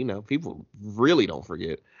 Like, you know, people really don't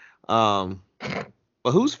forget. But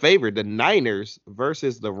who's favored? The Niners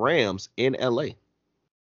versus the Rams in LA.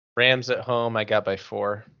 Rams at home, I got by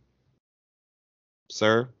 4.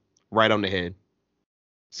 Sir, right on the head.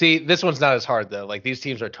 See, this one's not as hard though. Like these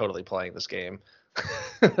teams are totally playing this game.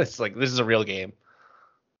 It's like this is a real game.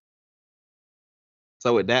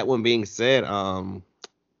 So with that one being said, can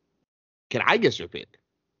I guess your pick?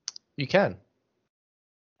 You can.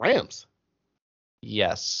 Rams.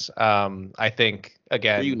 Yes. I think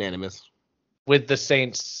again You're unanimous. with the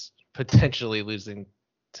Saints potentially losing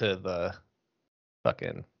to the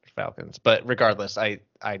fucking Falcons. But regardless, I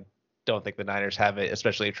don't think the Niners have it,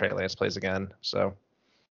 especially if Trey Lance plays again. So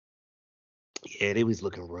Yeah, he was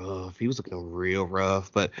looking rough. He was looking real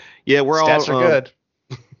rough. But yeah, we're stats all are good.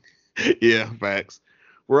 Yeah, facts.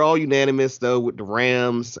 We're all unanimous though with the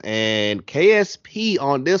Rams and KSP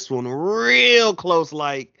on this one, real close,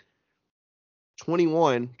 like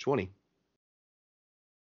 21-20.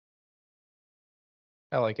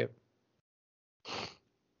 I like it.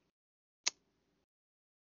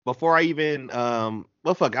 Before I even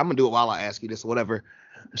well fuck, I'm gonna do it while I ask you this or whatever.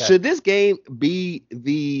 Okay. Should this game be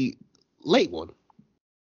the late one?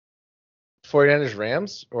 49ers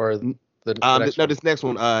Rams or the next one? This next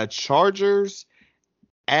one, Chargers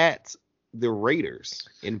at the Raiders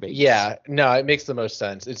in Vegas. Yeah, no, it makes the most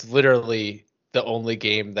sense. It's literally the only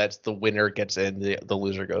game that's the winner gets in, the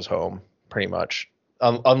loser goes home, pretty much.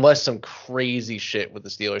 unless some crazy shit with the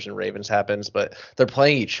Steelers and Ravens happens, but they're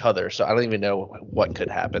playing each other, so I don't even know what could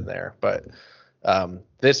happen there. But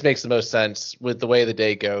this makes the most sense with the way the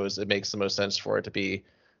day goes. It makes the most sense for it to be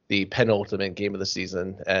the penultimate game of the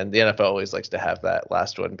season, and the NFL always likes to have that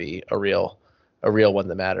last one be a real one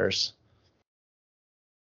that matters.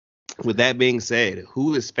 With that being said,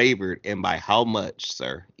 who is favored and by how much,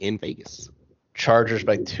 sir, in Vegas? Chargers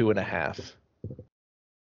by 2.5.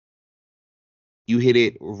 You hit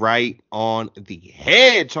it right on the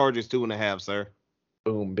head. Chargers 2.5, sir.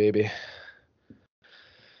 Boom, baby.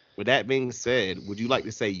 With that being said, would you like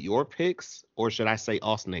to say your picks, or should I say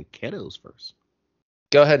Austin and Keto's first?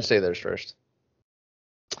 Go ahead and say theirs first.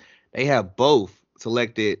 They have both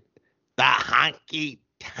selected the honky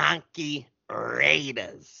tonky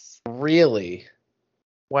Raiders. Really?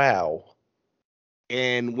 Wow.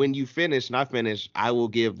 And when you finish, and I finish, I will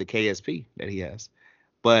give the KSP that he has.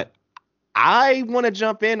 But I want to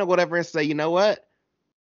jump in or whatever and say, you know what?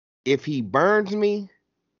 If he burns me,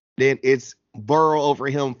 then it's Burrow over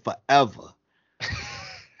him forever.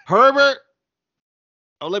 Herbert,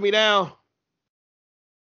 don't let me down.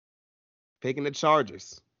 Picking the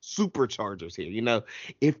Chargers. Superchargers here. You know,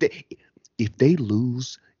 if they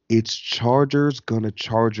lose, it's Chargers gonna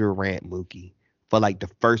Charger rant Mookie for like the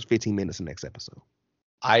first 15 minutes of next episode.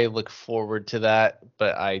 I look forward to that,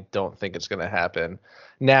 but I don't think it's going to happen.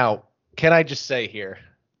 Now, can I just say here,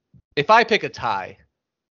 if I pick a tie,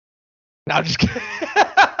 no, I'm just kidding.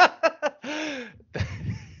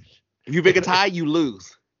 If you pick a tie, you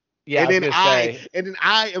lose. Yeah, and then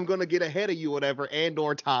I am gonna get ahead of you, whatever, and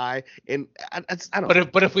or tie, and I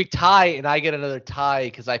don't. But if we tie and I get another tie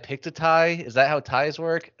because I picked a tie, is that how ties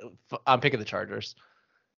work? I'm picking the Chargers.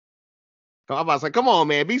 I'm about to say, come on,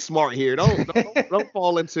 man, be smart here. Don't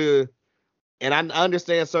fall into. And I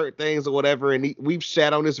understand certain things or whatever, and we've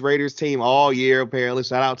shat on this Raiders team all year. Apparently,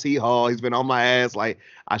 shout out T Hall. He's been on my ass like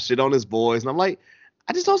I shit on his boys, and I'm like,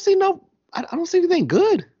 I just don't see I don't see anything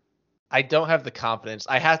good. I don't have the confidence.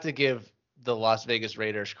 I have to give the Las Vegas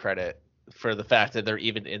Raiders credit for the fact that they're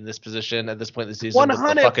even in this position at this point in the season.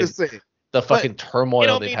 100%. The fucking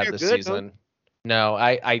turmoil they've had this season. Though. No,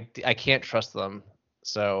 I can't trust them.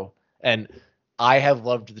 So, and I have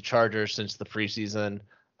loved the Chargers since the preseason.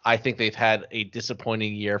 I think they've had a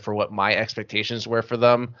disappointing year for what my expectations were for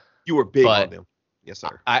them. You were big on them. Yes,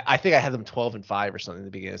 sir. I think I had them 12-5 or something at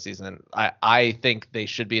the beginning of the season. I think they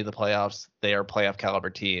should be in the playoffs. They are a playoff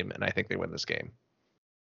caliber team, and I think they win this game.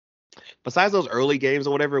 Besides those early games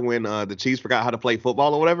or whatever, when the Chiefs forgot how to play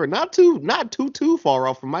football or whatever, not too far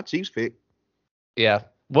off from my Chiefs pick. Yeah,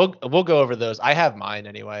 we'll go over those. I have mine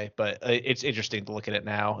anyway, but it's interesting to look at it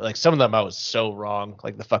now. Like some of them I was so wrong,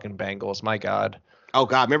 like the fucking Bengals. My God. Oh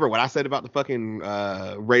God, remember what I said about the fucking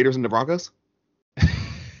Raiders and the Broncos?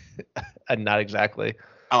 Not exactly.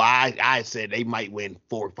 Oh, I said they might win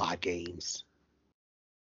 4 or 5 games.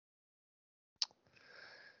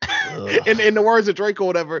 in the words of Drake or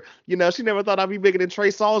whatever, you know, she never thought I'd be bigger than Trey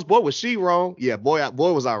Songz. Boy, was she wrong? Yeah, boy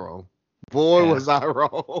was I wrong. Was I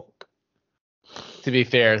wrong. To be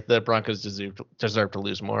fair, the Broncos deserve to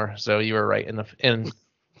lose more. So you were right in a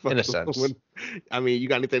sense. I mean, you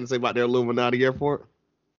got anything to say about their Illuminati airport?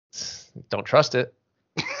 Don't trust it.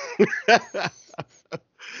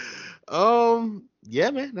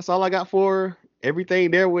 Yeah, man, that's all I got for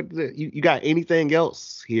everything there. With you got anything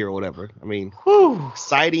else here or whatever? I mean,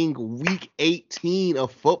 exciting week 18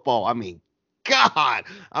 of football. I mean, God,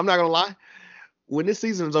 I'm not gonna lie. When this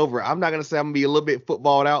season is over, I'm not gonna say I'm gonna be a little bit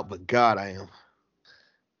footballed out, but God, I am.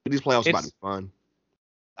 These playoffs are about to be fun.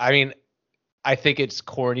 I mean, I think it's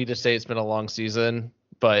corny to say it's been a long season,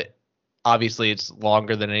 but obviously it's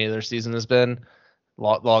longer than any other season has been.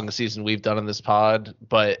 Longest season we've done in this pod,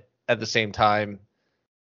 but at the same time,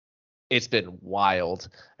 it's been wild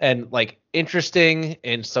and like interesting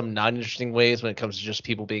in some non-interesting ways when it comes to just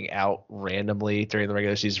people being out randomly during the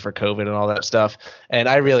regular season for COVID and all that stuff. And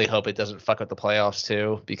I really hope it doesn't fuck up the playoffs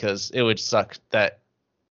too, because it would suck that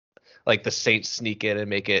like the Saints sneak in and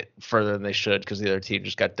make it further than they should because the other team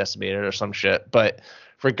just got decimated or some shit. But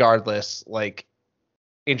regardless, like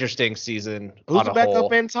interesting season. Who's the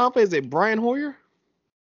backup in Tampa? Is it Brian Hoyer?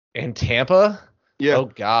 In Tampa? Yeah. Oh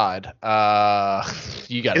God.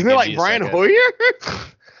 You got. Isn't it like Brian Hoyer?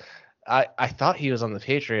 I thought he was on the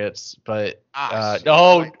Patriots, but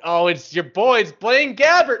it's your boy. It's Blaine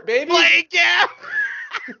Gabbert, baby. Blaine Gabbert.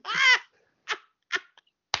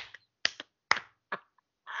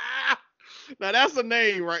 Now that's a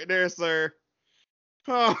name right there, sir.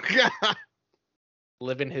 Oh God.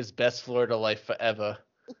 Living his best Florida life forever.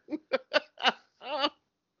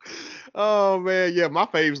 Oh man, yeah, my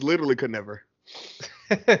faves literally could never.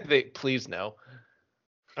 Please no.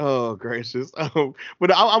 Oh gracious.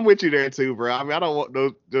 But I'm with you there too, bro. I mean, I don't want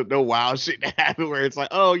no wild shit to happen where it's like,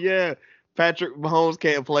 oh yeah, Patrick Mahomes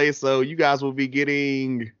can't play, so you guys will be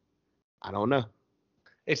getting, I don't know.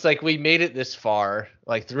 It's like we made it this far,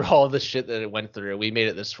 like through all the shit that it went through. We made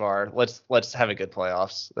it this far. Let's have a good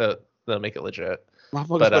playoffs. That'll make it legit.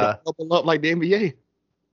 Motherfuckers better bubble up like the NBA.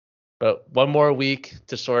 But one more week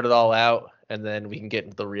to sort it all out, and then we can get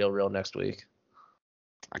into the real next week.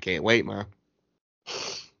 I can't wait, man.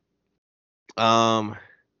 So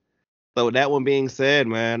with that one being said,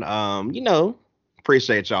 man,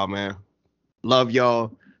 appreciate y'all, man. Love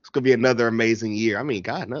y'all. It's gonna be another amazing year. I mean,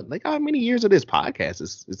 God, like how many years of this podcast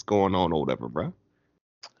is going on or whatever, bro?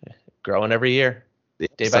 Growing every year,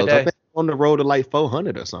 day so by day. On the road to like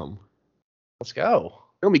 400 or something. Let's go.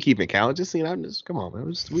 Don't be keeping count. Just come on,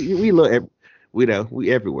 man. We look,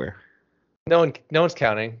 we everywhere. No one's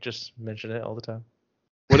counting. Just mention it all the time.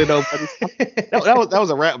 What did nobody? that was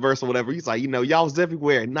a rap verse or whatever. He's like, y'all was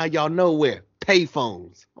everywhere. Now y'all nowhere.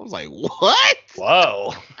 Payphones. I was like, what?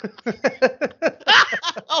 Whoa.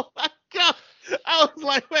 Oh my god. I was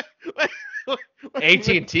like, wait.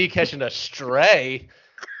 AT&T catching a stray.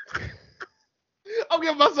 I'm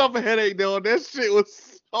giving myself a headache doing that shit.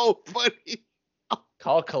 Was so funny.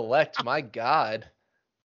 Call collect. My god.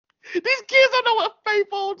 These kids don't know what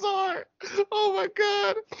payphones are. Oh my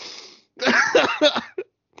god.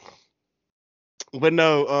 But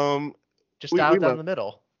no, just dial down the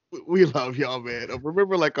middle. We love y'all, man.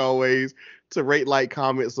 Remember, like always, to rate, like,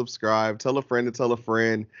 comment, subscribe, tell a friend to tell a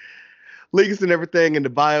friend. Links and everything in the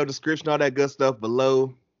bio, description, all that good stuff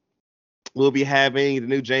below. We'll be having the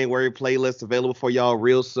new January playlist available for y'all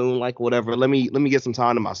real soon, like whatever. Let me get some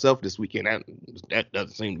time to myself this weekend. That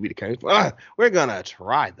doesn't seem to be the case. But, we're gonna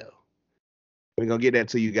try though. We're gonna get that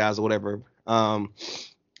to you guys or whatever.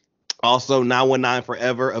 Also, 919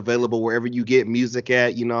 Forever available wherever you get music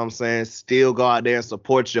at. You know what I'm saying? Still go out there and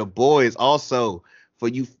support your boys. Also, for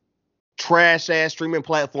you trash ass streaming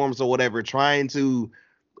platforms or whatever, trying to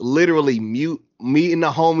literally mute me and the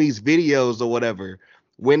homies videos or whatever,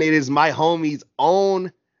 when it is my homies'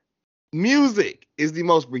 own music, is the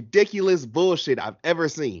most ridiculous bullshit I've ever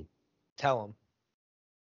seen. Tell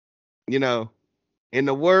them. In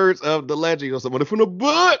the words of the legend, somebody from the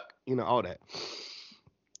book, all that.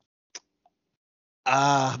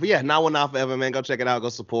 But yeah, 919 Forever, man. Go check it out. Go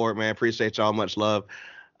support, man. Appreciate y'all. Much love.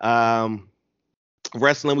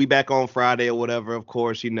 Wrestling, we back on Friday or whatever. Of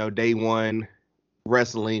course, day one.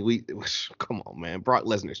 Wrestling, come on, man. Brock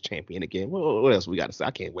Lesnar's champion again. What else we got to say?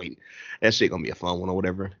 I can't wait. That shit gonna be a fun one or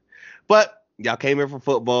whatever. But y'all came here for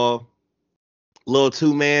football. Little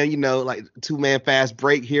two-man fast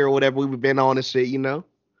break here or whatever. We've been on this shit,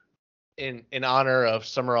 In honor of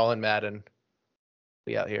Summerall and Madden,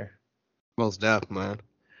 we out here. Most deaf, man.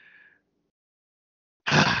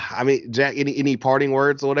 I mean, Jack, any parting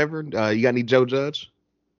words or whatever? You got any Joe Judge?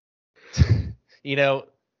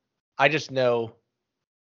 I just know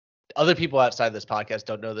other people outside this podcast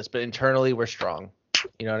don't know this, but internally we're strong.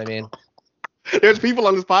 You know what I mean? There's people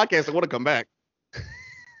on this podcast that want to come back.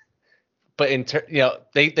 But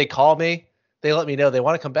they call me, they let me know they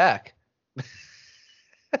want to come back.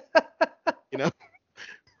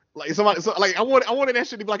 Like somebody, I wanted that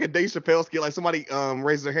shit to be like a Dave Chappelle skit. Like somebody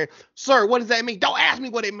raises their hand, sir, what does that mean? Don't ask me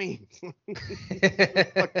what it means. Who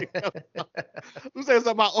says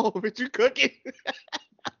something about, oh, but you cooking?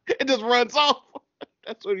 It just runs off.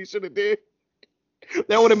 That's what he should have did.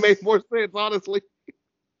 That would have made more sense, honestly.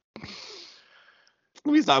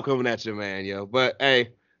 Let me stop coming at you, man, yo. But hey,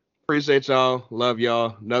 appreciate y'all. Love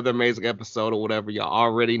y'all. Another amazing episode or whatever. Y'all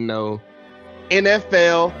already know.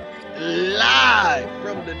 NFL live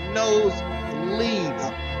from the nose leads.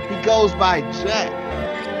 He goes by Jack.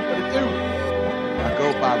 What it do? I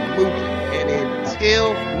go by Mookie. And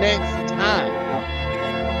until next time.